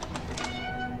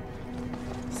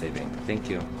 Saving. Thank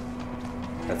you.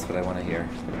 That's what I want to hear.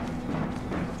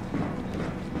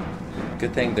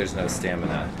 Good thing there's no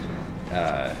stamina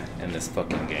in this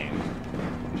fucking game.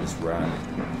 Just run.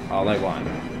 All I want.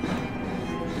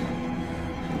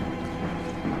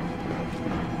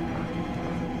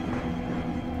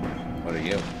 What are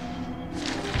you?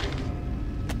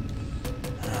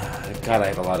 God, I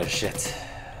have a lot of shit.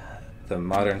 The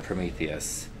Modern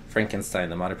Prometheus. Frankenstein,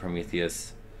 the Modern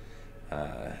Prometheus.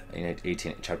 In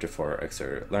 18, Chapter 4,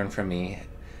 excerpt. Learn from me,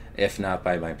 if not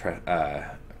by my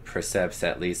precepts,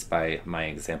 at least by my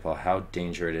example, how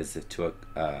dangerous it is to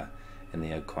in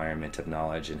the acquirement of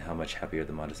knowledge, and how much happier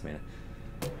the modest man.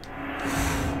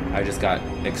 I just got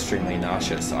extremely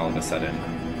nauseous all of a sudden.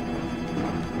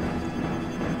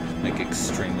 Like,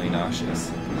 extremely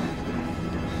nauseous.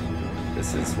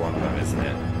 This is one of them, isn't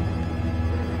it?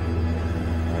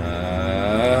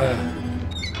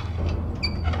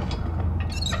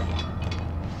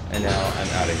 And now I'm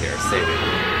out of here. Saving.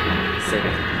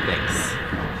 Saving. Thanks.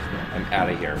 I'm out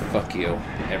of here. Fuck you.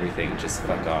 Everything. Just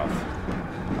fuck off.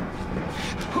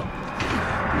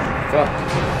 Fuck.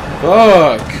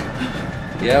 Fuck!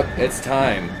 Yep, it's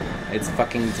time. It's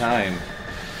fucking time.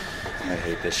 I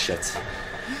hate this shit.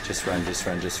 Just run, just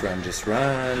run, just run, just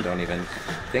run. Don't even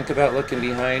think about looking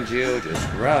behind you.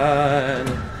 Just run.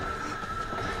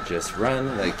 Just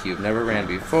run like you've never ran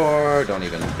before. Don't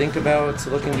even think about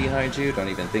looking behind you. Don't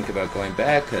even think about going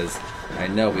back, because I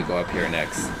know we go up here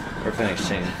next. We're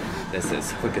finishing this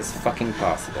as quick as fucking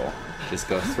possible. Just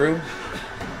go through.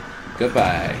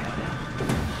 Goodbye.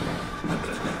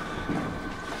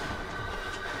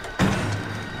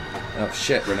 Oh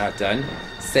shit, we're not done.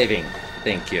 Saving.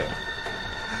 Thank you.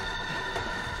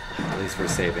 At least we're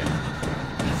saving.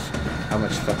 How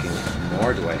much fucking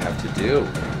more do I have to do?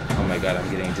 Oh my god, I'm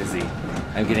getting dizzy.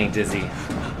 I'm getting dizzy.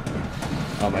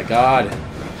 Oh my god.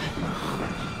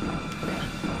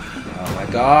 Oh my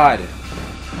god.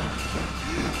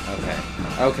 Okay.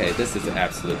 Okay, this is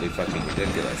absolutely fucking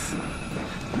ridiculous.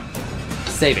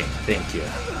 Saving. Thank you.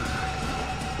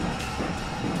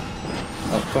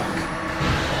 Oh, fuck.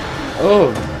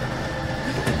 Oh!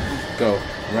 Go.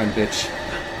 Run, bitch.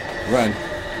 Run.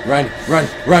 Run. Run.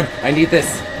 Run! I need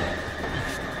this!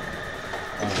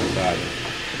 Oh my god.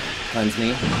 Cleanse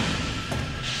me.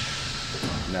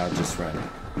 Now just run.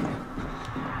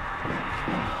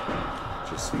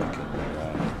 Just fucking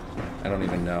run. I don't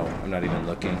even know. I'm not even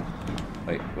looking.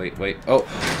 Wait, wait, wait. Oh!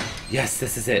 Yes,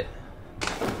 this is it!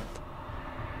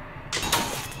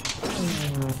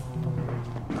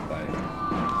 Bye.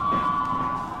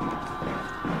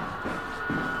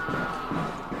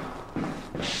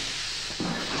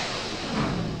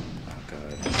 Oh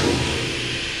god.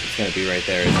 It's gonna be right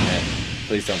there, isn't it?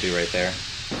 Please don't be right there.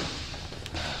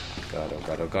 God, oh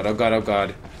god, oh god, oh god, oh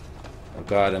god. Oh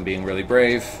god, I'm being really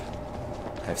brave.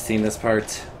 I've seen this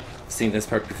part. I've seen this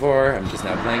part before. I'm just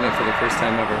now playing it for the first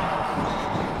time ever.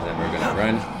 And then we're gonna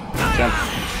run. Jump.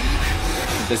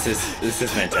 This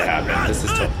is meant to happen. This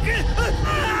is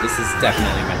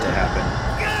definitely meant to happen.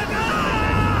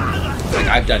 Like,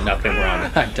 I've done nothing wrong.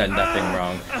 I've done nothing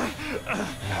wrong.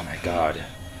 Oh my god.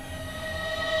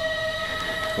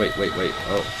 Wait, wait, wait.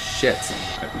 Oh, shit.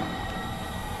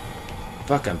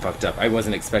 Fuck, I'm fucked up. I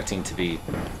wasn't expecting to be...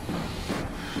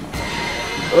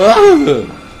 Ugh!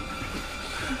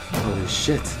 Holy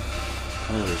shit.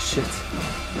 Holy shit.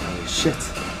 Holy shit.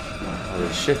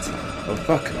 Holy shit. Oh,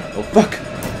 fuck. Oh, fuck.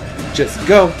 Just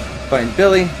go. Find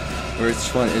Billy.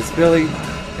 Which one is Billy?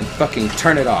 And fucking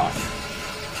turn it off.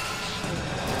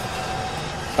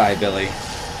 Bye, Billy.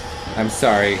 I'm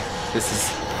sorry. This is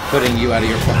putting you out of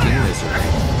your fucking misery.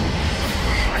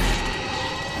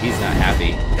 He's not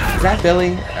happy. Is that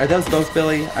Billy? Are those both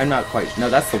Billy? I'm not quite... No,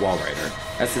 that's the wall rider.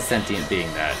 That's the sentient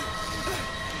being that.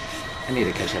 I need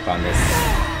to catch up on this.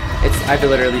 I've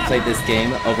literally played this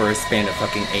game over a span of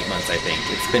fucking 8 months, I think.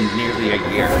 It's been nearly a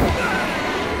year.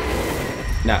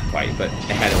 Not quite, but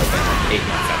it had to have been like 8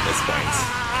 months at this point.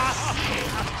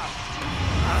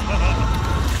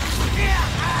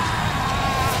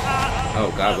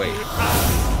 Oh god, wait.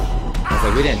 I was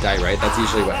like, we didn't die, right? That's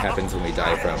usually what happens when we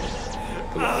die from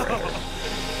the wall rider.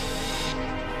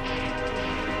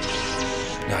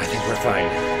 No, I think we're fine.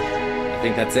 I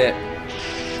think that's it.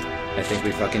 I think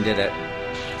we fucking did it.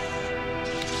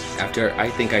 After, I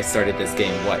think I started this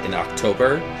game, what, in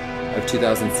October of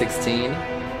 2016?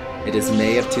 It is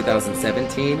May of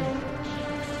 2017.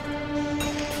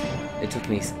 It took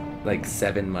me like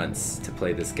 7 months to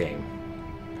play this game.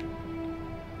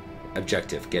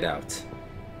 Objective, get out.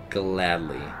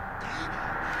 Gladly.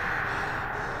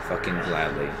 Fucking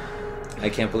gladly. I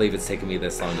can't believe it's taken me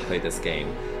this long to play this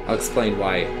game. I'll explain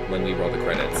why when we roll the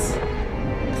credits,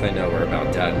 because I know we're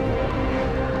about done.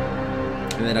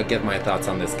 And then I'll give my thoughts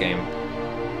on this game.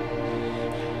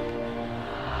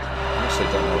 I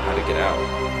actually don't know how to get out.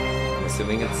 I'm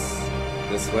assuming it's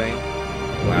this way.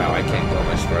 Wow, I can't go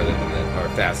much farther than this, or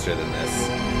faster than this.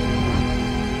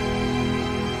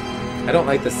 I don't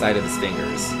like the sight of his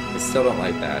fingers. I still don't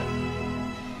like that.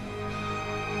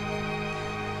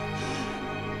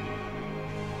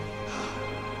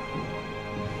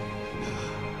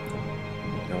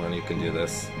 No one, you can do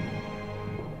this.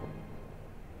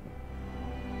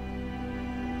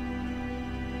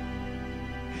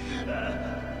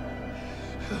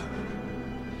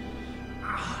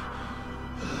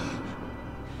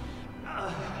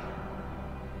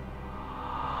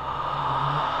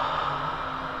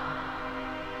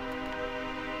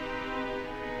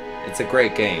 It's a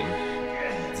great game.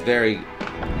 It's very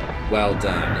well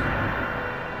done.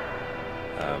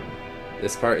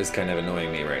 This part is kind of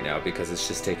annoying me right now because it's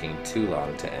just taking too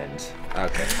long to end.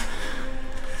 Okay.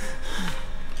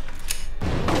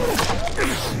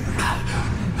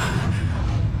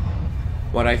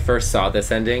 When I first saw this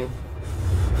ending,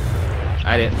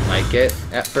 I didn't like it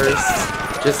at first.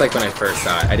 Just like when I first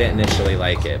saw it, I didn't initially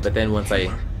like it. But then once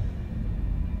You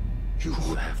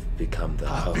have become the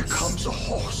host. Becomes a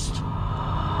host.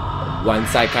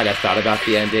 Once I kind of thought about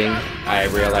the ending, I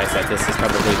realized that this is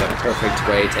probably the perfect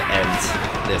way to end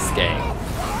this game.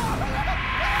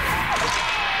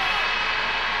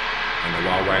 And the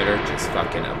wall rider just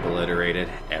fucking obliterated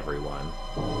everyone.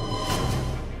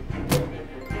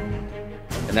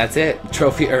 And that's it.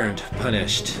 Trophy earned.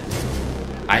 Punished.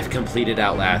 I've completed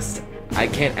Outlast. I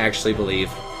can't actually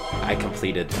believe I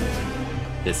completed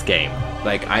this game.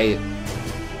 Like, I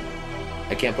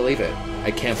can't believe it.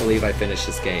 I can't believe I finished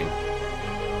this game.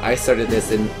 I started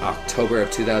this in October of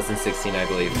 2016, I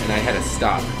believe, and I had to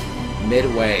stop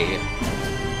midway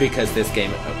because this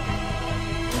game...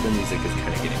 the music is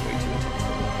kind of getting way too intense.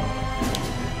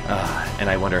 And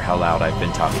I wonder how loud I've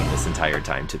been talking this entire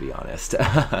time, to be honest.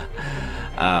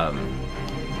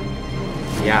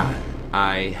 Yeah,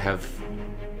 I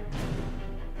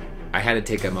had to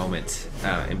take a moment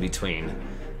in between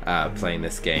playing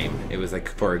this game. It was like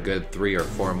for a good 3 or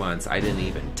 4 months, I didn't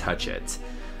even touch it.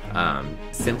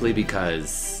 Simply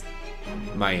because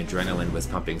my adrenaline was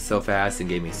pumping so fast and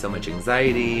gave me so much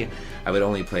anxiety. I would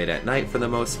only play it at night for the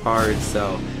most part,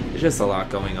 so there's just a lot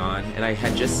going on. And I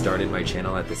had just started my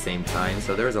channel at the same time,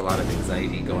 so there was a lot of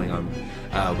anxiety going on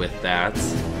with that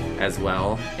as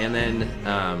well. And then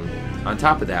on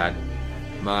top of that,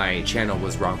 my channel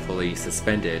was wrongfully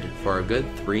suspended for a good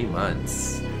 3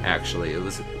 months, actually. It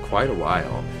was quite a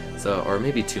while. So, or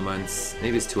maybe 2 months,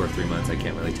 maybe it's 2 or 3 months, I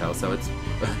can't really tell. So it's,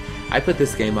 I put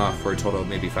this game off for a total of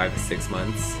maybe 5 to 6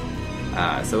 months.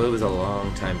 So it was a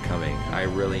long time coming. I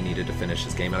really needed to finish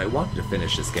this game, and I wanted to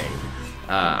finish this game.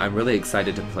 I'm really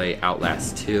excited to play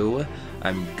Outlast 2.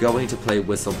 I'm going to play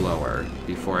Whistleblower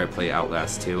before I play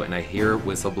Outlast 2, and I hear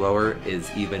Whistleblower is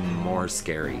even more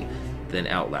scary than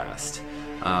Outlast.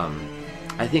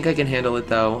 I think I can handle it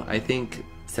though. I think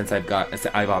since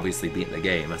I've obviously beaten the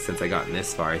game, since I gotten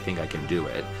this far, I think I can do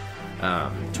it.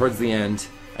 Towards the end,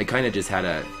 I kind of just had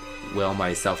to will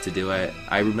myself to do it.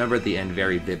 I remember the end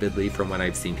very vividly from when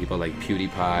I've seen people like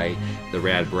PewDiePie, the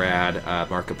Rad Brad,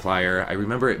 Markiplier. I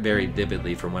remember it very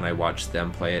vividly from when I watched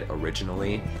them play it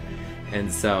originally.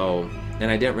 And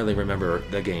I didn't really remember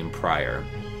the game prior.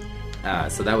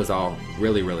 So that was all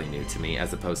really, really new to me,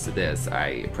 as opposed to this.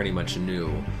 I pretty much knew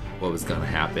what was going to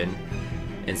happen.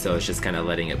 And so it's just kind of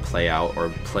letting it play out, or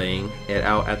playing it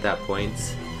out at that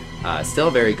point. Still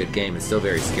a very good game. It's still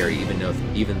very scary, even if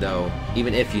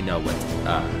you know what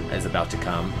is about to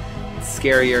come. It's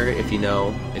scarier if you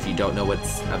don't know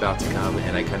what's about to come.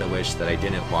 And I kind of wish that I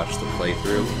didn't watch the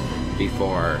playthrough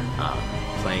before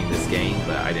playing this game,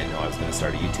 but I didn't know I was going to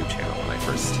start a YouTube channel when I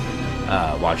first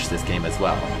watched this game as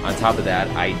well. On top of that,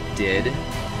 I did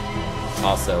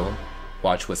also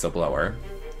watch Whistleblower.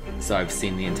 So I've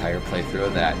seen the entire playthrough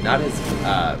of that. Not as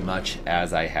much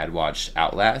as I had watched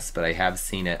Outlast, but I have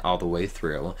seen it all the way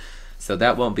through. So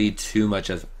that won't be too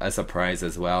much of a surprise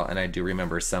as well. And I do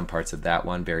remember some parts of that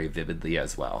one very vividly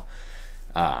as well.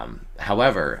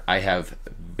 However, I have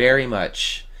very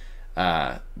much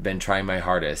been trying my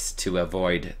hardest to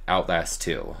avoid Outlast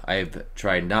 2. I've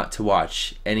tried not to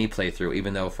watch any playthrough,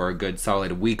 even though for a good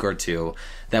solid week or two,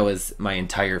 that was my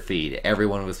entire feed.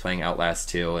 Everyone was playing Outlast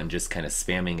 2 and just kind of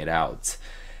spamming it out.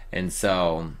 And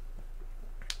so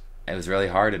it was really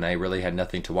hard, and I really had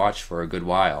nothing to watch for a good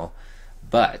while.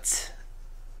 But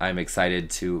I'm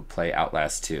excited to play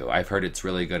Outlast 2. I've heard it's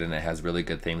really good and it has really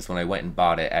good things. When I went and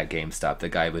bought it at GameStop, the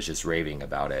guy was just raving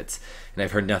about it, and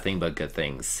I've heard nothing but good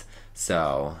things.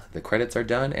 So the credits are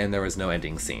done and there was no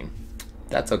ending scene.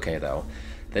 That's okay though.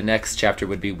 The next chapter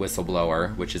would be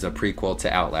Whistleblower, which is a prequel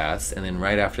to Outlast, and then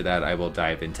right after that I will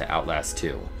dive into Outlast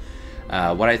 2.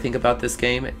 What I think about this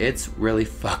game, it's really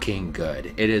fucking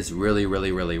good. It is really,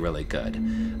 really, really, really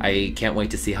good. I can't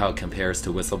wait to see how it compares to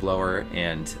Whistleblower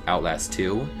and Outlast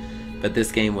 2, but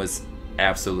this game was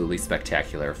absolutely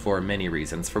spectacular for many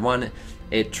reasons. For one,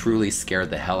 it truly scared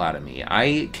the hell out of me.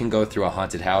 I can go through a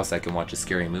haunted house, I can watch a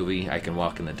scary movie, I can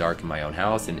walk in the dark in my own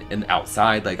house and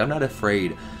outside. Like, I'm not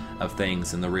afraid of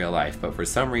things in the real life, but for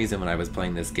some reason when I was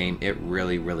playing this game, it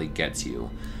really, really gets you.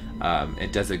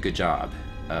 It does a good job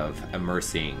of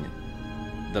immersing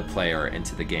the player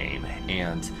into the game,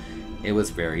 and it was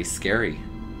very scary.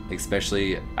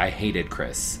 Especially, I hated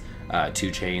Chris.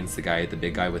 2 Chainz, the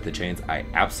big guy with the chains, I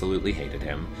absolutely hated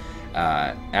him.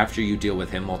 After you deal with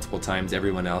him multiple times,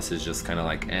 everyone else is just kind of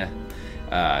like,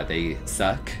 they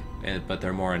suck, but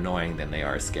they're more annoying than they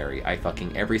are scary.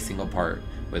 Every single part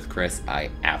with Chris, I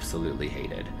absolutely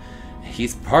hated.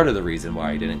 He's part of the reason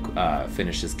why I didn't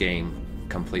finish this game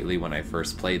completely when I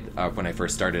first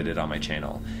started it on my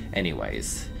channel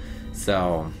anyways.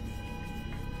 So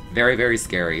very, very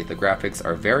scary. The graphics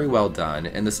are very well done,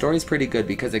 and the story's pretty good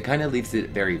because it kind of leaves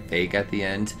it very vague at the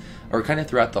end, or kind of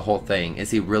throughout the whole thing.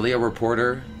 Is he really a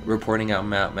reporter reporting out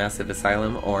Massive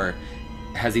Asylum, or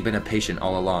has he been a patient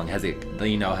all along? Has it,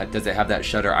 does it have that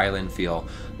Shutter Island feel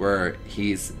where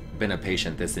he's been a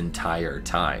patient this entire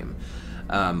time?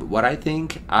 What I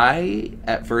think, I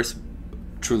at first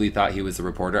truly thought he was a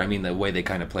reporter. I mean, the way they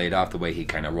kind of played off, the way he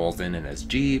kind of rolls in his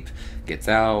Jeep, gets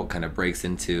out, kind of breaks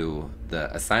into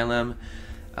the asylum.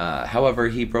 However,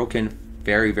 he broke in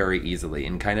very, very easily,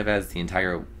 and kind of as the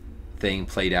entire thing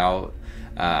played out,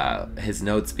 his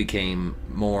notes became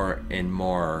more and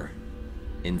more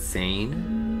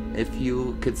insane, if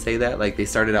you could say that. Like, they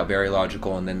started out very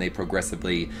logical, and then they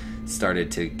progressively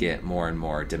started to get more and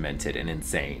more demented and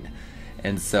insane.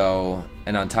 And so,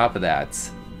 and on top of that,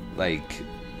 like,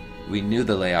 we knew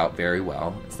the layout very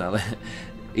well. It's not like,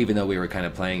 even though we were kind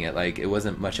of playing it, like, it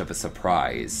wasn't much of a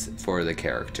surprise for the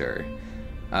character.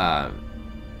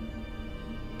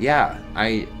 Yeah,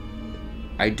 I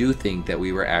do think that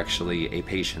we were actually a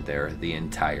patient there the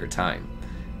entire time,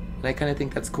 and I kind of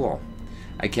think that's cool.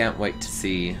 I can't wait to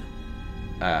see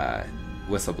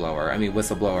Whistleblower. I mean,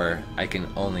 Whistleblower, I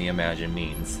can only imagine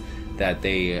means that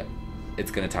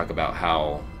it's going to talk about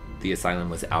how the asylum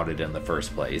was outed in the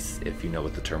first place, if you know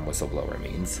what the term whistleblower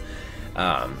means.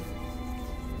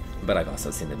 But I've also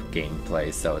seen the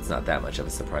gameplay, so it's not that much of a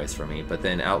surprise for me. But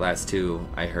then Outlast 2,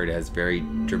 I heard, has very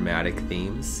dramatic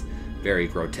themes, very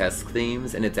grotesque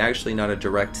themes, and it's actually not a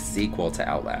direct sequel to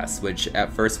Outlast, which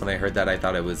at first when I heard that,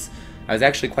 I was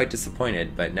actually quite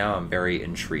disappointed, but now I'm very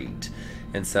intrigued.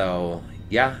 And so,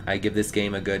 yeah, I give this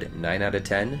game a good 9 out of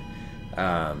 10.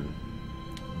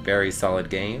 Very solid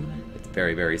game.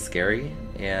 Very, very scary,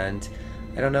 and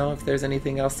I don't know if there's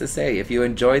anything else to say. If you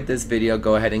enjoyed this video,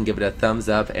 go ahead and give it a thumbs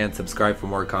up and subscribe for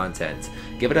more content.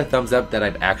 Give it a thumbs up that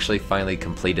I've actually finally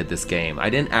completed this game. I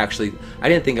didn't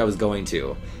think I was going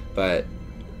to, but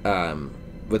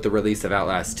with the release of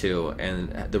Outlast 2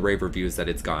 and the rave reviews that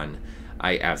it's gone,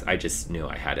 I just knew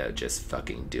I had to just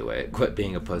fucking do it. Quit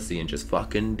being a pussy and just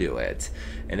fucking do it.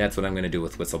 And that's what I'm going to do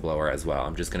with Whistleblower as well.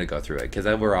 I'm just going to go through it, because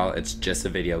overall, it's just a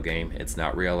video game. It's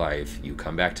not real life. You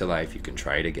come back to life, you can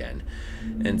try it again.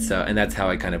 And that's how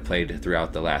I kind of played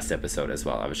throughout the last episode as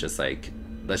well. I was just like,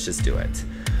 let's just do it.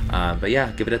 But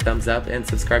yeah, give it a thumbs up and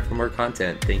subscribe for more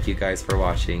content. Thank you guys for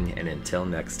watching, and until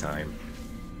next time.